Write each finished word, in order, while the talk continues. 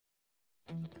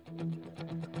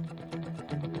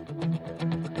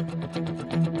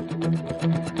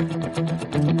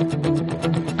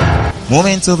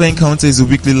Moment of Encounter is a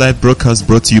weekly live broadcast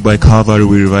brought to you by Calvary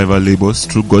Revival Labels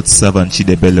through God's servant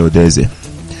Chidebele Odeze.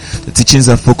 The teachings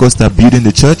are focused at building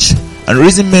the church and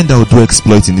raising men that will do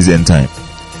exploit in this end time.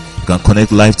 You can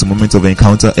connect live to Moment of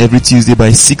Encounter every Tuesday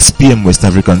by 6 p.m. West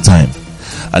African time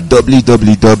at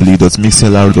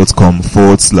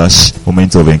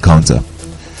www.mixlr.com/Moment of Encounter.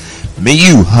 May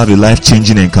you have a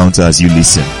life-changing encounter as you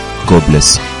listen. God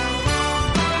bless you.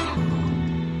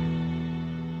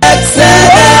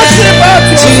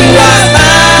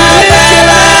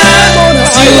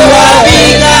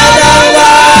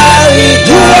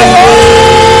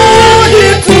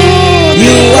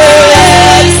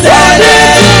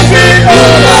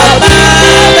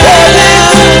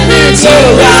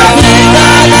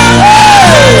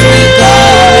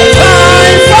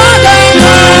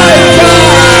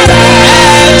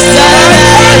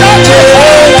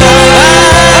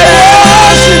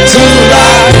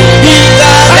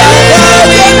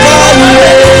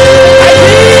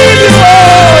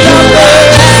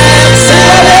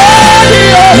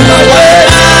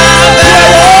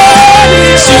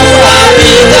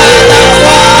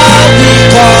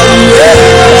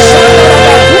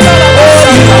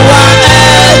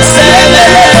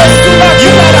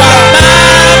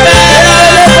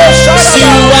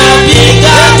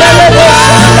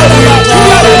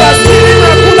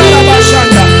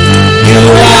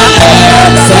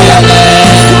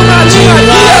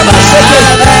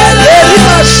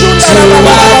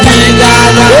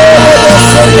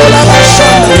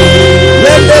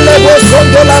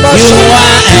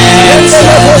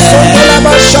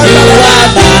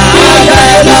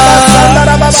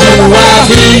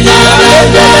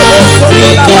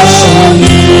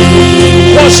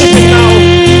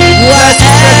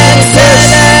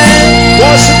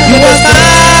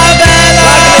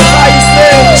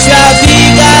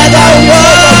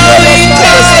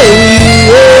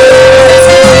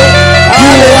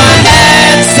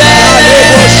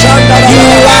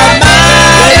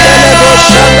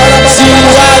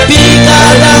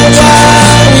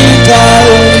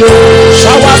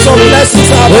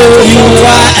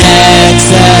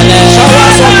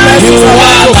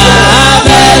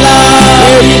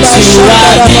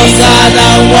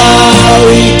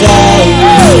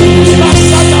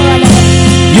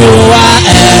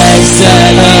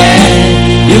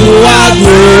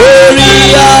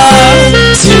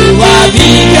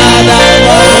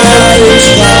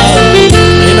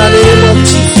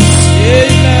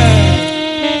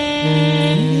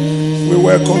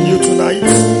 Welcome you tonight.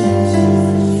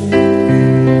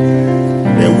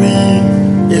 May we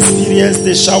experience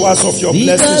the showers of your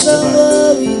blessings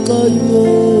tonight.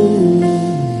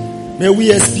 May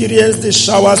we experience the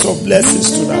showers of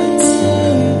blessings tonight.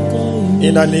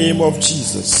 In the name of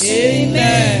Jesus.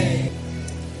 Amen.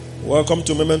 Welcome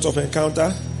to Moment of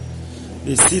Encounter.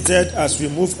 Be seated as we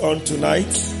move on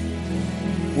tonight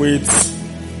with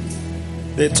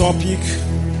the topic,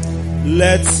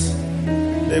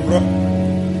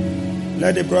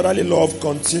 Let the brotherly love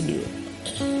continue.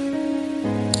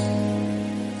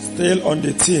 Still on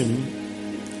the theme,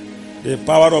 the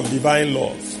power of divine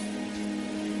love.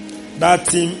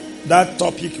 That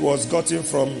topic was gotten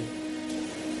from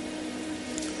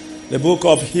the book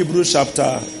of Hebrews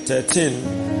chapter 13,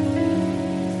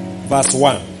 verse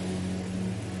 1.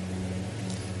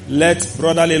 Let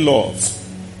brotherly love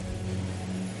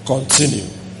continue.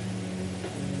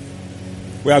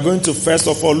 We are going to first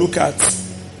of all look at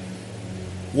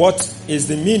what is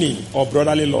the meaning of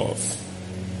brotherly love.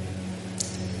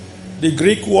 The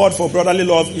Greek word for brotherly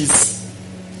love is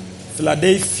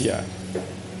Philadelphia.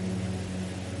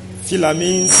 Phila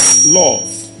means love.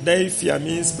 Delphia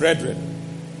means brethren.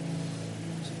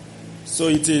 So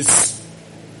it is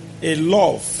a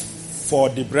love for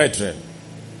the brethren.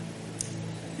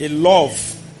 A love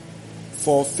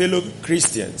for fellow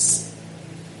Christians.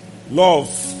 Love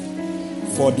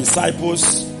for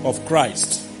disciples of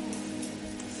Christ.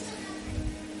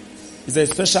 It's a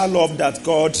special love that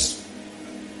God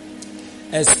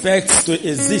expects to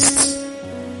exist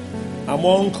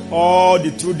among all the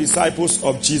true disciples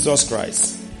of Jesus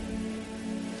Christ.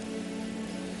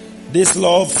 This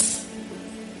love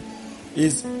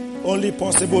is only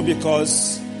possible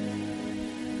because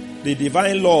the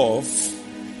divine love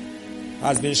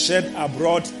has been shed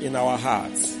abroad in our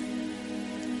hearts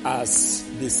as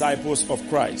disciples of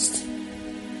Christ,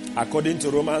 according to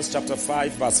Romans chapter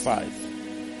 5 verse 5.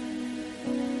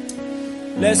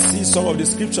 Let's see some of the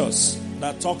scriptures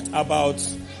that talked about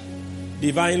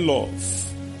divine love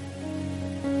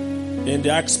in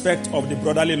the aspect of the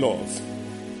brotherly love.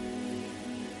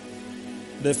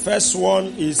 The first one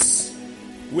is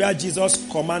where Jesus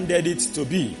commanded it to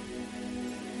be.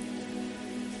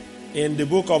 In the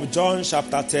book of John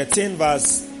chapter 13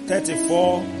 verse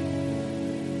 34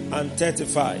 and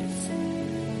 35.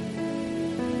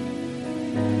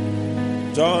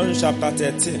 John chapter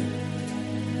 13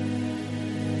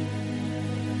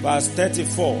 verse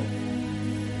 34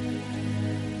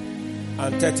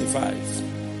 and 35.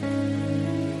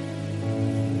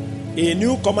 A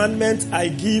new commandment I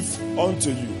give unto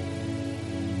you,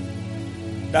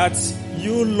 that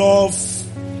you love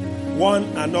one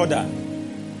another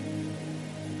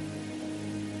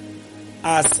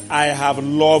as I have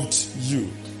loved you,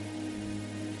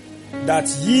 that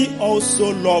ye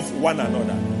also love one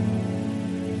another.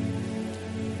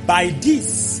 By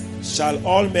this shall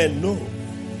all men know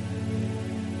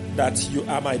that you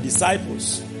are my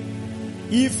disciples,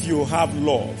 if you have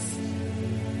love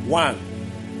one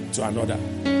to another.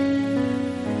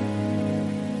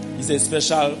 It's a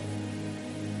special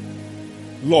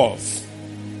love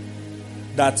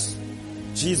that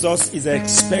Jesus is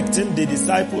expecting the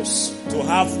disciples to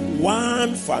have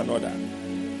one for another.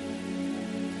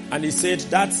 And he said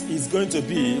that is going to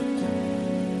be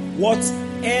what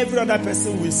every other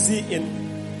person will see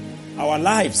in our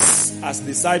lives as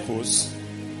disciples,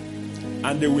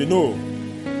 and they will know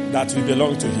that we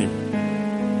belong to him.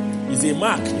 It's a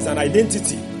mark, it's an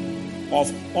identity of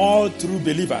all true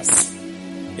believers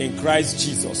in Christ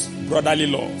Jesus. Brotherly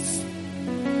love.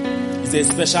 It's a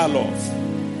special love.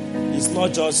 It's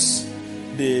not just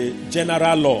the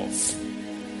general love.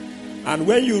 And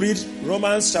when you read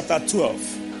Romans chapter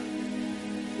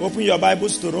 12, open your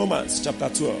Bibles to Romans chapter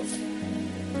 12.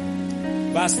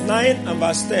 Verse 9 and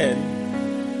verse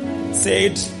 10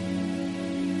 said,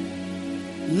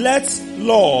 let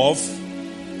love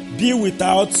be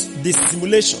without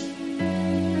dissimulation.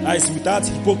 That is, without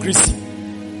hypocrisy.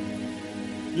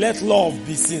 Let love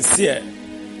be sincere.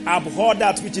 Abhor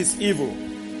that which is evil.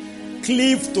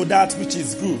 Cleave to that which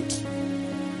is good.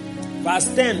 Verse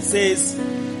 10 says,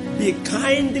 be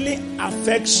kindly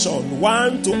affection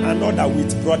one to another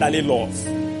with brotherly love,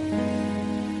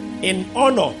 in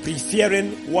honor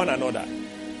preferring one another.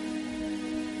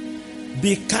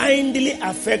 Be kindly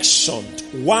affectioned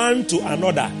one to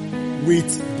another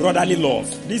with brotherly love.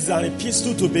 This is an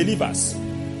epistle to believers.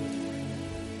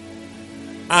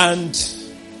 And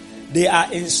they are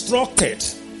instructed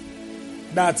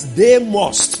that they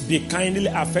must be kindly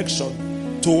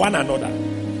affectioned to one another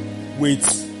with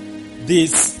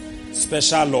this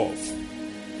special love.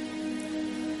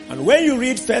 And when you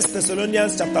read 1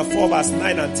 Thessalonians chapter 4 verse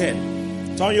 9 and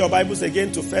 10, turn your Bibles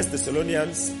again to 1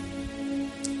 Thessalonians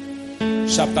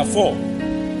chapter 4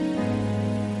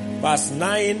 verse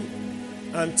 9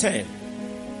 and 10.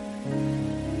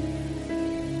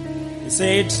 He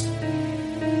said,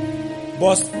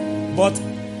 but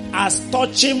as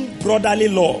touching brotherly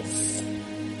love,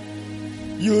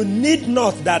 you need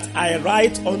not that I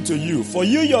write unto you, for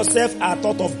you yourself are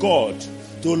taught of God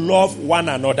to love one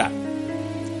another.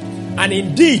 And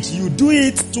indeed, you do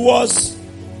it towards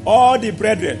all the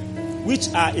brethren which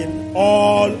are in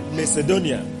all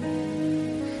Macedonia.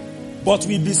 But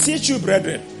we beseech you,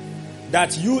 brethren,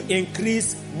 that you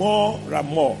increase more and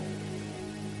more.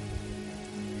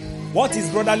 What is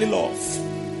brotherly love?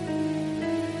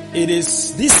 It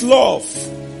is this love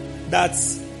that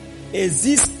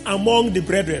exists among the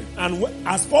brethren. And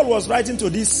as Paul was writing to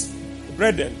these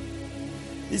brethren,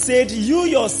 he said, you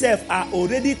yourself are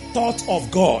already taught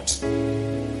of God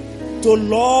to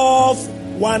love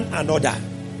one another.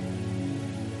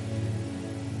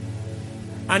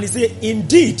 And he said,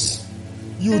 indeed,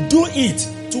 you do it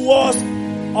towards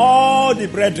all the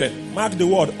brethren. Mark the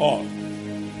word all.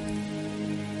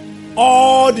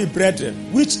 All the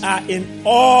brethren which are in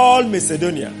all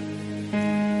Macedonia.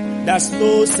 There's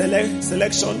no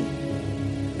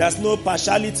selection. There's no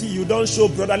partiality. You don't show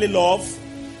brotherly love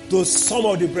to some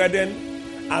of the brethren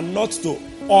and not to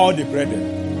all the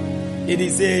brethren. It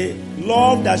is a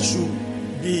love that should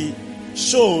be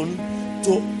shown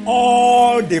to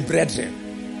all the brethren,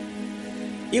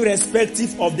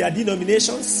 irrespective of their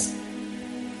denominations,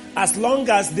 as long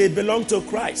as they belong to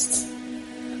Christ,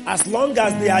 as long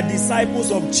as they are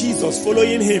disciples of Jesus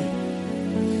following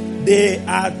him, they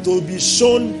are to be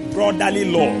shown brotherly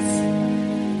love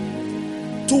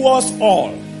towards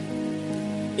all.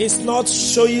 It's not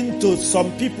showing to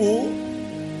some people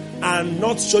and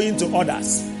not showing to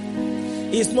others.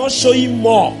 It's not showing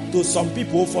more to some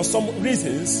people for some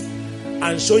reasons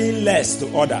and showing less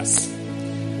to others.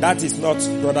 That is not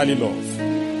brotherly love.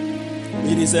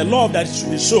 It is a love that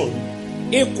should be shown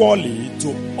equally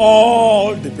to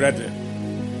all the brethren.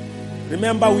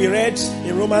 Remember we read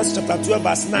in Romans chapter 12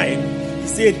 verse 9, he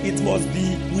said it must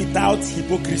be without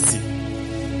hypocrisy.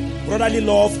 Brotherly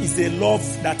love is a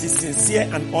love that is sincere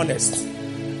and honest.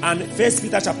 And 1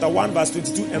 Peter chapter 1 verse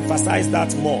 22 emphasized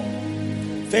that more.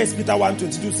 1 Peter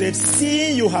 1:22 said,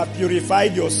 "Seeing you have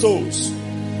purified your souls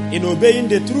in obeying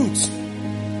the truth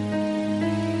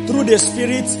through the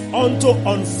Spirit unto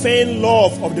unfeigned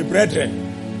love of the brethren."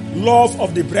 Love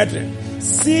of the brethren.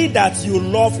 See that you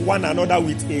love one another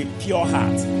with a pure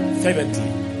heart,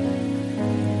 fervently.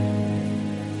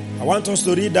 I want us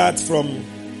to read that from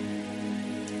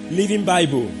Living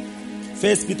Bible.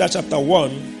 1 Peter chapter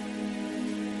 1,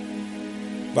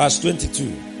 verse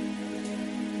 22.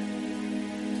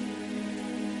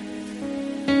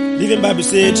 Living Bible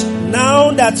said,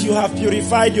 "Now that you have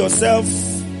purified yourself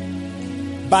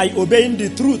by obeying the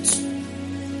truth,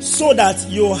 so that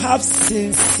you have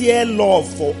sincere love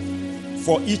for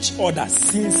each other."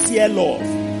 Sincere love.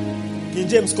 King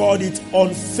James called it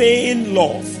unfeigned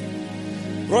love.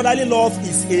 Brotherly love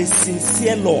is a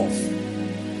sincere love.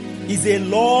 It's a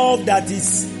love that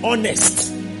is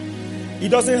honest. It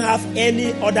doesn't have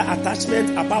any other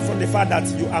attachment apart from the fact that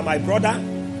you are my brother,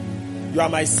 you are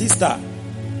my sister.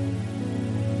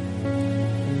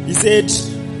 He said,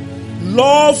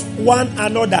 "Love one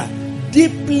another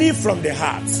deeply from the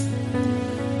heart."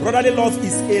 Brotherly love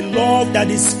is a love that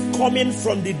is coming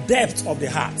from the depth of the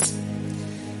heart.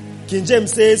 King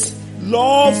James says,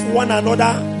 "Love one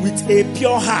another with a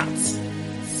pure heart,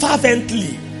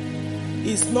 fervently."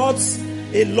 It's not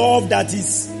a love that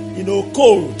is,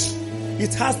 cold.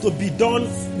 It has to be done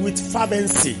with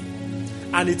fervency,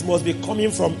 and it must be coming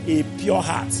from a pure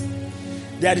heart.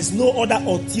 There is no other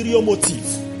ulterior motive.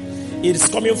 It is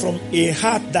coming from a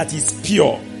heart that is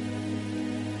pure.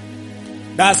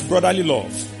 That's brotherly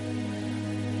love.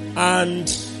 And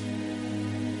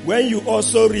when you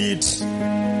also read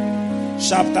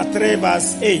chapter 3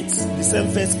 verse 8, the same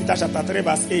 1 Peter chapter 3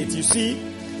 verse 8, you see,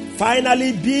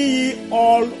 "Finally be ye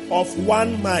all of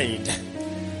one mind,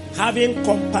 having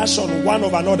compassion one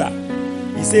of another."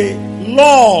 He says,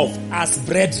 "Love as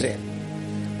brethren."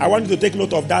 I want you to take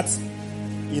note of that,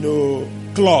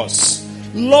 clause.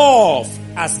 Love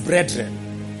as brethren.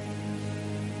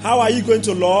 How are you going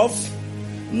to love?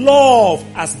 Love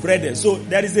as brethren. So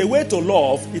there is a way to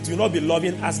love. It will not be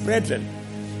loving as brethren.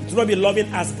 It will not be loving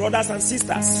as brothers and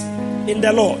sisters in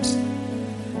the Lord.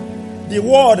 The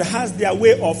world has their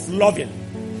way of loving.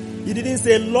 He didn't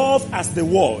say love as the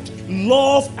world.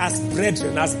 Love as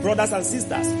brethren, as brothers and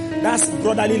sisters. That's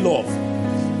brotherly love.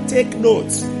 Take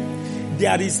note.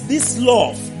 There is this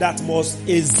love that must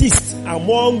exist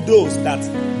among those that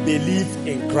believe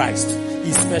in Christ.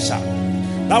 It's special.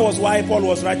 That was why Paul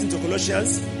was writing to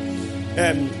Galatians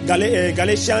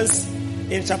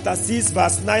in chapter 6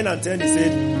 verse 9 and 10. He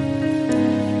said,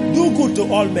 "Do good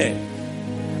to all men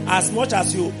as much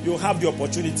as you have the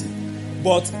opportunity,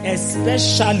 but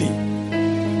especially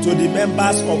to the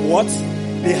members of what?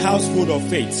 The household of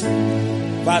faith."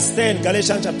 Verse 10,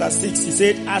 Galatians chapter 6, he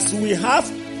said, "As we have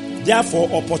therefore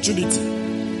opportunity,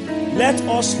 let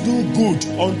us do good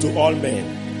unto all men,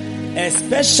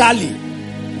 especially,"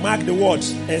 mark the word,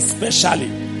 especially.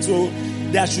 So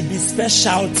there should be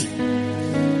specialty,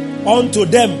 "unto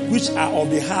them which are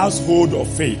of the household of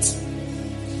faith."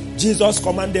 Jesus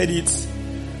commanded it,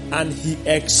 and he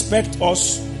expects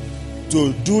us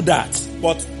to do that.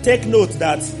 But take note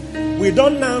that we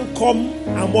don't now come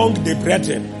among the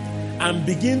brethren and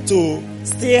begin to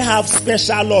still have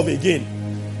special love again.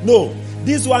 No,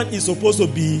 this one is supposed to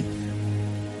be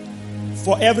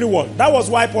for everyone. That was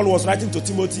why Paul was writing to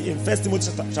Timothy in 1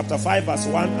 Timothy chapter 5 verse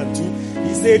 1 and 2.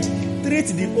 He said, "Treat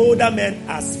the older men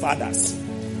as fathers.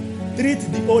 Treat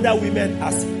the older women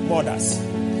as mothers.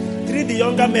 Treat the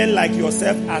younger men like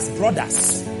yourself as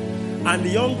brothers, and the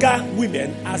younger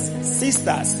women as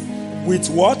sisters, with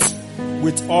what?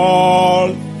 With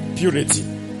all purity."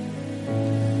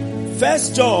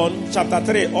 1 John chapter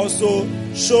 3 also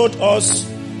showed us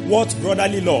what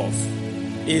brotherly love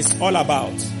is all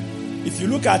about. If you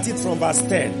look at it from verse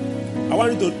 10, I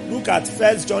want you to look at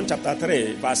 1 John chapter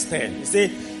 3 verse 10. It says,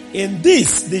 "In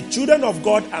this the children of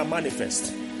God are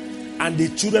manifest, and the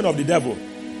children of the devil."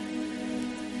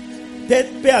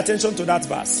 Pay attention to that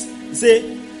verse. It says,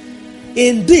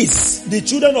 "In this the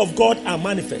children of God are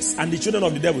manifest, and the children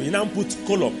of the devil." You now put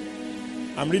column.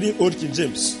 I'm reading Old King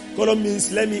James. Column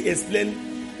means, let me explain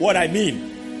what I mean.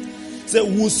 Say,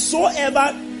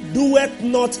 "Whosoever doeth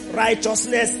not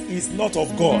righteousness is not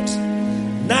of God,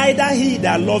 neither he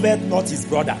that loveth not his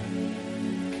brother."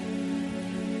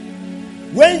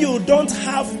 When you don't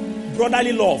have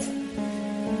brotherly love,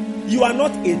 you are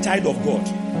not a child of God.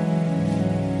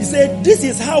 He said, this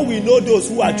is how we know those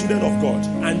who are children of God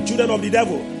and children of the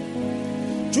devil.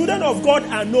 Children of God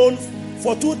are known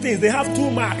for two things. They have two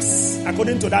marks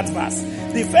according to that verse.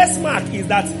 The first mark is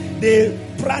that they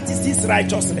practice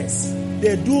righteousness.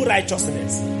 They do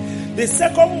righteousness. The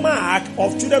second mark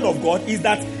of children of God is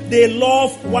that they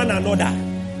love one another.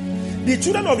 The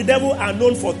children of the devil are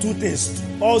known for two things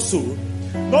also.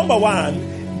 Number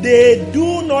one, they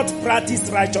do not practice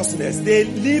righteousness. They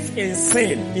live in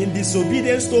sin, in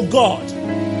disobedience to God.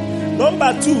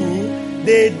 Number two,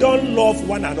 they don't love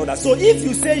one another. So if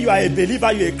you say you are a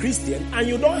believer, you're a Christian, and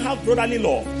you don't have brotherly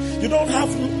love, you don't have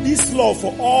this love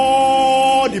for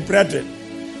all the brethren.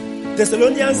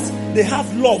 Thessalonians, they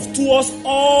have love towards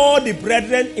all the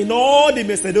brethren in all the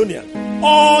Macedonia.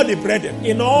 All the brethren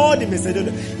in all the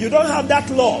Macedonia. You don't have that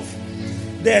love,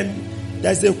 then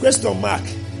there's a question mark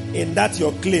in that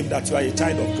your claim that you are a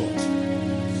child of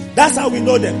God. That's how we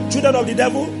know them. Children of the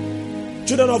devil,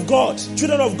 children of God.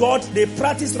 Children of God, they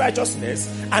practice righteousness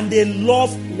and they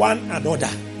love one another.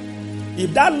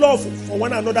 If that love for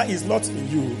one another is not in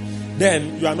you,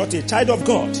 then you are not a child of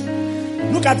God.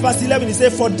 Look at verse 11. He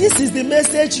says, for this is the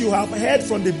message you have heard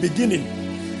from the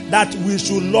beginning, that we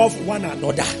should love one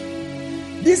another.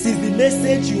 This is the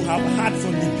message you have heard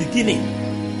from the beginning.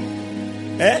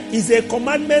 It's a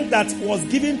commandment that was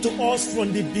given to us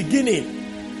from the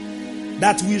beginning,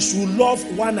 that we should love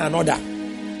one another.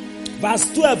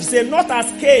 Verse 12 says, not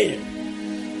as Cain,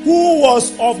 who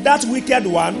was of that wicked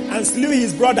one and slew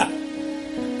his brother.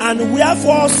 And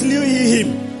wherefore slew he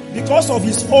him? Because of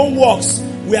his own works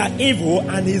were evil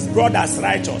and his brothers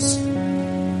righteous.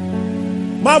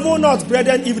 Marvel not,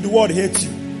 brethren, if the world hates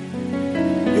you.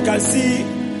 You can see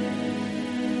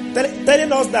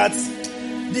telling us that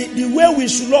the way we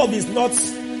should love is not,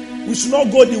 we should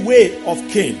not go the way of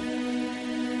Cain.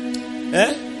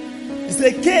 He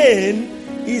said Cain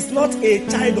is not a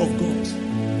child of God.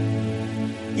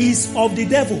 He's of the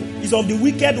devil. He's of the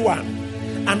wicked one.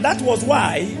 And that was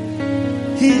why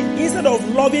he, instead of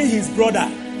loving his brother,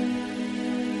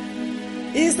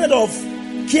 instead of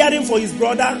caring for his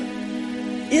brother,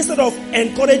 instead of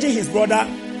encouraging his brother,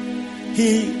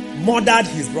 he murdered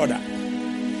his brother.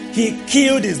 He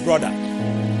killed his brother.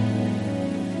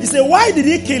 He said, why did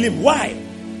he kill him? Why?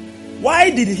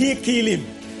 Why did he kill him?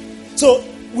 So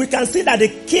we can see that the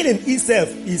killing itself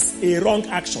is a wrong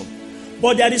action.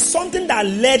 But there is something that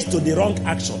led to the wrong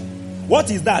action. What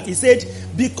is that? He said,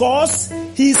 because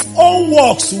his own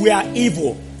works were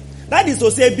evil. That is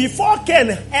to say, before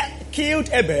Cain killed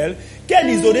Abel, Cain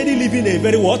is already living a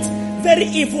very what? Very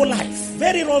evil life.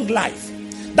 Very wrong life.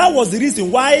 That was the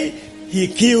reason why he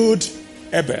killed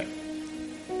Abel.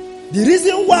 The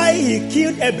reason why he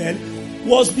killed Abel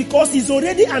was because he's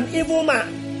already an evil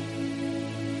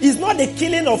man. It's not the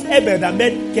killing of Abel that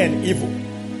made Cain evil.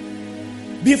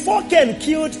 Before Cain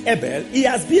killed Abel, he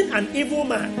has been an evil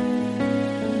man.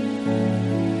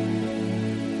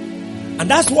 And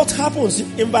that's what happens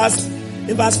in verse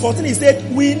 14. He said,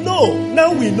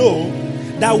 now we know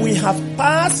that we have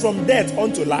passed from death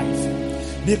unto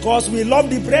life, because we love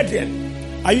the brethren.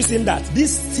 Are you seeing that?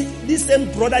 This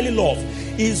same brotherly love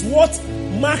is what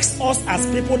marks us as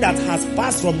people that has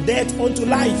passed from death unto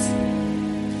life.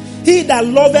 He that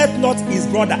loveth not his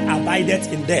brother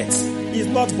abideth in death. He is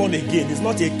not born again. He is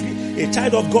not a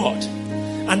child of God.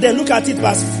 And then look at it,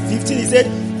 verse 15. He said,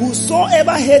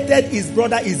 whosoever hated his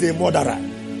brother is a murderer.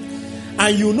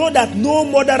 And you know that no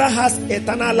murderer has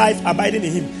eternal life abiding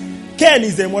in him. Cain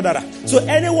is a murderer. So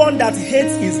anyone that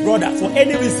hates his brother for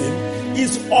any reason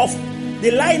is of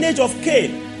the lineage of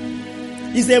Cain.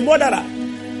 Is a murderer.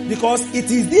 Because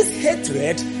it is this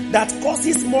hatred that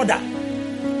causes murder.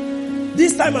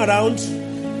 This time around,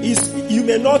 you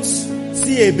may not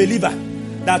see a believer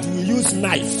that will use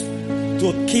knife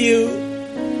to kill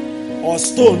or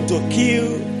stone to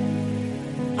kill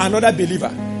another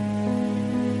believer.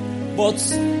 But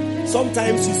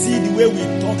sometimes you see the way we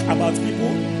talk about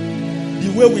people,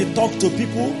 the way we talk to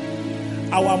people,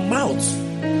 our mouth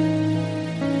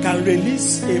can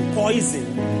release a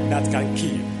poison that can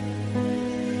kill.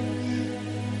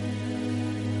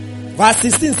 Verse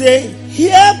 16 says,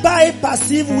 hereby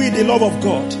perceive we the love of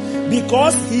God,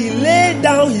 because he laid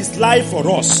down his life for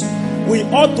us. We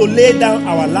ought to lay down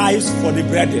our lives for the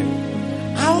brethren.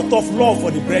 Out of love for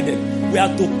the brethren, we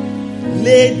are to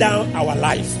lay down our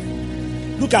life.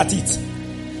 Look at it.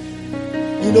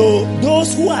 You know,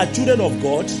 those who are children of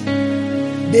God,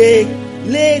 they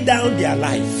lay down their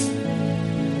life.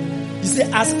 You see,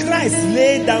 as Christ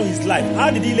laid down his life,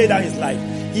 how did he lay down his life?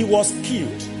 He was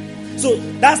killed. So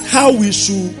that's how we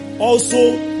should also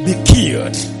be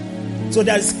killed. So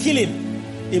there is killing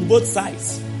in both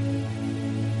sides.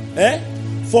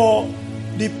 For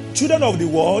the children of the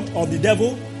world, of the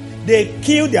devil, they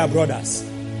kill their brothers.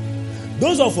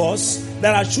 Those of us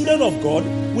that are children of God,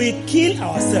 we kill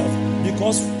ourselves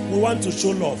because we want to show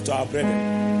love to our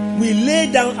brethren. We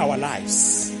lay down our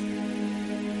lives.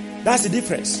 That's the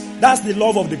difference. That's the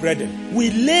love of the brethren. We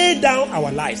lay down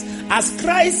our lives. As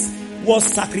Christ was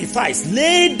sacrificed,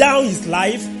 laid down his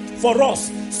life for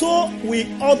us. So we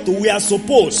are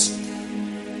supposed,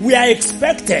 we are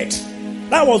expected.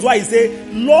 That was why he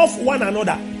said, love one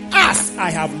another as I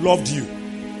have loved you.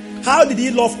 How did he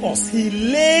love us? He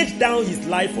laid down his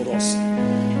life for us.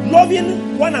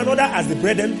 Loving one another as the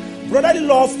brethren. Brotherly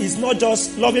love is not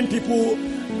just loving people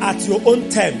at your own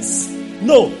terms.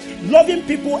 No, loving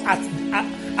people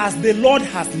as the Lord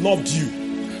has loved you.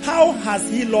 How has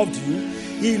he loved you?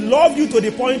 He loved you to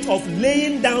the point of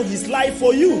laying down his life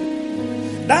for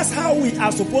you. That's how we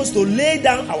are supposed to lay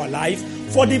down our life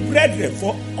for the brethren,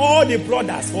 for all the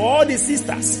brothers, for all the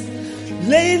sisters.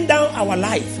 Laying down our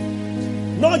life.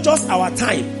 Not just our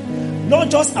time, not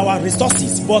just our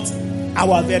resources, but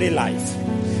our very life.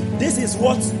 This is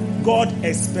what God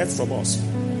expects from us.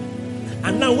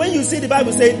 And now when you see the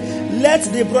Bible saying, let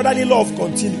the brotherly love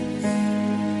continue.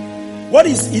 What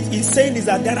it is saying is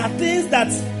that there are things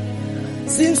that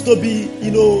seems to be,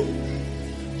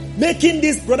 making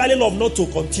this brotherly love not to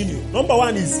continue. Number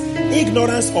one is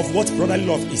ignorance of what brotherly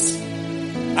love is.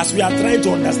 As we are trying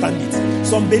to understand it.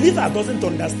 Some believers doesn't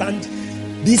understand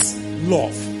this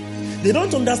love. They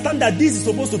don't understand that this is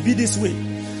supposed to be this way.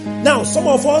 Now, some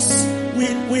of us,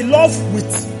 we love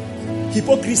with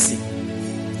hypocrisy,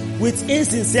 with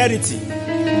insincerity,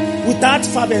 without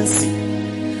fervency.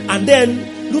 And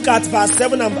then, look at verse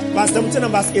 17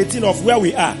 and verse 18 of where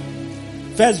we are.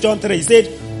 1 John 3, he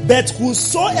said, but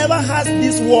whosoever has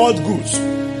this world goods,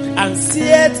 and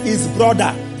seeth his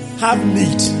brother have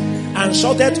need, and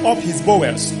shouteth up his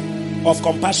bowels of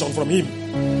compassion from him,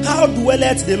 how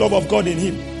dwelleth the love of God in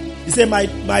him? He said, my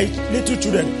little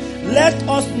children, let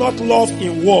us not love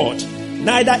in word,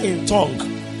 neither in tongue,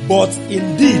 but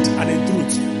in deed and in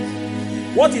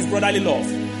truth. What is brotherly love?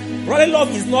 Brotherly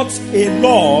love is not a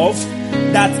love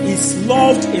that is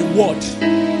loved in word.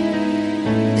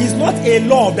 It's not a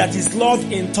love that is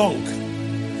loved in tongue.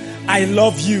 I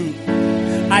love you.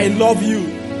 I love you.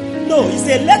 No, he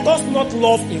said, let us not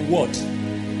love in word.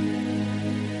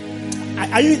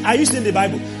 Are you seeing the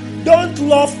Bible? Don't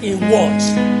love in word.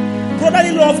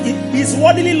 Brotherly love is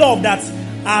worldly love that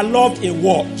are loved in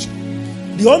word.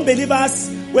 The unbelievers,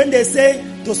 when they say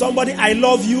to somebody, I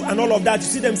love you and all of that, you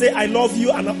see them say, I love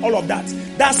you and all of that.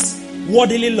 That's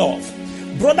worldly love.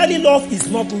 Brotherly love is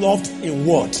not loved in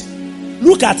word.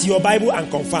 Look at your Bible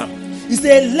and confirm. He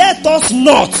said, let us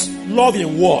not love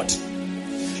in word.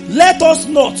 Let us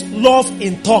not love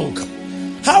in tongue.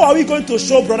 How are we going to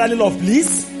show brotherly love,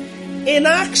 please? In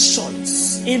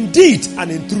actions, in deed,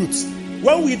 and in truth.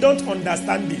 When we don't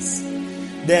understand this,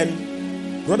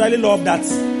 then brotherly love that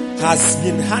has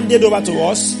been handed over to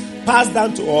us, passed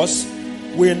down to us,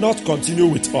 will not continue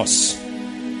with us.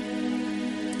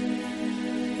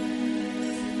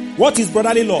 What is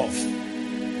brotherly love?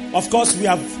 Of course, we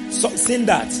have seen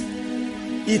that.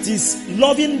 It is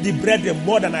loving the brethren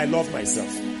more than I love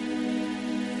myself.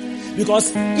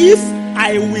 Because if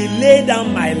I will lay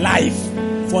down my life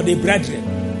for the brethren,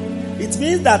 it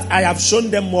means that I have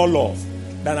shown them more love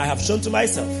than I have shown to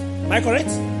myself. Am I correct?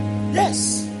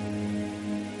 Yes.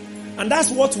 And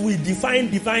that's what we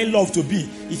define divine love to be,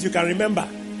 if you can remember.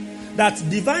 That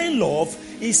divine love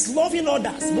is loving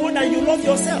others more than you love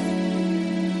yourself.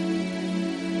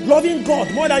 Loving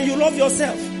God more than you love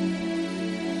yourself.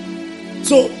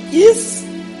 So if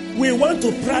we want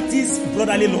to practice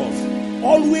brotherly love,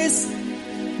 always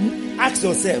ask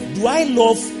yourself, do I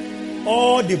love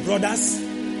all the brothers?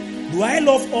 Do I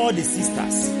love all the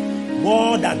sisters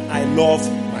more than I love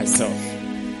myself?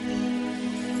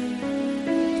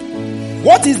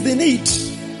 What is the need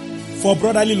for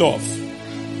brotherly love?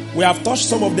 We have touched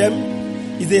some of them.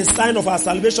 It's a sign of our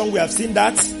salvation. We have seen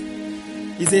that.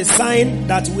 It's a sign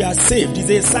that we are saved. It's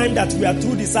a sign that we are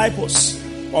true disciples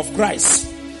of Christ.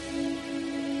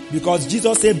 Because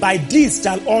Jesus said, by this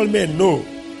shall all men know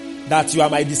that you are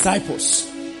my disciples,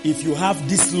 if you have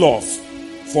this love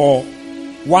for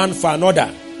one for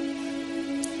another.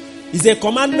 It's a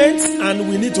commandment and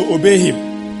we need to obey him.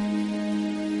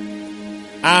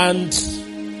 And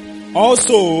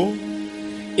also,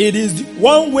 it is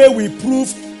one way we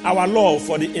prove our love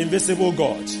for the invisible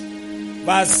God.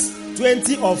 Verse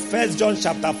 20 of 1 John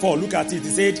chapter 4, look at it.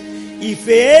 It said,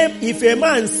 if a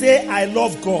man say, I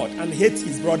love God and hate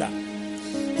his brother,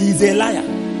 he is a liar.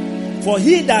 For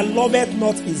he that loveth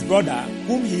not his brother,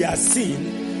 whom he has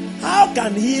seen, how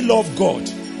can he love God,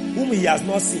 whom he has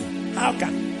not seen. How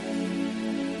can?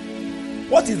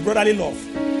 What is brotherly love?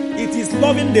 It is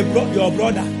loving your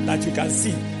brother that you can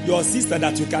see, your sister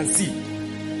that you can see.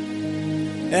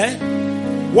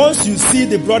 Once you see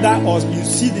the brother or you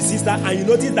see the sister and you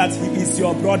notice that he is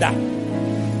your brother,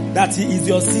 that he is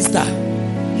your sister,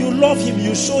 you love him,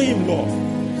 you show him love.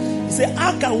 You say,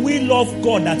 how can we love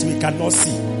God that we cannot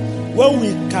see? When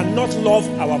we cannot love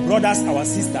our brothers, our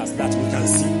sisters that we can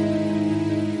see.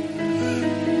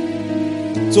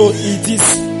 So it is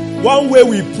one way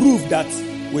we prove that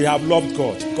we have loved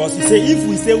God. Because you say, if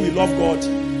we say we love God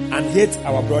and hate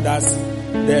our brothers,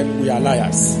 then we are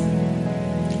liars.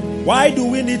 Why do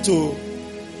we need to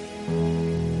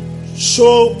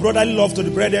show brotherly love to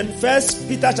the brethren? 1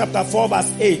 Peter chapter 4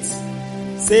 verse 8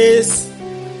 says,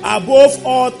 above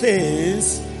all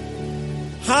things,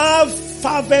 have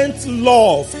fervent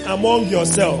love among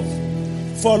yourselves,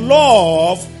 for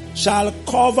love shall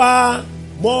cover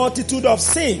multitude of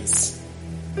sins.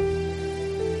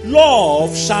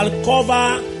 Love shall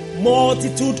cover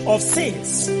multitude of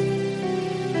sins.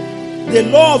 The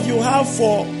love you have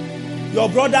for your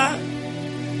brother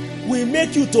will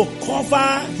make you to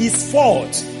cover his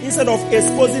fault instead of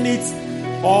exposing it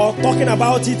or talking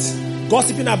about it,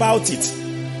 gossiping about it.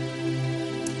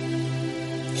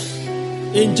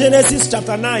 In Genesis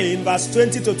chapter 9 verse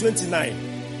 20 to 29,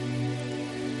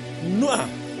 Noah,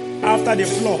 after the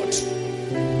flood,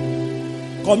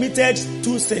 committed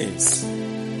 2 sins.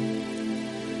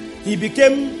 He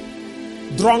became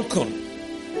drunken,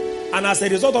 and as a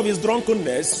result of his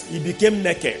drunkenness, he became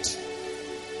naked.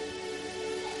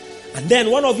 And then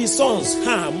one of his sons,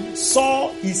 Ham,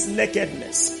 saw his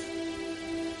nakedness.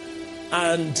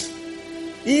 And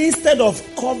instead of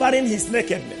covering his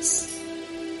nakedness,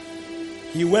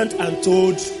 he went and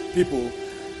told people,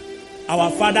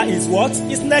 our father is what?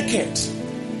 Is naked.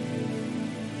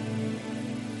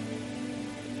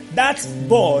 That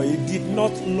boy did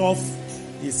not love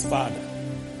his father.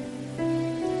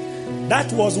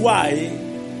 That was why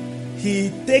he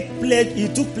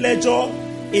took pleasure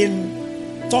in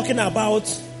talking about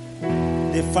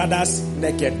the father's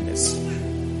nakedness.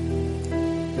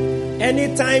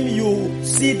 Anytime you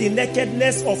see the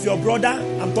nakedness of your brother,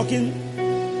 I'm talking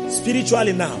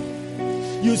spiritually now,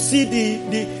 you see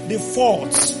the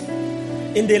faults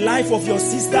in the life of your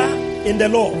sister in the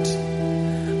Lord,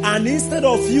 and instead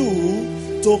of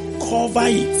you to cover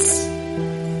it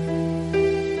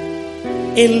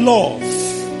in love,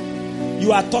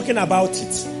 you are talking about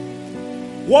it.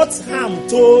 What Ham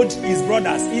told his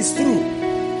brothers is true,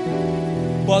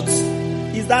 but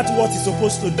is that what he's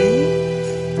supposed to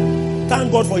do?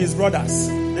 Thank God for his brothers.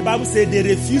 The Bible said they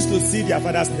refused to see their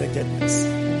father's nakedness.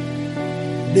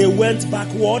 They went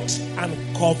backward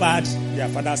and covered their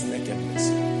father's nakedness.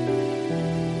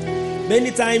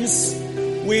 Many times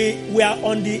we are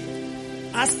on the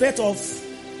aspect of,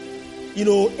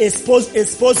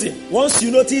 exposing. Once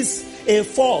you notice a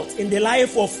fault in the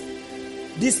life of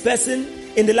this person,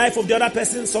 in the life of the other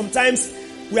person, sometimes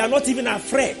we are not even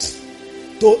afraid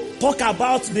to talk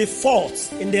about the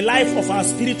faults in the life of our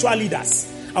spiritual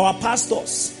leaders, our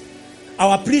pastors,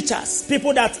 our preachers,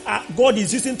 people that God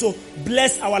is using to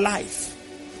bless our life.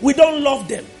 We don't love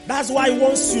them. That's why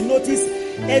once you notice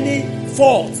any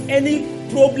fault, any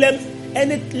problem,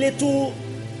 any little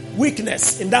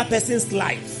weakness in that person's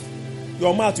life,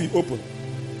 your mouth will open.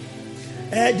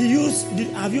 Have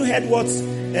you heard what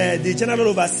the general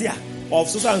overseer of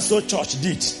so and so church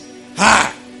did?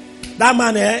 That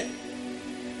man,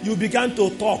 you began to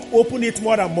talk, open it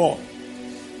more and more.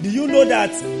 Do you know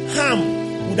that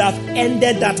Ham would have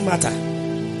ended that matter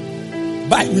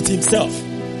with himself?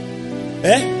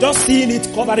 Just seeing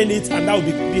it, covering it, and that would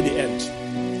be the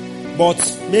end. But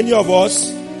many of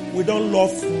us, we don't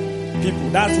love people.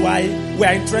 That's why we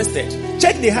are interested.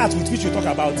 Check the heart with which you talk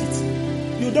about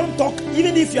it. You don't talk,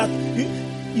 even if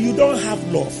you don't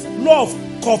have love. Love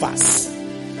covers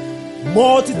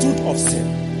multitude of sin.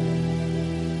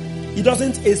 It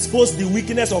doesn't expose the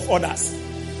weakness of others,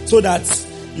 so that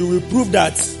you will prove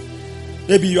that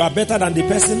maybe you are better than the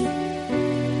person,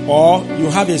 or you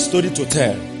have a story to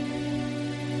tell.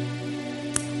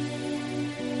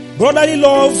 Brotherly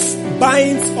love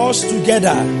binds us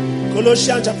together.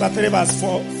 Colossians chapter 3 verse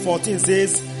 14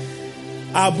 says,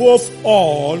 above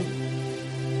all,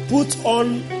 put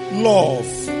on love,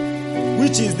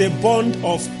 which is the bond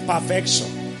of perfection.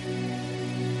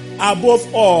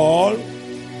 Above all,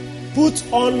 put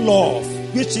on love,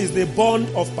 which is the bond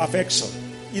of perfection.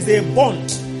 Is a bond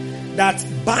that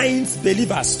binds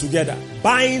believers together,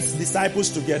 binds disciples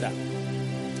together.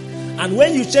 And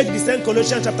when you check the same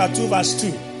Colossians chapter 2 verse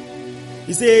 2,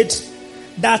 he said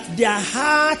that their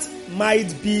heart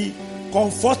might be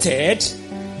comforted,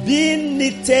 being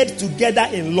knitted together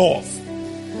in love.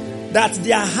 That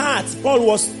their hearts, Paul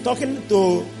was talking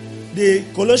to the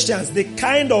Colossians, the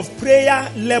kind of prayer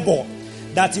labor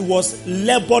that he was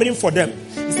laboring for them.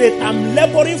 He said, I'm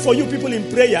laboring for you people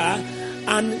in prayer,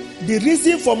 and the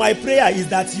reason for my prayer is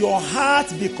that your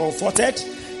heart be comforted,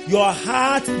 your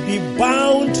heart be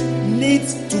bound, knit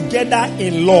together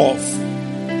in love.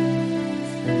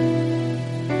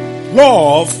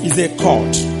 Love is a cord,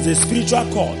 it's a spiritual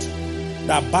cord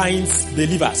that binds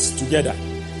believers together.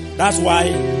 That's why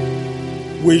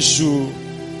we should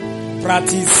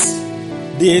practice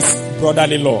this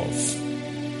brotherly love.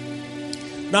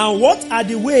 Now, what are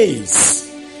the ways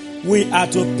we are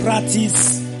to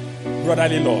practice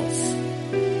brotherly love?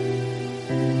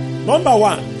 Number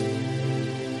one,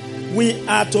 we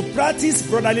are to practice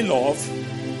brotherly love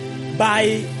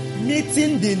by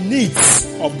meeting the needs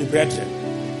of the brethren.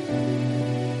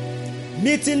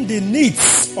 Meeting the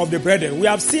needs of the brethren. We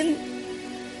have seen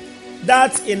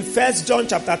that in 1 John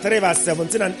chapter 3 verse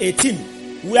 17 and 18,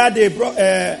 where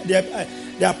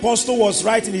the apostle was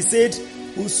writing. He said,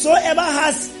 whosoever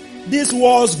has this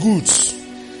world's goods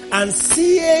and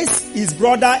sees his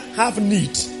brother have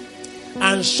need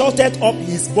and shutteth up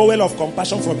his bowel of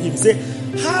compassion from him, say,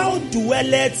 how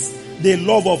dwelleth the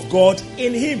love of God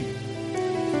in him?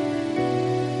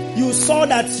 You saw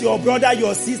that your brother,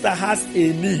 your sister has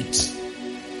a need,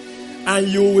 and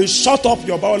you will shut up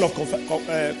your bowel of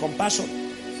compassion.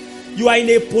 You are in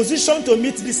a position to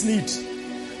meet this need,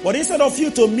 but instead of you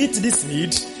to meet this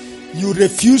need, you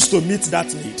refuse to meet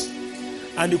that need.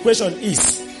 And the question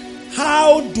is,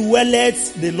 how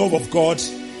dwelleth the love of God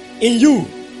in you?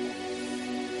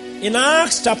 In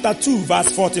Acts chapter 2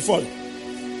 verse 44,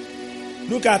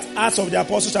 look at Acts of the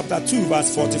Apostles chapter 2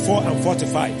 verse 44 and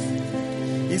 45.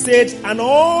 He said, and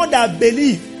all that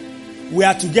believed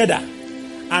were together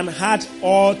and had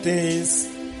all things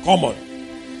common,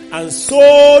 and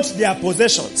sold their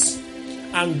possessions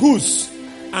and goods,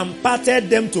 and parted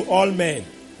them to all men,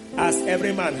 as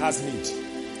every man has need.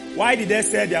 Why did they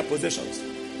sell their possessions?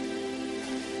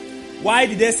 Why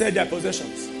did they sell their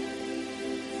possessions?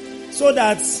 So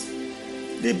that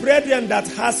the brethren that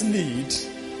has need,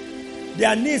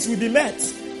 their needs will be met.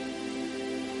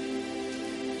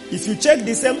 If you check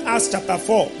the same Acts chapter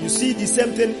 4, you see the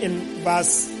same thing in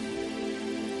verse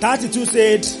 32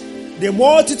 said, the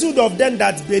multitude of them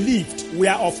that believed were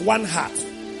of one heart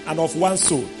and of one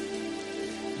soul.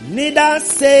 Neither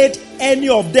said any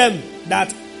of them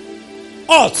that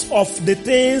aught of the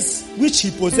things which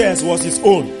he possessed was his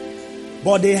own,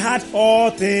 but they had all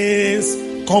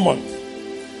things common.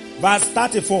 Verse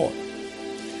 34.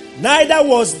 Neither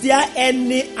was there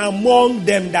any among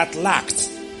them that lacked.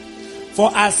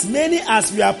 For as many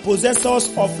as were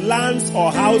possessors of lands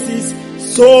or houses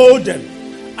sold them,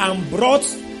 and brought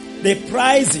the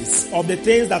prices of the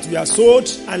things that were sold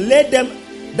and laid them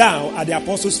down at the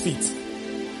apostles' feet.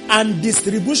 And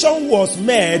distribution was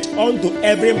made unto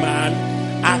every man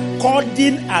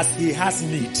according as he has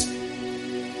need.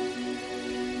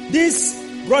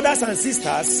 These brothers and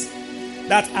sisters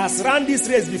that has run this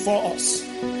race before us,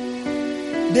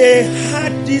 they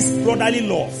had this brotherly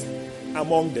love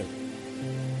among them.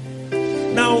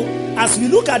 Now, as we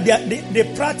look at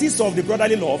the practice of the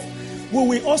brotherly love, we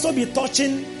will also be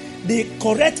touching the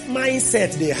correct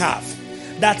mindset they have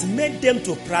that made them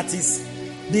to practice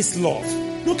this love.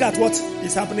 Look at what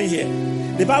is happening here.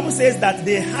 The Bible says that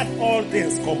they had all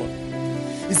things common.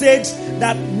 He said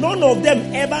that none of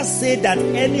them ever said that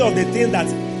any of the things that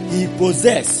he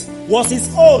possessed was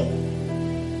his own.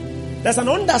 There's an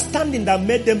understanding that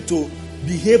made them to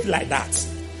behave like that.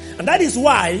 And that is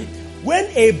why when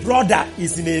a brother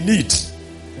is in a need,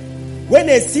 when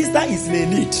a sister is in a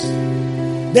need,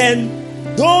 then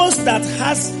those that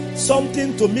has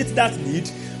something to meet that need,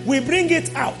 we bring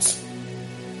it out.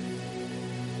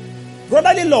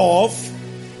 Brotherly love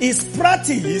is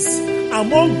practiced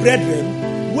among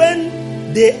brethren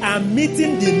when they are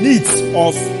meeting the needs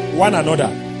of one another.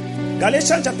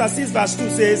 Galatians chapter 6 verse 2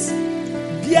 says,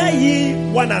 bear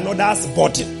ye one another's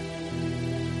burden.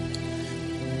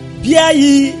 Bear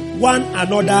ye one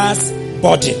another's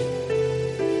burden.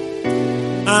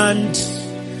 And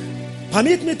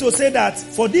permit me to say that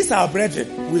for this our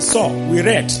brethren, we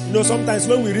read. Sometimes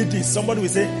when we read this, somebody will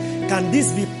say, can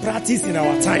this be practiced in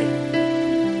our time?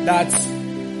 That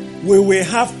we will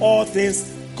have all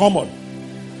things common.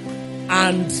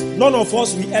 And none of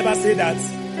us will ever say that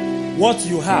what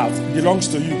you have belongs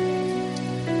to you.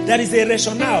 There is a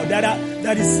rationale,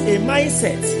 there is a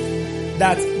mindset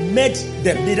that made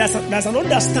them, there's an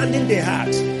understanding they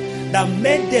had that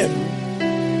made them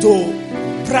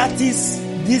to practice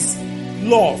his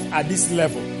love at this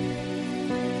level.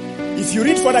 If you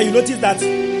read further, you notice that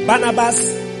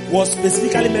Barnabas was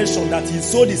specifically mentioned that he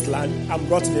sold his land and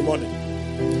brought the money.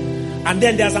 And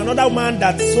then there's another man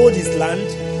that sold his land.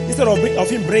 Instead of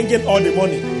him bringing all the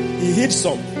money, he hid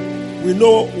some. We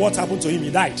know what happened to him. He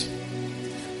died.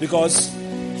 Because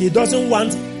he doesn't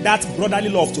want that brotherly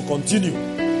love to continue.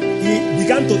 He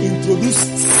began to introduce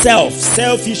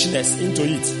selfishness into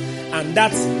it. And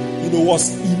that,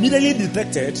 was immediately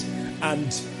detected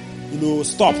and,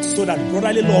 stopped so that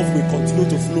brotherly love will continue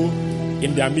to flow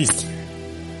in their midst.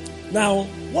 Now,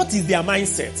 what is their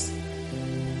mindset?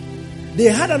 They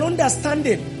had an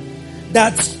understanding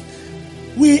that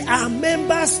we are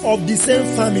members of the same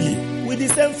family, with the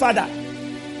same father.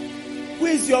 Who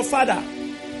is your father?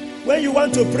 When you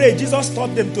want to pray, Jesus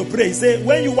taught them to pray. Say,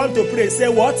 when you want to pray, say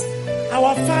what?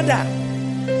 Our Father.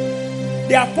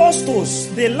 The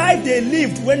apostles, the life they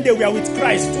lived when they were with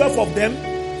Christ, 12 of them,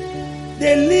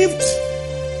 they lived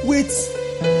with,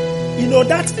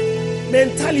 that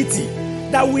mentality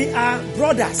that we are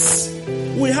brothers.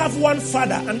 We have one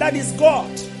Father, and that is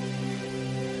God.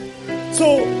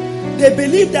 So, they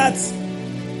believe that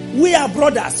we are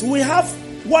brothers. We have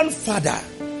one Father.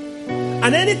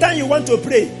 And anytime you want to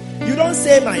pray, you don't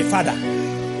say my Father.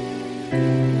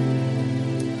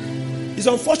 It's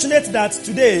unfortunate that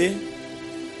today,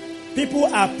 people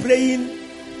are praying,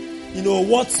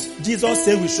 what Jesus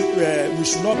said we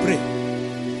should not pray.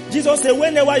 Jesus said,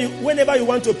 whenever you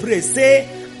want to pray, say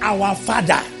our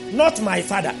Father, not my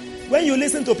Father. When you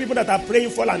listen to people that are praying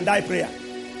fall and die prayer,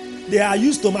 they are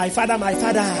used to my Father, my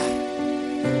Father,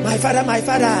 my Father, my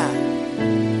Father.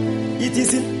 It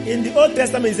is in the Old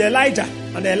Testament, it's Elijah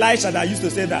and Elisha that used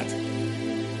to say that.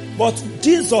 But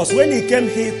Jesus, when he came,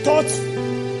 he taught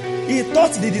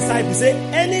the disciples, say,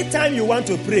 anytime you want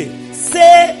to pray,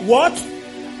 say what?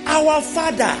 Our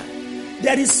Father.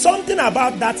 There is something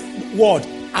about that word,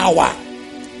 our.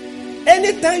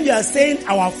 Anytime you are saying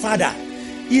our Father,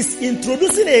 is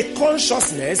introducing a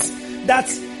consciousness that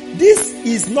this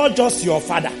is not just your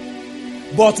Father,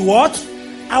 but what?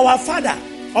 Our Father.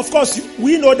 Of course,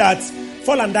 we know that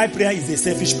fall and die prayer is a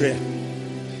selfish prayer.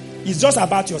 It's just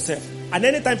about yourself. And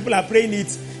anytime people are praying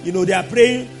it, they are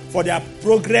praying for their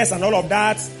progress and all of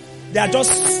that. They are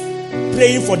just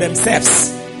praying for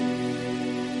themselves.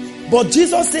 But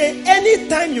Jesus said,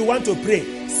 anytime you want to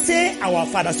pray, say our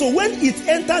Father. So when it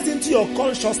enters into your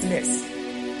consciousness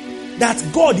that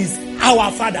God is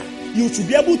our Father, you should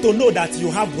be able to know that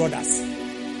you have brothers,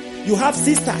 you have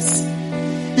sisters.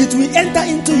 It will enter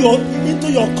into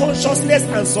your consciousness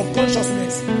and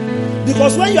subconsciousness.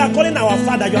 Because when you are calling our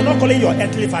Father, you are not calling your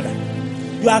earthly father.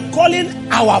 You are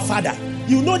calling our Father.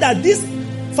 You know that this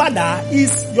Father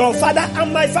is your Father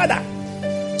and my Father.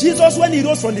 Jesus, when he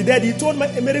rose from the dead, he told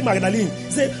Mary Magdalene,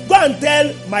 he said, go and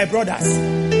tell my brothers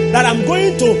that I'm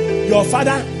going to your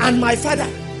Father and my Father.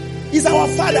 He's our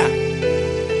Father.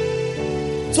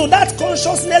 So that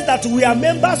consciousness that we are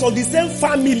members of the same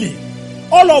family,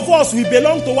 all of us, we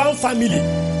belong to one family.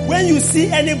 When you see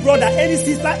any brother, any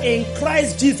sister in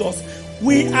Christ Jesus,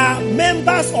 we are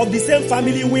members of the same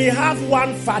family. We have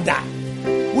one Father.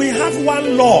 We have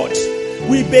one Lord.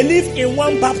 We believe in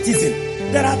one baptism.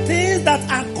 There are things that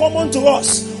are common to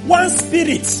us. One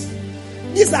Spirit.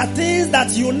 These are things that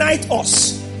unite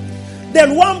us.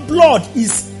 Then one blood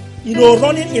is,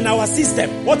 running in our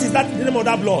system. What is that, the name of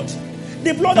that blood?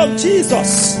 The blood of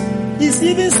Jesus is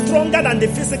even stronger than the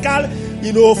physical,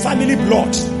 family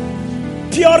blood.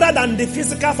 Purer than the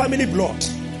physical family blood.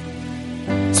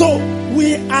 So,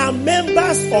 we are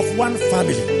members of one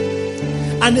family.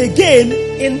 And again,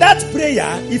 in that prayer,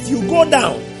 if you go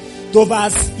down to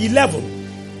verse 11,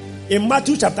 in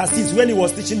Matthew chapter 6, when he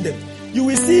was teaching them, you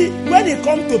will see when he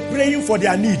comes to praying for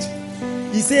their need,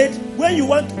 he said, when you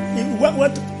want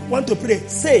to pray,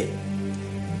 say,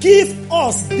 give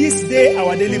us this day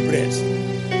our daily bread.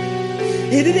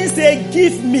 He didn't say,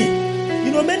 give me.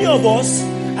 Many of us,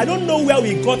 I don't know where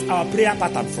we got our prayer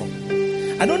pattern from.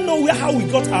 I don't know how we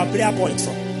got our prayer point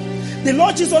from. The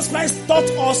Lord Jesus Christ taught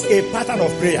us a pattern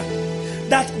of prayer.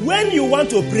 That when you want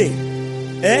to pray,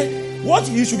 what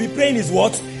you should be praying is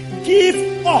what?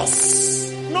 Give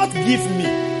us, not give me.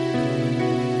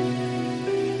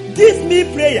 Give me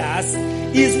prayers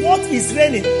is what is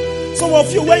reigning. Some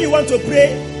of you, when you want to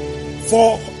pray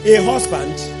for a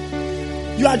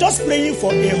husband, you are just praying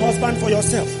for a husband for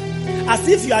yourself. As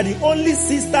if you are the only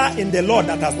sister in the Lord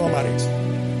that has not married.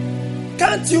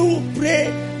 Can't you pray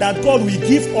that God will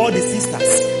give all the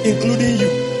sisters, including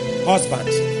you, husband?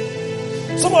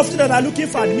 Some of you that are looking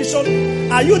for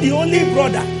admission, are you the only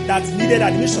brother that needed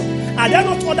admission? Are there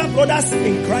not other brothers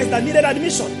in Christ that needed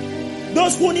admission?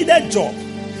 Those who needed job,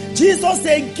 Jesus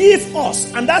said, give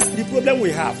us. And that's the problem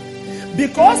we have.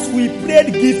 Because we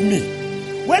prayed, give me.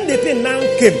 When the thing now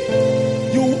came,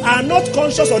 you are not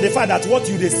conscious of the fact that what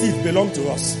you receive belongs to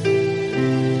us.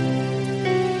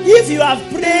 If you have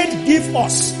prayed, give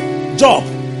us job,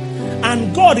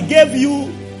 and God gave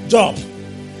you job,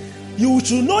 you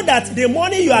should know that the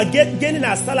money you are gaining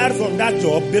as salary from that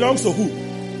job belongs to who?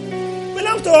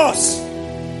 Belongs to us.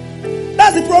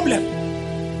 That's the problem.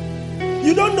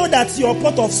 You don't know that your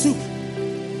pot of soup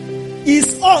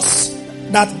is us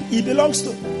that it belongs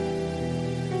to.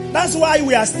 That's why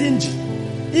we are stingy,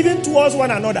 even towards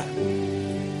one another.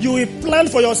 You will plan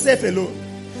for yourself alone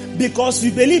because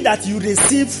you believe that you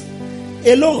receive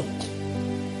alone.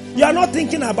 You are not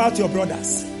thinking about your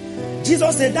brothers.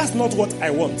 Jesus said, that's not what I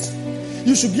want.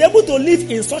 You should be able to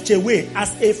live in such a way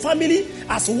as a family,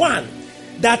 as one,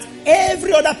 that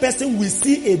every other person will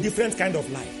see a different kind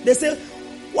of life. They say,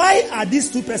 why are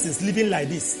these 2 persons living like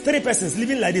this? 3 persons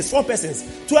living like this? 4 persons?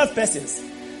 12 persons?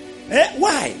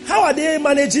 Why? How are they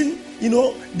managing,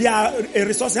 their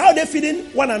resources? How are they feeding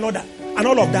one another? And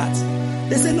all of that.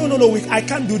 They say, no, I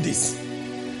can't do this.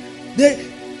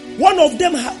 One of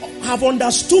them have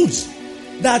understood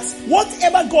that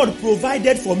whatever God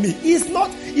provided for me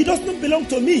it does not belong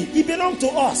to me. It belongs to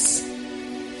us.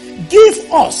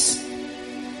 Give us.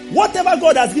 Whatever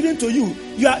God has given to you,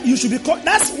 you should be called.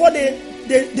 That's what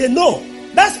they know.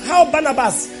 That's how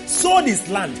Barnabas sold his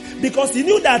land, because he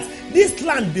knew that this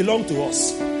land belonged to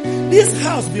us. This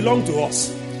house belonged to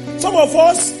us. Some of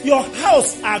us, your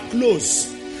house are closed.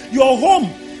 Your home,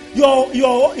 your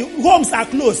homes are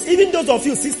closed. Even those of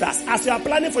you sisters, as you are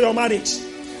planning for your marriage,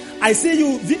 I see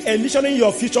you envisioning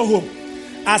your future home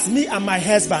as me and my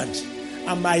husband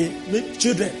and my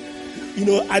children.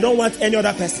 I don't want any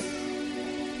other person.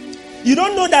 You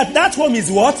don't know that home is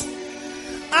what?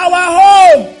 Our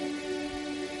home.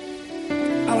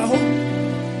 Our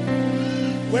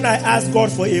home. When I asked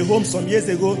God for a home some years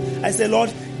ago, I said,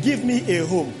 Lord, give me a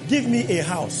home. Give me a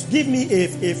house. Give me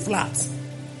a flat.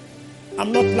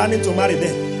 I'm not planning to marry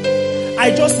them.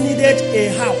 I just needed a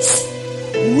house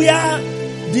where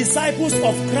disciples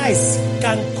of Christ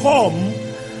can come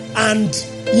and,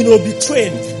 be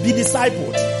trained, be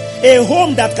discipled. A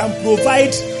home that can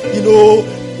provide,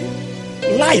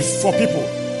 life for people.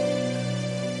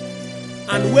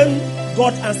 And when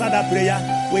God answered that prayer,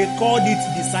 we called it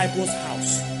Disciples'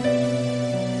 House.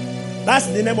 That's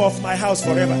the name of my house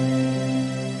forever.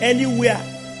 Anywhere,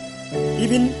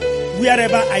 even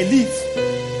wherever I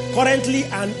live, currently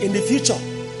and in the future,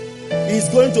 is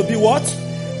going to be what?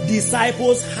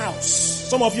 Disciples' House.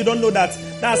 Some of you don't know that.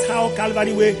 That's how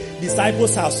Calvary Way,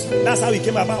 Disciples' House. That's how it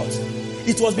came about.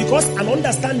 It was because an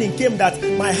understanding came that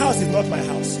my house is not my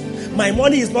house. My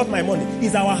money is not my money.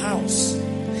 It's our house.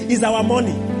 It's our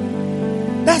money.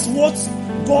 That's what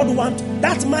God wants.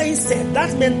 That mindset,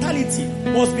 that mentality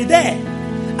must be there.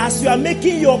 As you are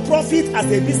making your profit as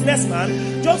a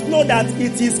businessman, just know that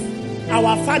it is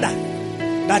our Father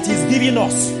that is giving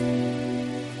us.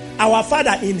 Our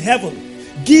Father in heaven,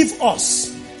 give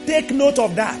us. Take note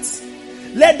of that.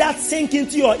 Let that sink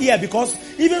into your ear, because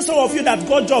even some of you that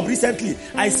got job recently,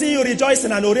 I see you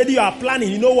rejoicing and already you are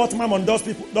planning. You know what Mammon does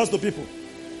to people.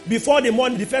 Before the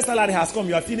money, the first salary has come,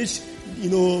 you have finished,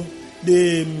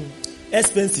 the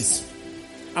expenses.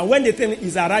 And when the thing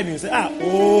is arriving, you say,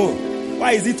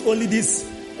 why is it only this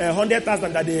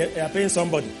 100,000 that they are paying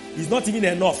somebody? It's not even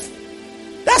enough.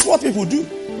 That's what people do.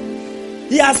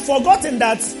 He has forgotten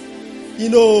that,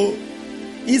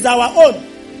 is our own.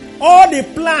 All the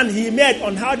plan he made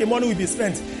on how the money will be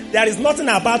spent, there is nothing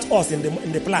about us in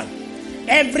the plan.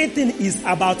 Everything is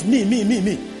about me.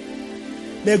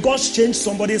 May God change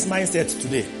somebody's mindset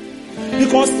today.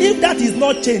 Because if that is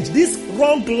not changed, this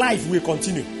wrong life will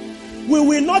continue. We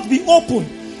will not be open.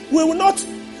 We will not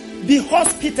be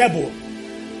hospitable.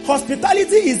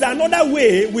 Hospitality is another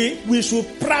way we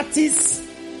should practice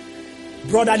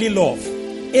brotherly love.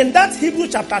 In that Hebrew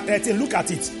chapter 13, look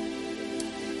at it.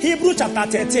 Hebrew chapter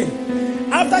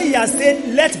 13. After he has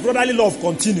said, let brotherly love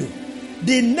continue,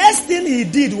 the next thing he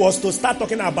did was to start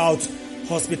talking about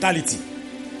hospitality.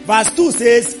 Verse 2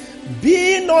 says,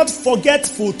 be not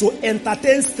forgetful to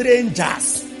entertain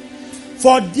strangers,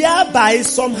 for thereby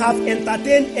some have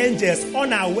entertained angels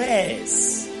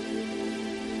unawares.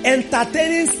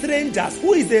 Entertaining strangers.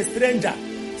 Who is a stranger?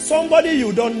 Somebody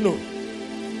you don't know.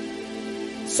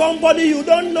 Somebody you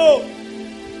don't know.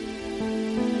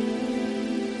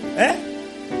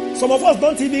 Some of us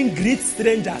don't even greet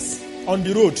strangers on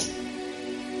the road.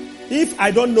 If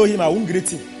I don't know him, I won't greet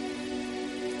him.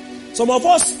 Some of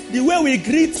us, the way we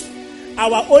greet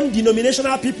our own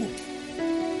denominational people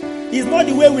is not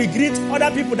the way we greet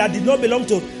other people that did not belong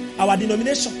to our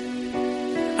denomination.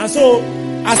 And so,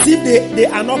 as if they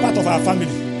are not part of our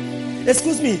family.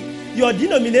 Excuse me, your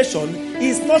denomination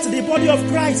is not the body of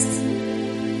Christ.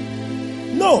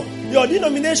 No, your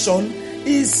denomination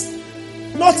is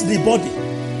not the body.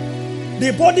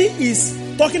 The body is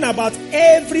talking about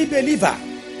every believer.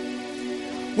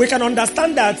 We can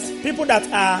understand that people that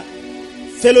are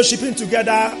fellowshipping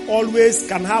together always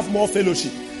can have more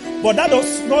fellowship. But that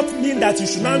does not mean that you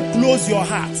should not close your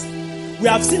heart. We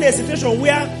have seen a situation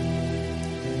where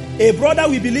a brother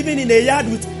will be living in a yard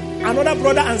with another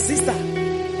brother and sister.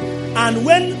 And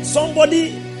when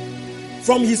somebody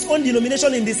from his own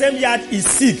denomination in the same yard is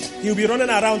sick, he'll be running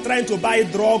around trying to buy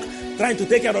drug, trying to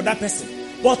take care of that person.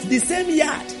 But the same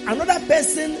yard, another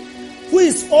person who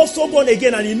is also born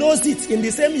again and he knows it, in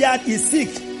the same yard is sick,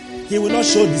 he will not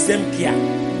show the same care.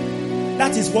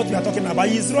 That is what we are talking about.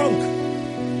 He is wrong.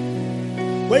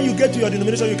 When you get to your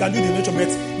denomination, you can do denomination, but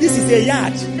this is a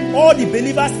yard. All the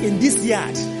believers in this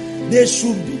yard, they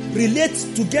should relate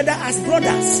together as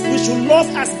brothers. We should love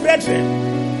as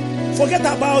brethren. Forget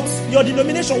about your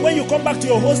denomination. When you come back to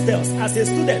your hostels as a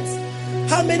student,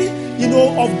 how many,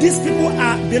 of these people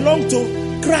belong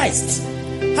to Christ?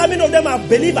 How many of them are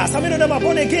believers? How many of them are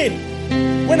born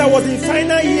again? When I was in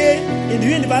final year in the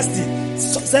university,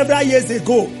 several years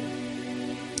ago,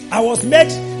 I was made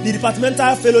the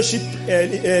departmental fellowship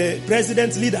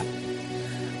president leader.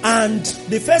 And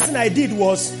the first thing I did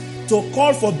was to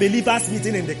call for believers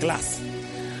meeting in the class.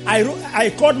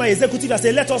 I called my executive and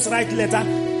said, let us write letter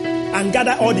and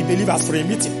gather all the believers for a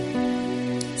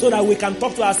meeting so that we can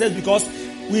talk to ourselves, because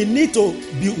we need to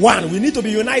be one. We need to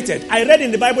be united. I read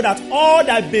in the Bible that all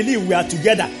that believe we are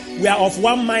together. We are of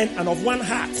one mind and of one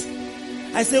heart.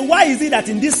 I say, why is it that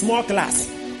in this small class,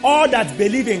 all that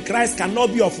believe in Christ cannot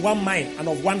be of one mind and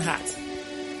of one heart?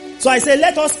 So I say,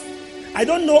 I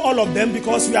don't know all of them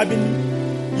because we have been,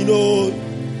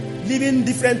 living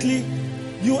differently.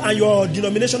 You and your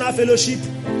denominational fellowship.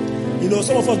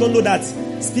 Some of us don't know that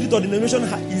spirit of denomination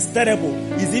is terrible.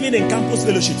 It's even in campus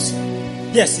fellowships.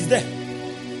 Yes, it's there.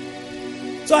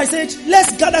 So I said,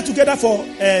 let's gather together for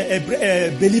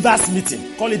a believers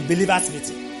meeting. Call it believers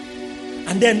meeting.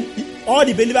 And then all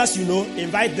the believers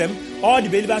invite them. All the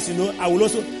believers I will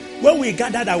also. When we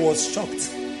gathered, I was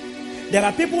shocked. There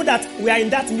are people that were in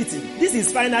that meeting. This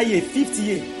is final year, 5th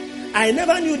year. I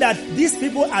never knew that these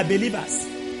people are believers.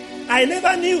 I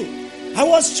never knew. I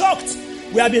was shocked.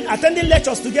 We have been attending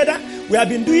lectures together. We have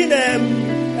been doing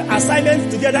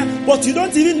assignments together. But you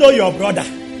don't even know your brother.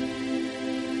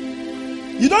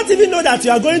 You don't even know that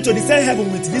you are going to the same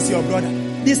heaven with this your brother.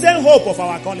 The same hope of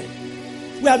our calling.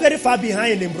 We are very far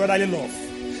behind in brotherly love.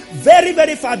 Very,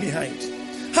 very far behind.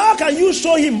 How can you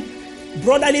show him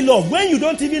brotherly love when you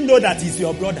don't even know that he's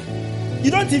your brother?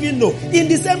 You don't even know. In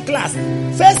the same class,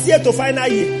 first year to final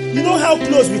year, you know how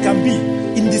close we can be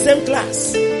in the same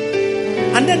class.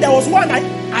 And then there was one,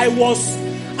 I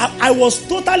was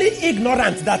totally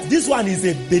ignorant that this one is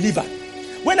a believer.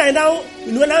 When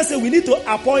I say we need to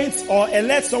appoint or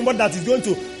elect somebody that is going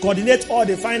to coordinate all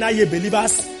the final year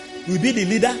believers, will be the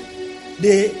leader,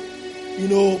 they,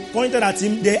 pointed at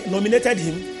him, they nominated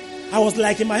him. I was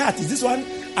like in my heart, is this one?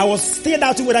 I was still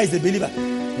doubting whether he's a believer.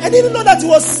 I didn't know that he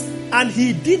was, and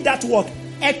he did that work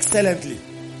excellently.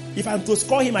 If I'm to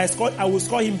score him, I will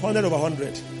score him 100 over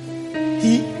 100.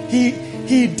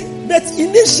 But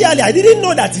initially, I didn't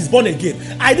know that he's born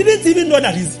again. I didn't even know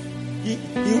that he's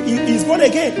born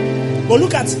again. But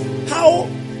look at how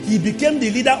he became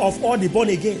the leader of all the born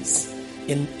agains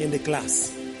in the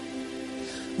class.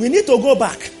 We need to go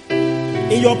back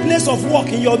in your place of work,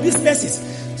 in your businesses.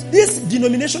 This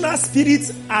denominational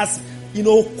spirit has,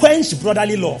 quenched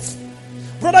brotherly love.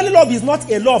 Brotherly love is not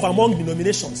a love among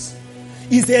denominations.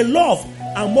 It's a love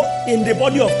in the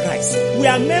body of Christ. We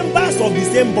are members of the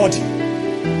same body.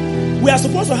 We are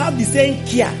supposed to have the same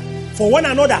care for one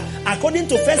another, according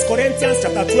to 1 Corinthians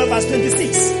chapter 12, verse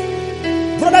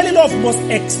 26. Brotherly love must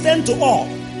extend to all.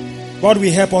 God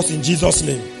will help us in Jesus'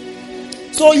 name.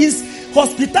 So his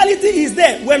hospitality is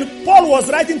there. When Paul was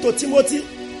writing to Timothy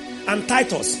and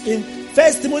Titus in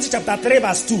 1 Timothy chapter 3,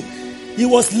 verse 2, he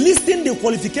was listing the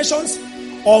qualifications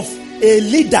of a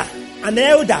leader, an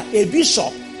elder, a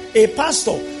bishop, a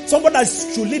pastor, somebody that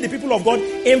should lead the people of God.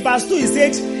 In verse 2, he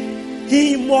said,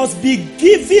 he must be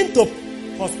given to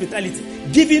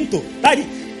hospitality. Given to. That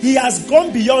he has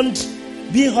gone beyond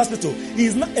being hospitable. He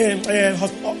is not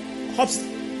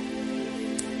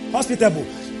hospitable.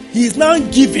 He is now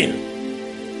given.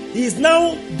 He is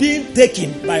now being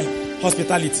taken by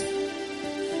hospitality.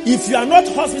 If you are not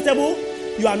hospitable,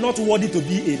 you are not worthy to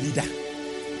be a leader.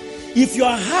 If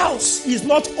your house is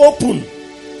not open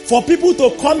for people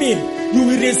to come in. You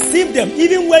will receive them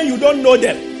even when you don't know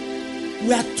them.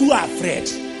 We are too afraid.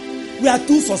 We are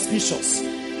too suspicious.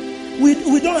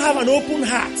 We don't have an open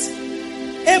heart.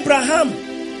 Abraham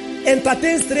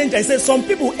entertained strangers. He said some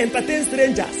people entertain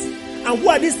strangers. And who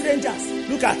are these strangers?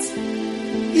 Look at.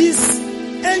 His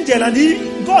angel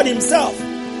and God himself.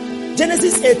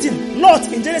 Genesis 18.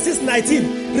 Lot in Genesis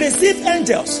 19 received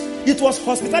angels. It was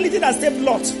hospitality that saved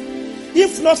Lot.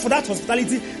 If not for that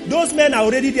hospitality, those men are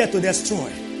already there to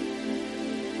destroy.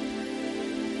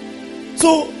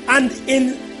 So, and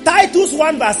in Titus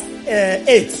 1 verse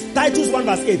 8,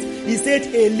 he said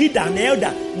a leader, an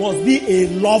elder, must be a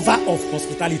lover of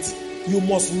hospitality. You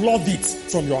must love it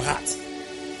from your heart.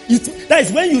 That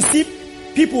is when you see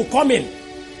people coming,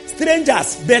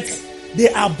 strangers, but they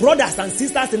are brothers and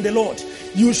sisters in the Lord.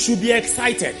 You should be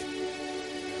excited.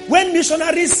 When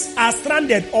missionaries are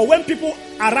stranded or when people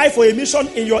arrive for a mission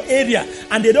in your area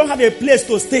and they don't have a place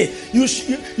to stay, you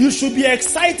should be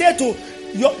excited to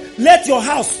let your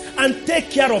house and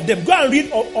take care of them. Go and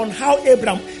read on how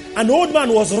Abraham, an old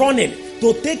man, was running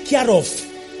to take care of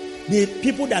the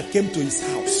people that came to his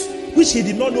house, which he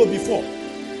did not know before.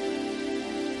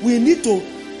 We need to,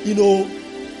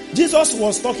 Jesus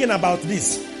was talking about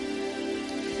this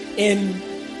in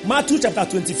Matthew chapter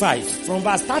 25, from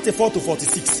verse 34 to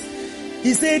 46.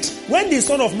 He said, when the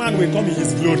Son of Man will come in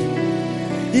his glory,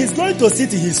 he is going to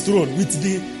sit in his throne with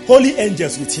the holy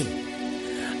angels with him.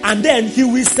 And then he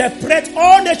will separate,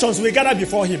 all nations will gather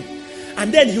before him.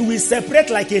 And then he will separate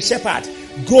like a shepherd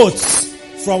goats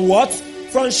from what?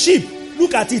 From sheep.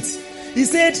 Look at it. He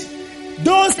said,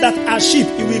 those that are sheep,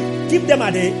 he will keep them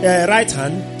at the right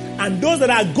hand, and those that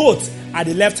are goats at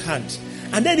the left hand.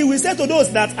 And then he will say to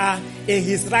those that are in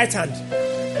his right hand,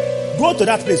 go to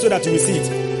that place so that you will see it.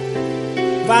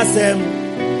 Verse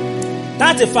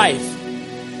 35.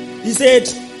 He said,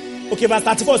 verse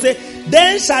 34 say,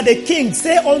 then shall the king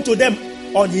say unto them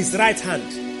on his right hand,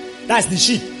 that's the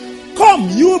sheep, come,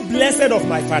 you blessed of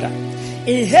my father,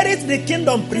 inherit the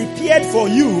kingdom prepared for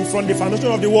you from the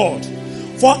foundation of the world.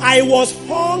 For I was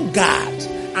hungered,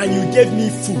 and you gave me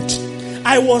food.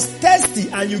 I was thirsty,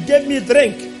 and you gave me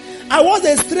drink. I was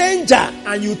a stranger,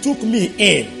 and you took me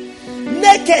in.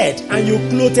 Naked, and you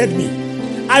clothed me.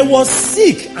 I was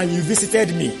sick, and you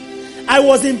visited me. I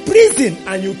was in prison,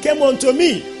 and you came unto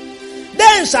me.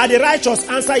 Then shall the righteous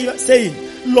answer you, saying,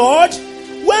 Lord,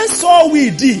 when saw we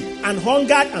thee, and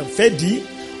hungered and fed thee,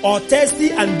 or thirsty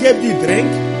and gave thee drink?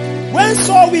 When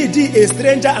saw we thee a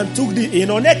stranger and took thee in,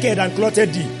 or naked and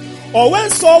clothed thee? Or when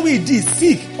saw we thee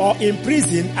sick or in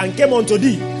prison and came unto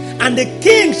thee? And the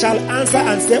king shall answer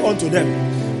and say unto them,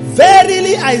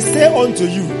 verily I say unto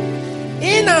you,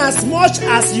 inasmuch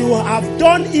as you have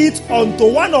done it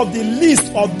unto one of the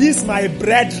least of these my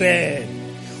brethren.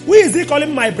 Who is he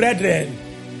calling my brethren?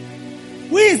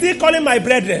 Who is he calling my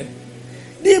brethren?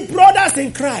 The brothers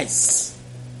in Christ.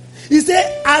 He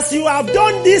said, as you have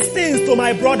done these things to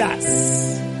my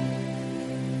brothers,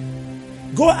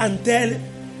 go and tell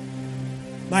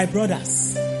my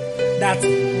brothers that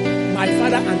my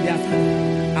father and their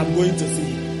father, I'm going to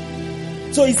see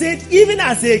you. So he said, even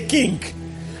as a king,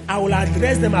 I will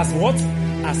address them as what?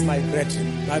 As my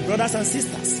brethren, my brothers and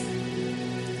sisters.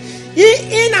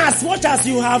 In as much as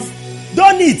you have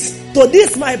done it to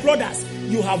these my brothers,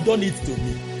 you have done it to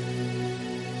me.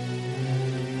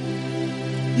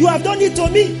 You have done it to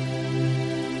me.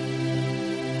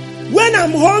 When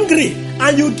I'm hungry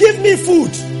and you give me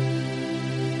food,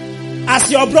 as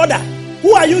your brother,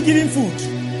 who are you giving food?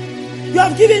 You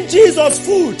have given Jesus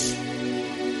food.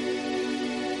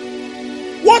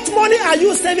 What money are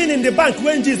you saving in the bank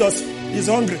when Jesus is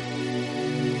hungry?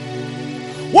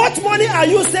 What money are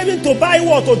you saving to buy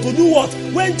what or to do what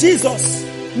when Jesus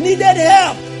needed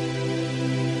help?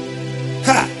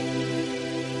 Ha!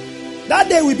 That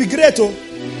day will be great,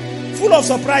 full of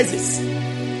surprises.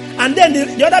 And then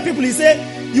the other people, he say,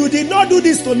 you did not do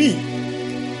this to me.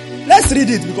 Let's read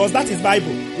it because that is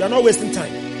Bible. We are not wasting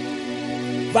time.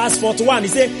 Verse 41, he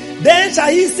said, then shall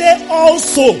he say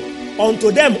also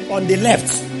unto them on the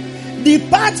left,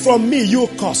 depart from me, you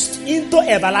cursed, into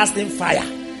everlasting fire,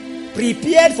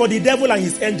 prepared for the devil and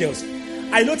his angels.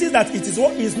 I notice that it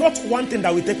is not one thing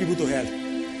that will take people to hell.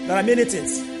 There are many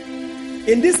things.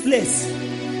 In this place,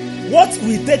 what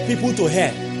will take people to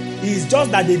hell is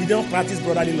just that they did not practice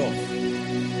brotherly love.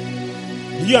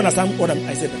 Do you understand what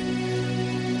I said?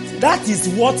 That is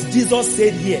what Jesus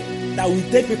said here, that will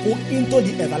take people into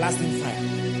the everlasting fire.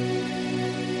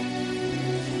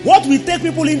 What will take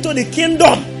people into the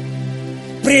kingdom,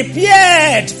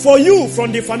 prepared for you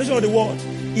from the foundation of the world,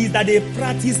 is that they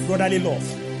practice brotherly love.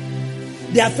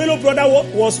 Their fellow brother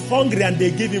was hungry and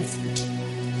they gave him food.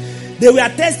 They were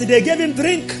thirsty, they gave him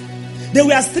drink. They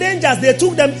were strangers, they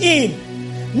took them in.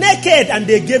 Naked, and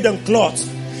they gave them clothes.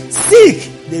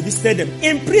 Sick, they visited them.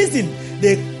 In prison,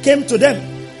 they came to them.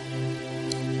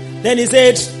 Then he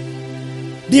said,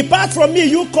 depart from me,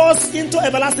 you caused into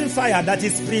everlasting fire that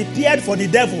is prepared for the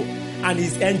devil and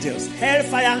his angels.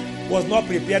 Hellfire was not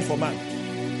prepared for man.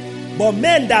 But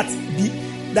men that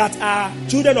are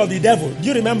children of the devil. Do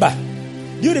you remember?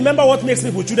 Do you remember what makes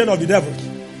people children of the devil?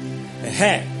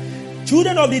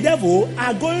 Children of the devil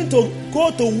are going to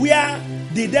go to where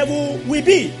the devil will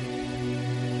be.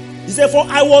 He said, for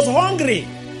I was hungry,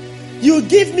 you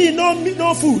give me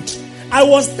no food. I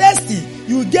was thirsty,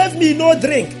 you gave me no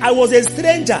drink. I was a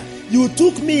stranger, you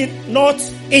took me not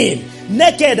in.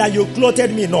 Naked, and you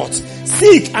clothed me not.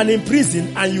 Sick and in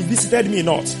prison, and you visited me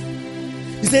not.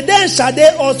 He said, then shall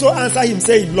they also answer him,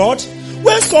 saying, Lord,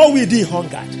 when saw we thee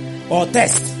hungered, or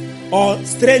thirst, or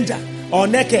stranger, or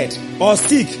naked, or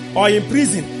sick, or in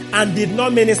prison, and did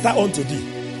not minister unto thee?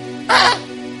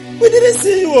 We didn't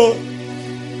see you.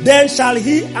 Then shall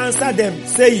he answer them,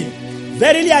 saying,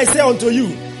 verily I say unto you,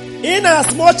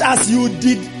 inasmuch as you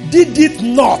did it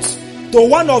not to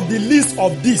one of the least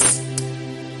of these,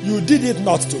 you did it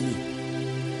not to me.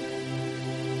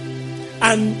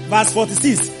 And verse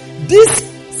 46, this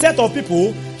set of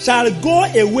people shall go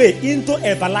away into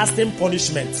everlasting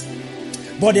punishment,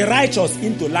 but the righteous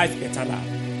into life eternal.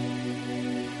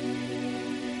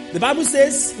 The Bible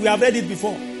says, we have read it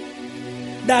before,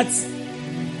 that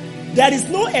there is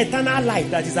no eternal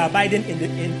life that is abiding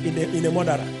in a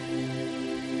murderer.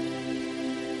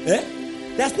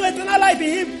 There's no eternal life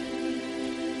in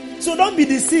him. So don't be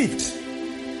deceived.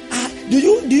 Do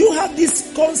you have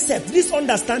this concept, this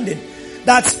understanding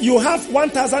that you have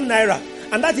 1,000 naira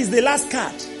and that is the last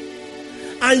card,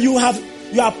 and you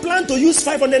are planned to use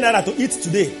 500 naira to eat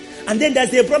today, and then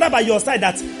there's a brother by your side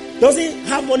that doesn't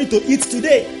have money to eat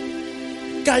today?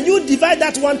 Can you divide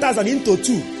that 1,000 into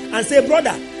two and say,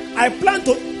 brother, I plan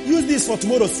to use this for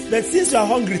tomorrow, but since you are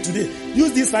hungry today,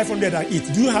 use this 500 and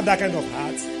eat? Do you have that kind of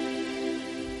heart?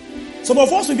 Some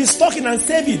of us will be stocking and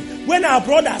saving when our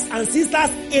brothers and sisters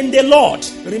in the Lord,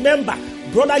 remember,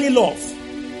 brotherly love,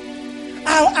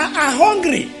 are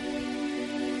hungry.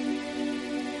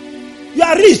 You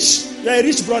are rich. You are a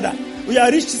rich brother. You are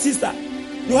a rich sister.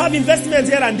 You have investments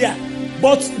here and there.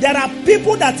 But there are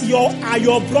people that are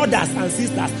your brothers and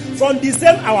sisters from the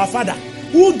same our Father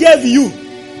who gave you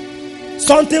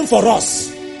something for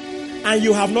us, and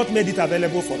you have not made it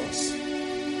available for us.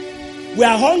 We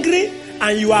are hungry,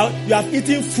 and you have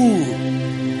eaten food,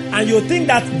 and you think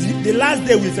that the last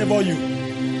day will favor you.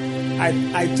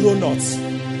 I throw nuts.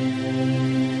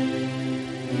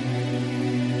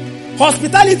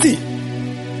 Hospitality.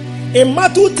 In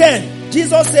Matthew 10,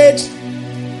 Jesus said,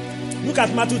 look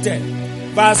at Matthew 10,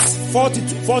 verse 40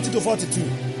 to 42.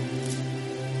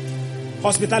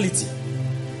 Hospitality.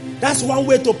 That's one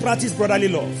way to practice brotherly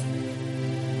love.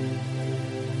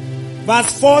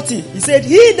 Verse 40, he said,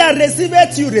 he that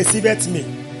receiveth you receiveth me,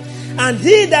 and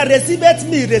he that receiveth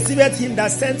me receiveth him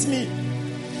that sent me.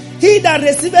 He that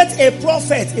receiveth a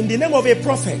prophet in the name of a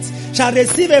prophet shall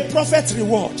receive a prophet's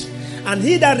reward, and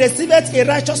he that receiveth a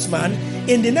righteous man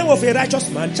in the name of a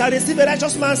righteous man shall receive a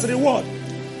righteous man's reward.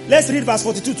 Let's read verse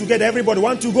 42 together. Everybody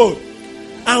want to go?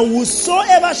 And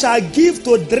whosoever shall give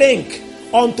to drink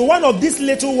unto one of these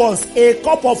little ones a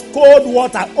cup of cold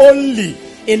water only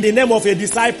in the name of a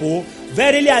disciple,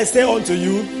 verily I say unto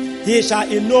you, he shall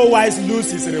in no wise lose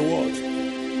his reward.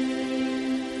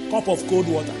 Cup of cold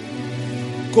water.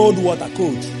 Cold water,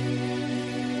 cold.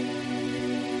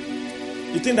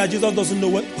 You think that Jesus doesn't know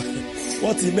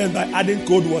what he meant by adding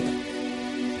cold water?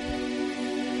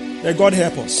 May God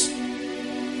help us.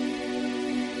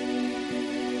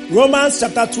 Romans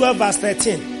chapter 12 verse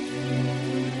 13.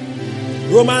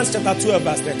 Romans chapter 12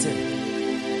 verse 13.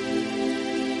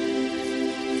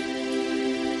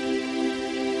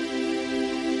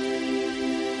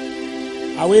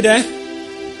 Are we there?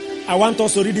 I want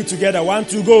us to read it together. 1,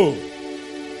 2, go.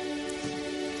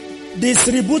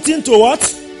 Distributing to what?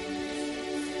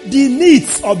 The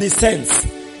needs of the saints.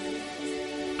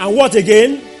 And what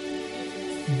again?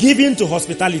 Giving to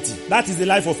hospitality. That is the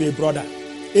life of a brother.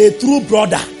 A true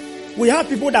brother. We have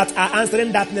people that are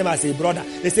answering that name as a brother.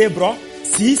 They say bro,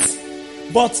 sis,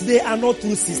 but they are not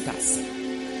true sisters.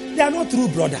 They are not true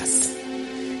brothers.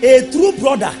 A true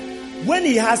brother, when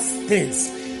he has things,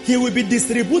 he will be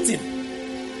distributing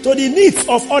to the needs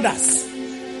of others.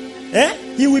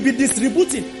 He will be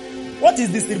distributing. What is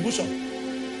distribution?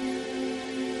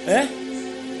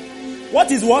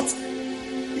 What is what?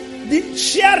 The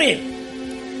sharing.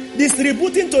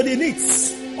 Distributing to the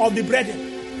needs of the brethren.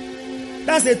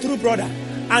 That's a true brother.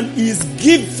 And he's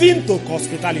giving to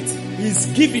hospitality. He's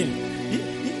giving.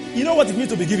 You know what it means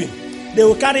to be giving? They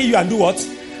will carry you and do what?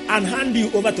 And hand you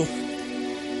over to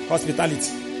hospitality.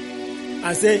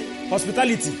 And say,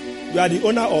 hospitality, you are the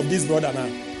owner of this brother now.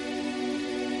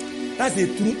 That's a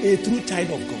true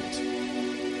child of God.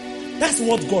 That's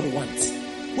what God wants.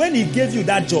 When he gave you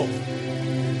that job,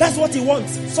 that's what he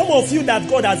wants. Some of you that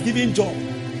God has given job,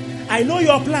 I know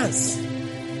your plans.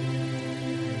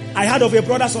 I heard of a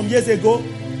brother some years ago.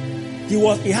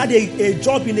 He had a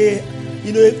job in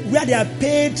where they are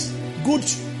paid good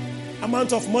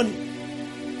amount of money.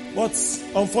 But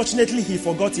unfortunately, he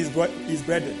forgot his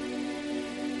brethren.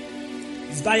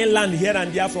 He's buying land here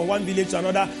and there from one village to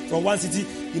another, from one city,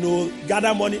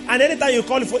 gather money. And anytime you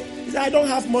call for, he said, I don't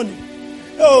have money.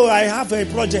 Oh, I have a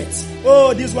project.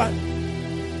 Oh, this one.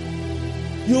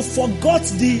 You forgot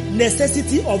the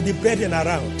necessity of the brethren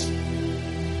around.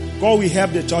 God will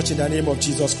help the church in the name of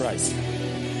Jesus Christ.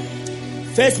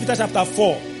 1 Peter chapter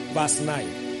 4, verse 9.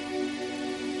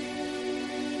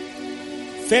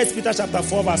 1 Peter chapter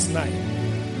 4, verse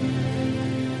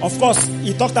 9. Of course,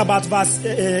 he talked about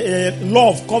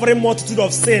love covering multitude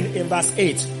of sin in verse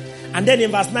 8. And then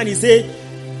in verse 9 he said,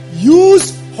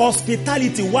 use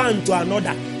hospitality one to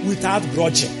another without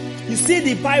grudging. You see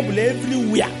the Bible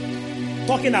everywhere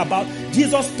talking about,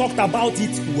 Jesus talked about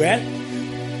it well.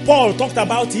 Paul talked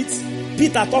about it.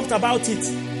 Peter talked about it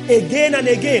again and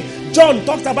again. John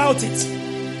talked about it.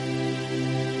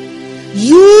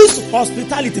 Use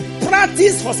hospitality.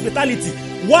 Practice hospitality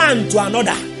one to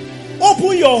another.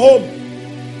 Open your home.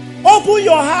 Open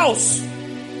your house.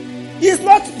 It's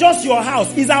not just your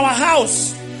house. It's our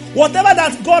house. Whatever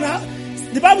that God has.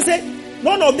 The Bible says,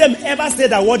 none of them ever say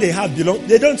that what they have belongs.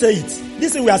 They don't say it.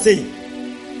 This is what we are saying.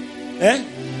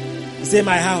 They say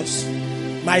my house,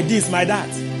 my this, my that.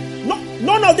 No,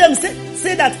 none of them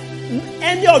say that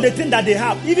any of the things that they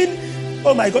have, even,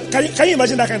 oh my God, can you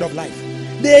imagine that kind of life?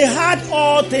 They had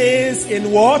all things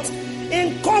in what?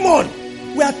 In common.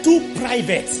 We are too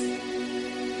private.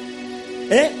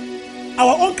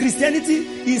 Our own Christianity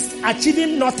is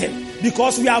achieving nothing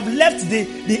because we have left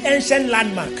the ancient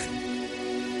landmark.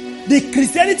 The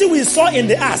Christianity we saw in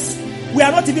the past, we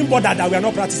are not even bothered that we are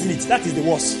not practicing it. That is the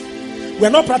worst. We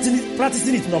are not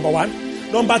practicing it, number one.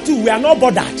 Number two, we are not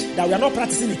bothered that we are not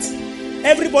practicing it.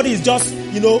 Everybody is just,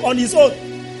 on his own.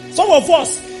 Some of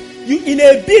us, in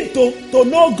a bid to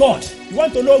know God, you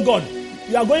want to know God,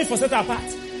 you are going for set apart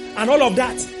and all of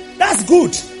that. That's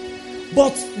good.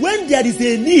 But when there is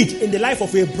a need in the life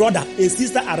of a brother, a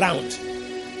sister around,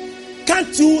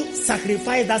 can't you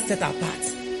sacrifice that set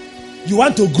apart? You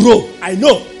want to grow, I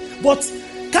know. But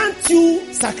can't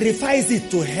you sacrifice it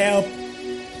to help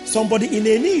somebody in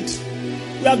a need?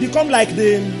 We have become like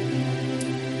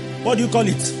what do you call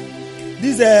it?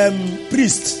 This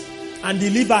priest and the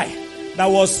Levi that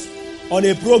was on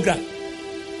a program.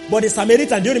 But the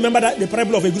Samaritan, do you remember that the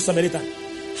parable of a good Samaritan?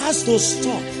 Has to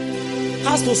stop.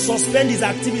 Has to suspend his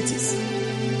activities.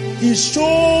 He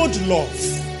showed love.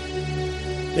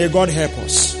 May God help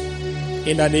us.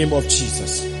 In the name of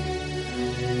Jesus.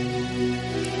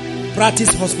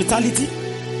 Practice hospitality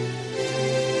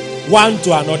one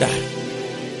to another.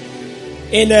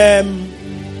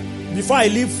 Before I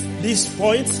leave this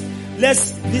point,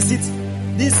 let's visit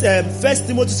this 1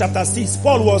 Timothy chapter 6.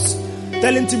 Paul was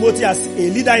telling Timothy as a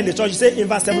leader in the church. He said in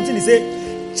verse 17, he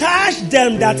said, charge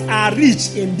them that are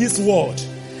rich in this world,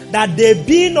 that they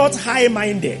be not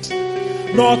high-minded,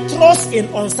 nor trust in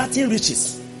uncertain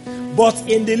riches, but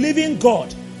in the living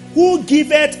God, who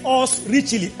giveth us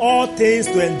richly all things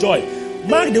to enjoy.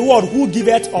 Mark the word, who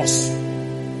giveth us.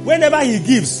 Whenever he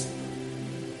gives,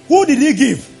 who did he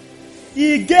give?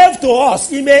 He gave to us.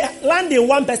 He may land in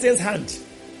one person's hand,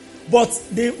 but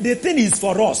the thing is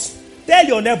for us. Tell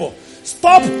your neighbor,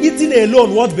 stop eating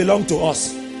alone what belongs to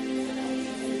us.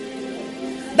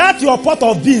 That your pot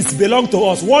of beans belong to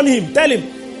us. Warn him. Tell him.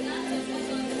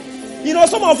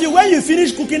 Some of you, when you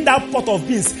finish cooking that pot of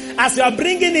beans, as you are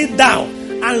bringing it down,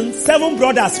 and 7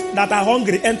 brothers that are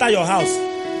hungry enter your house,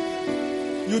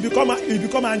 you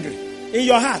become angry in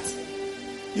your heart.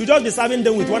 You just be serving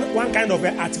them with one kind of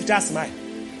artificial smile.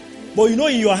 But in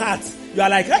your heart, you are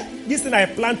like, hey, this thing I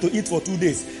plan to eat for 2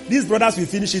 days. These brothers will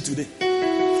finish it today.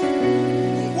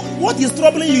 What is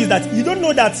troubling you is that you don't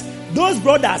know that those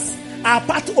brothers are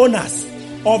part owners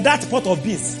of that pot of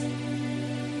beans.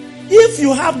 If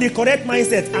you have the correct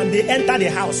mindset and they enter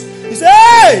the house, you say,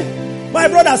 hey, my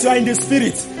brothers, you are in the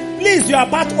spirit. Please, you are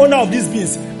part owner of these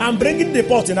beans. I'm bringing the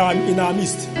pot in our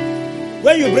midst.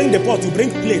 When you bring the pot, you bring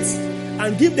plates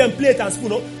and give them plate and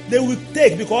spoon. They will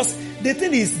take because the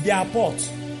thing is their pot.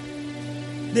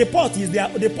 The pot is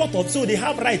the pot of, so they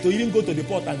have right to even go to the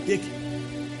pot and take.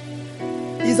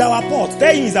 It's our pot.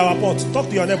 Tell him it's our pot. Talk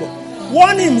to your neighbor.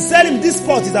 Warn him, tell him this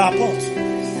pot is our pot.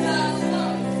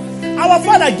 Our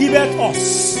Father giveth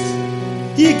us.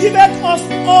 He giveth us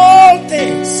all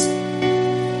things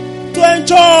to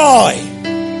enjoy.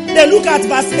 Then look at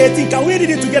verse 18. Can we read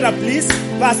it together, please?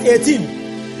 Verse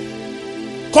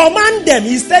 18. Command them.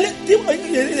 He's telling,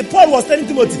 Paul was telling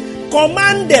Timothy,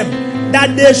 command them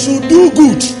that they should do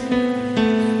good,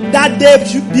 that they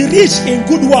should be rich in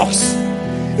good works,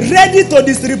 ready to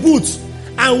distribute,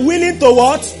 and willing to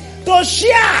what? To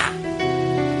share.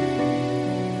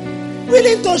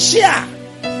 Willing to share.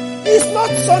 It's not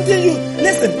something you...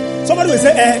 Listen, somebody will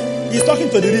say, he's talking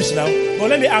to the rich now. But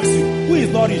let me ask you, who is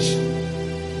not rich?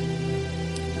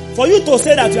 For you to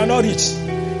say that you are not rich,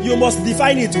 you must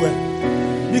define it well.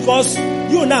 Because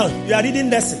you now, you are reading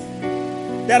lesson.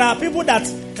 There are people that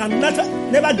can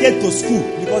never get to school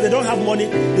because they don't have money,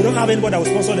 they don't have anybody that will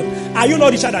sponsor them. Are you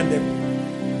not richer than them?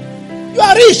 You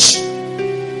are rich.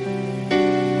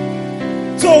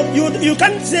 So you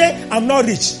can't say, I'm not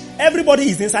rich. Everybody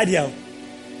is inside here.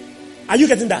 Are you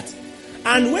getting that?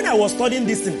 And when I was studying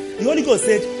this thing, the Holy Ghost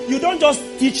said, you don't just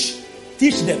teach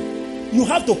them. You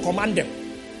have to command them.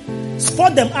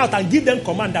 Spot them out and give them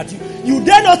command that you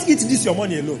dare not eat this your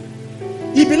money alone.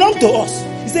 It belongs to us.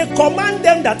 He said, command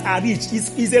them that are rich.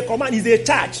 It's a command, it's a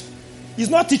charge. It's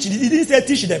not teaching. He didn't say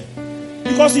teach them.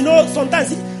 Because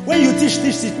sometimes when you teach,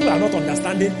 people are not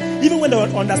understanding. Even when they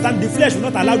understand, the flesh will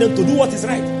not allow them to do what is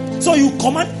right. So you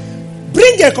command,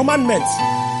 bring a commandment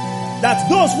that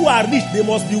those who are rich, they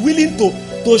must be willing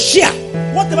to share.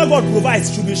 Whatever God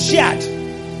provides should be shared.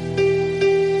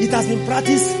 It has been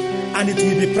practiced, and it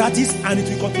will be practiced, and it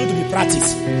will continue to be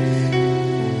practiced.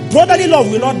 Brotherly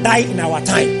love will not die in our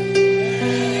time.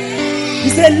 He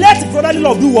said, let brotherly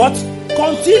love do what?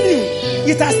 Continue.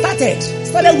 It has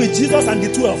started with Jesus and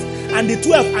the 12. And the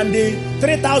 12 and the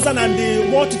 3,000 and the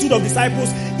multitude of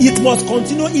disciples. It must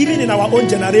continue even in our own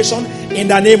generation in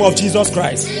the name of Jesus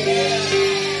Christ.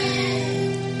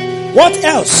 What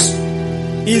else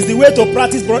is the way to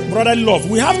practice brotherly love?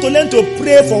 We have to learn to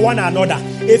pray for one another.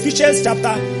 Ephesians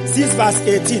chapter 6 verse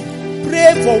 18.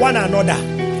 Pray for one another.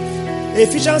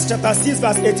 Ephesians chapter 6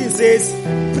 verse 18 says,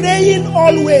 praying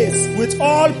always with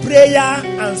all prayer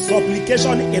and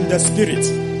supplication in the Spirit,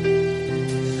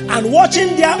 and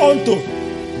watching thereunto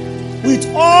with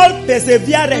all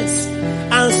perseverance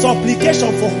and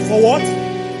supplication for what?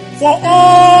 For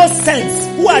all saints.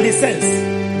 Who are the saints?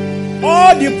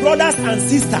 All the brothers and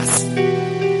sisters.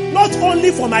 Not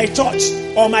only for my church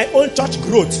or my own church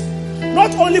growth.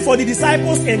 Not only for the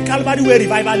disciples in Calvary Way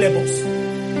Revival Labels.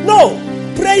 No.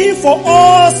 Praying for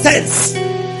all saints.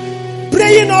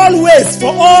 Praying always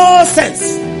for all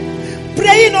saints.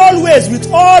 Praying always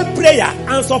with all prayer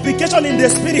and supplication in the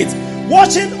Spirit.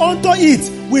 Watching unto it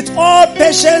with all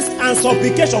patience and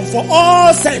supplication for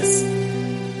all saints.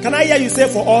 Can I hear you say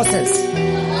for all saints?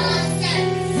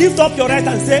 Lift up your right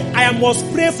and say, I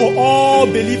must pray for all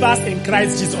believers in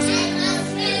Christ Jesus.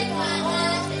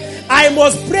 I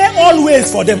must pray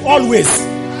always for them. Always.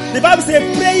 The Bible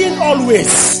says praying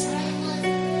always.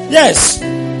 Yes,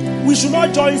 we should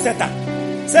not join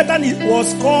Satan. Satan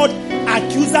was called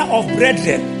accuser of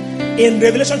brethren in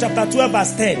Revelation chapter 12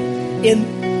 verse 10.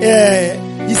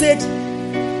 He said,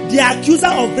 the accuser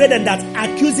of brethren that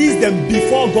accuses them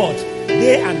before God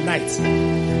day and night.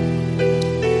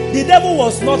 The devil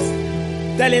was not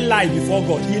telling lie before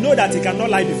God. He knows that he cannot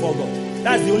lie before God.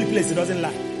 That's the only place he doesn't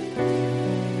lie.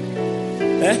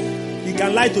 He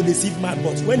can lie to deceive man,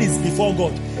 but when he's before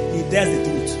God, he tells the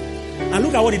truth. And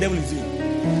look at what the devil is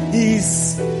doing. He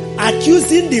is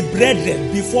accusing the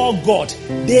brethren before God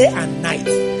day and night.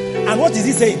 And what is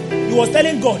he saying? He was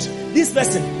telling God, this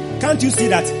person, can't you see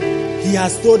that he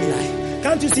has told lie?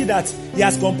 Can't you see that he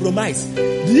has compromised?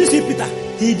 Do you see Peter?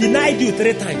 He denied you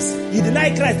 3 times. He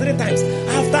denied Christ 3 times.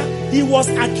 After he was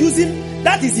accusing,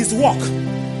 that is his work.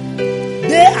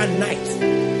 Day and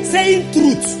night. Saying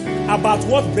truth about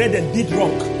what brethren did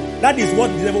wrong. That is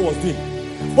what the devil was doing.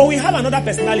 But we have another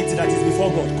personality that is before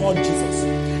God called Jesus.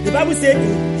 The Bible says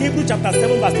in Hebrews chapter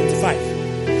 7 verse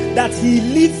 25 that he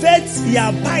liveth, he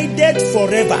abideth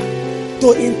forever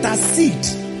to intercede.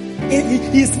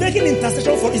 He is making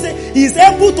intercession for, he said he is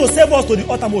able to save us to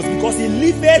the uttermost because he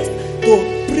liveth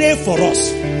to pray for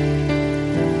us.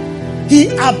 He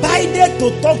abided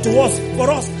to talk to us for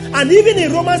us. And even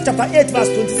in Romans chapter 8 verse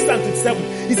 26 and 27,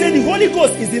 he said the Holy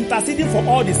Ghost is interceding for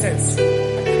all the saints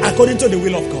according to the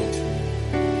will of God.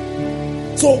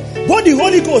 So, both the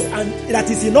Holy Ghost and that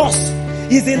is in us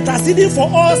is interceding for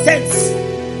all saints.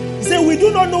 He said, we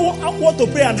do not know what to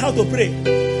pray and how to pray.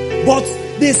 But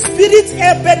The Spirit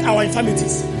helpeth our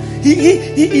infirmities.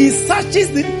 He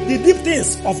searches the deep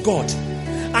things of God.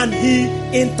 And he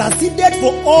interceded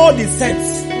for all the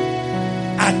saints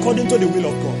according to the will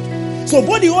of God. So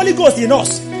both the Holy Ghost in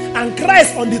us and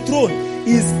Christ on the throne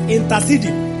is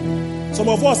interceding. Some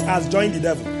of us has joined the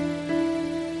devil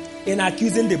in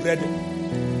accusing the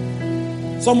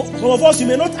brethren. Some of us, you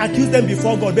may not accuse them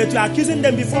before God, but you are accusing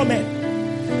them before men.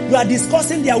 You are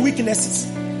discussing their weaknesses.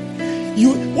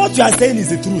 What you are saying is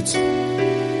the truth.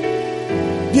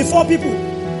 Before people,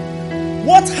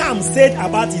 what Ham said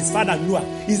about his father Noah,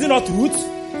 is it not truth?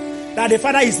 That the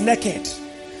father is naked.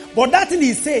 But that thing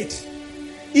he said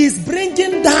is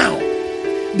bringing down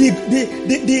the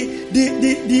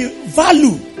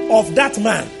value of that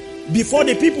man before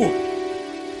the people.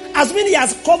 As when he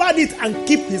has covered it and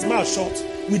keep his mouth shut,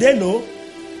 will they know?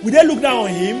 Will they look down on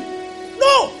him?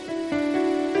 No.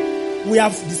 We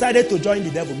have decided to join the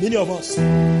devil, many of us,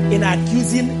 in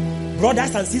accusing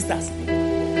brothers and sisters.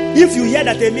 If you hear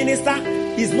that a minister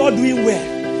is not doing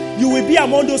well, you will be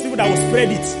among those people that will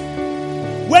spread it.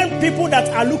 When people that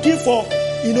are looking for,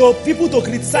 people to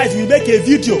criticize, you make a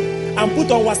video and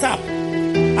put on WhatsApp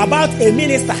about a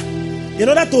minister in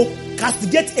order to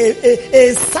castigate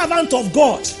a servant of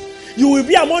God. You will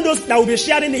be among those that will be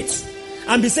sharing it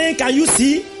and be saying, can you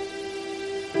see?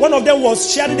 One of them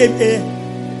was sharing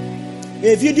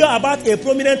a video about a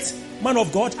prominent man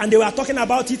of God, and they were talking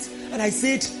about it, and I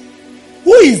said,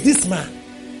 who is this man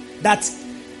that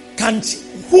can,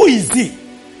 who is he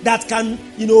that can,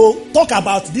 talk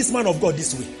about this man of God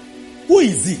this way? Who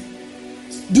is he?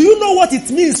 Do you know what it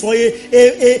means for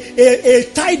a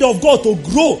child of God to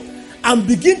grow and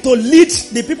begin to lead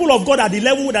the people of God at the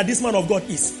level that this man of God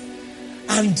is?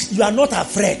 And you are not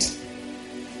afraid.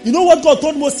 You know what God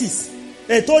told Moses?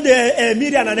 He told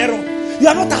Miriam and Aaron, you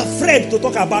are not afraid to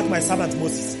talk about my servant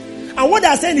Moses. And what they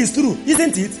are saying is true,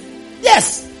 isn't it?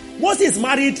 Yes. Moses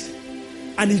married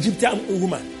an Egyptian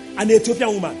woman, an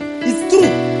Ethiopian woman. It's true.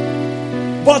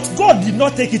 But God did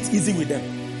not take it easy with them.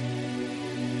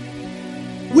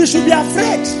 We should be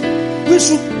afraid. We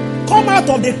should come out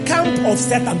of the camp of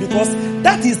Satan, because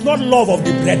that is not love of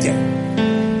the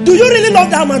brethren. Do you really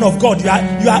love that man of God you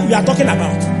are talking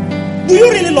about? Do you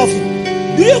really love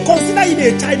him? Do you consider him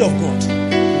a child of God?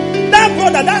 That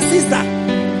brother, that sister,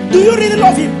 do you really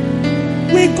love him?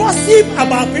 We gossip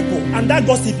about people, and that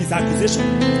gossip is accusation.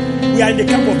 We are in the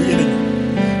camp of the enemy.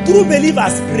 True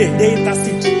believers pray, they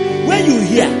intercede. When you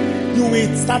hear, you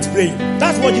will start praying.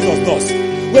 That's what Jesus does.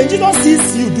 When Jesus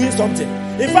sees you doing something,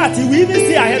 in fact, he will even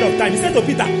see ahead of time. He said to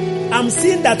Peter, I'm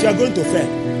seeing that you are going to fail.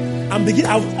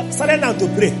 I've started now to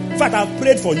pray. In fact, I've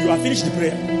prayed for you. I've finished the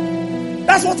prayer.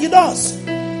 That's what he does.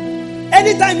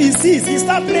 Anytime he sees, he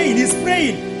starts praying. He's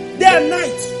praying day and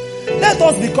night. Let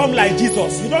us become like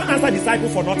Jesus. You don't answer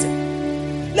disciples for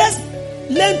nothing. Let's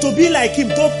learn to be like him,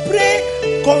 to pray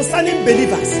concerning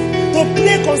believers, to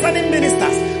pray concerning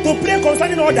ministers, to pray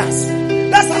concerning others.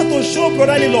 That's how to show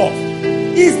brotherly love.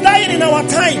 He's dying in our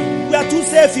time. We are too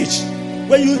selfish.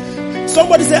 When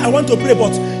somebody say, I want to pray,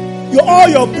 but all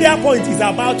your prayer point is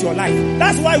about your life.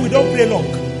 That's why we don't pray long.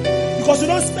 Because we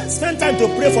don't spend time to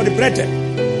pray for the brethren.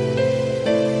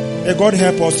 May God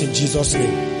help us in Jesus'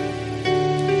 name.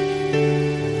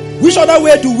 Which other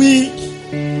way do we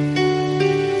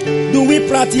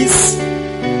practice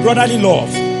brotherly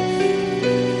love?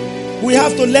 We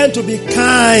have to learn to be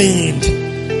kind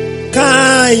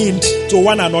to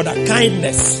one another.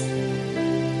 Kindness.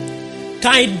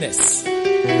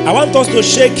 I want us to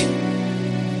shake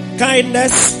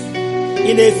kindness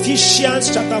in Ephesians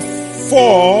chapter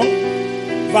 4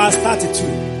 verse 32.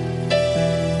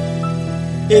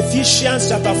 Ephesians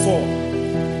chapter 4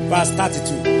 verse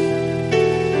 32.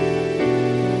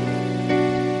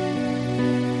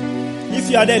 If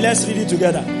you are there, let's read it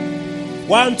together.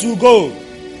 1, 2, go.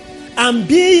 And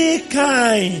be ye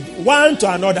kind one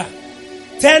to another,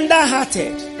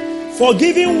 tender-hearted,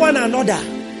 forgiving one another,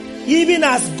 even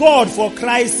as God for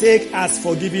Christ's sake has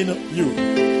forgiven you.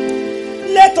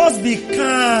 Let us be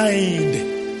kind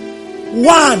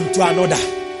one to another.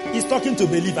 He's talking to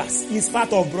believers. It's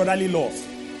part of brotherly love.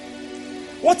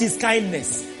 What is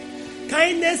kindness?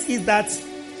 Kindness is that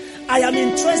I am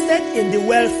interested in the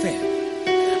welfare.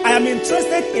 I am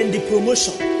interested in the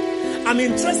promotion. I'm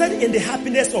interested in the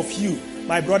happiness of you,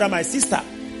 my brother, my sister.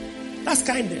 That's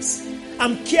kindness.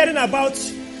 I'm caring about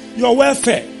your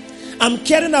welfare. I'm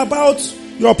caring about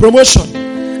your promotion.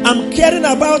 I'm caring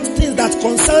about things that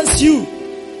concerns you.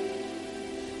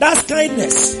 That's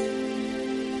kindness.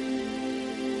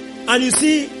 And you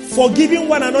see, forgiving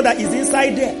one another is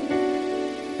inside there.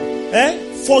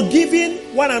 Forgiving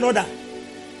one another.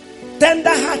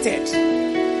 Tender-hearted.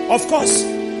 Of course,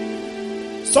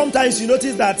 sometimes you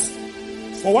notice that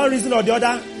for one reason or the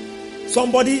other,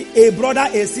 somebody, a brother,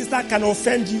 a sister can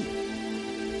offend you.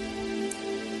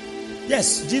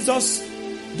 Yes, Jesus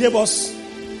gave us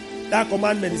that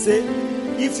commandment. He said,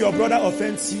 if your brother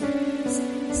offends you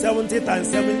 70 times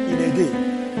 7 in a day,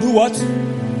 do what?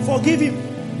 Forgive him.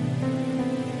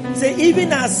 He said,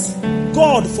 even as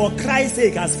God for Christ's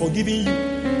sake has forgiven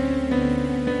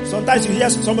you. Sometimes you hear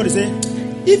somebody say,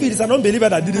 if it is an unbeliever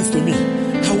that did this to me,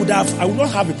 I would not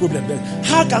have a problem. But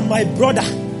how can my brother,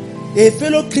 a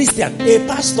fellow Christian, a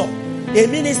pastor, a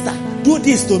minister, do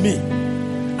this to me?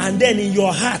 And then in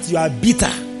your heart you are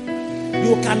bitter.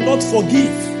 You cannot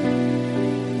forgive.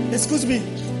 Excuse me.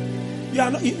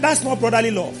 That's not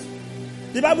brotherly love.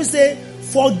 The Bible says,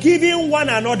 forgiving one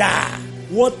another.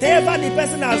 Whatever the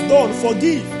person has done,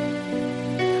 forgive.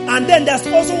 And then there's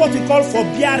also what we call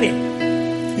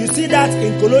forbearing. You see that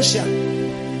in Colossians.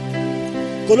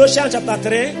 Colossians chapter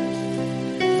 3,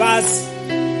 verse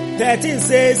 13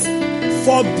 says,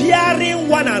 forbearing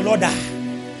one another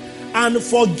and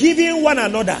forgiving one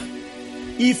another.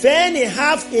 If any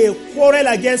have a quarrel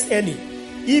against any,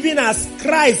 even as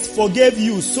Christ forgave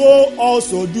you, so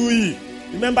also do ye.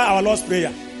 Remember our Lord's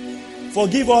Prayer.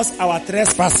 Forgive us our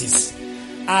trespasses,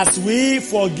 as we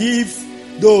forgive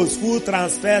those who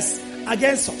trespass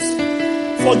against us.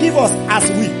 Forgive us as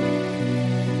we.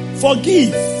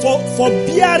 Forgive,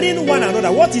 forbearing one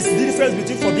another. What is the difference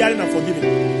between forbearing and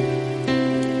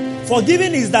forgiving?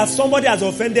 Forgiving is that somebody has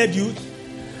offended you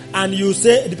and you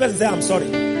say, the person says, I'm sorry.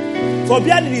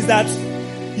 Forbearing is that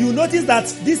you notice that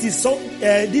this is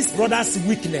this brother's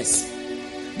weakness.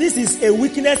 This is a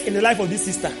weakness in the life of this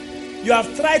sister. You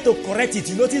have tried to correct it.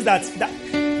 You notice that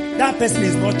person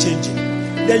is not changing.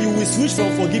 Then you will switch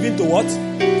from forgiving to what?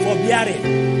 Forbearing.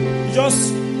 You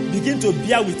just begin to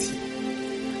bear with him.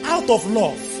 Out of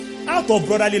love, out of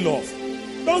brotherly love.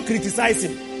 Don't criticize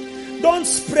him. Don't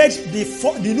spread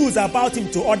the news about him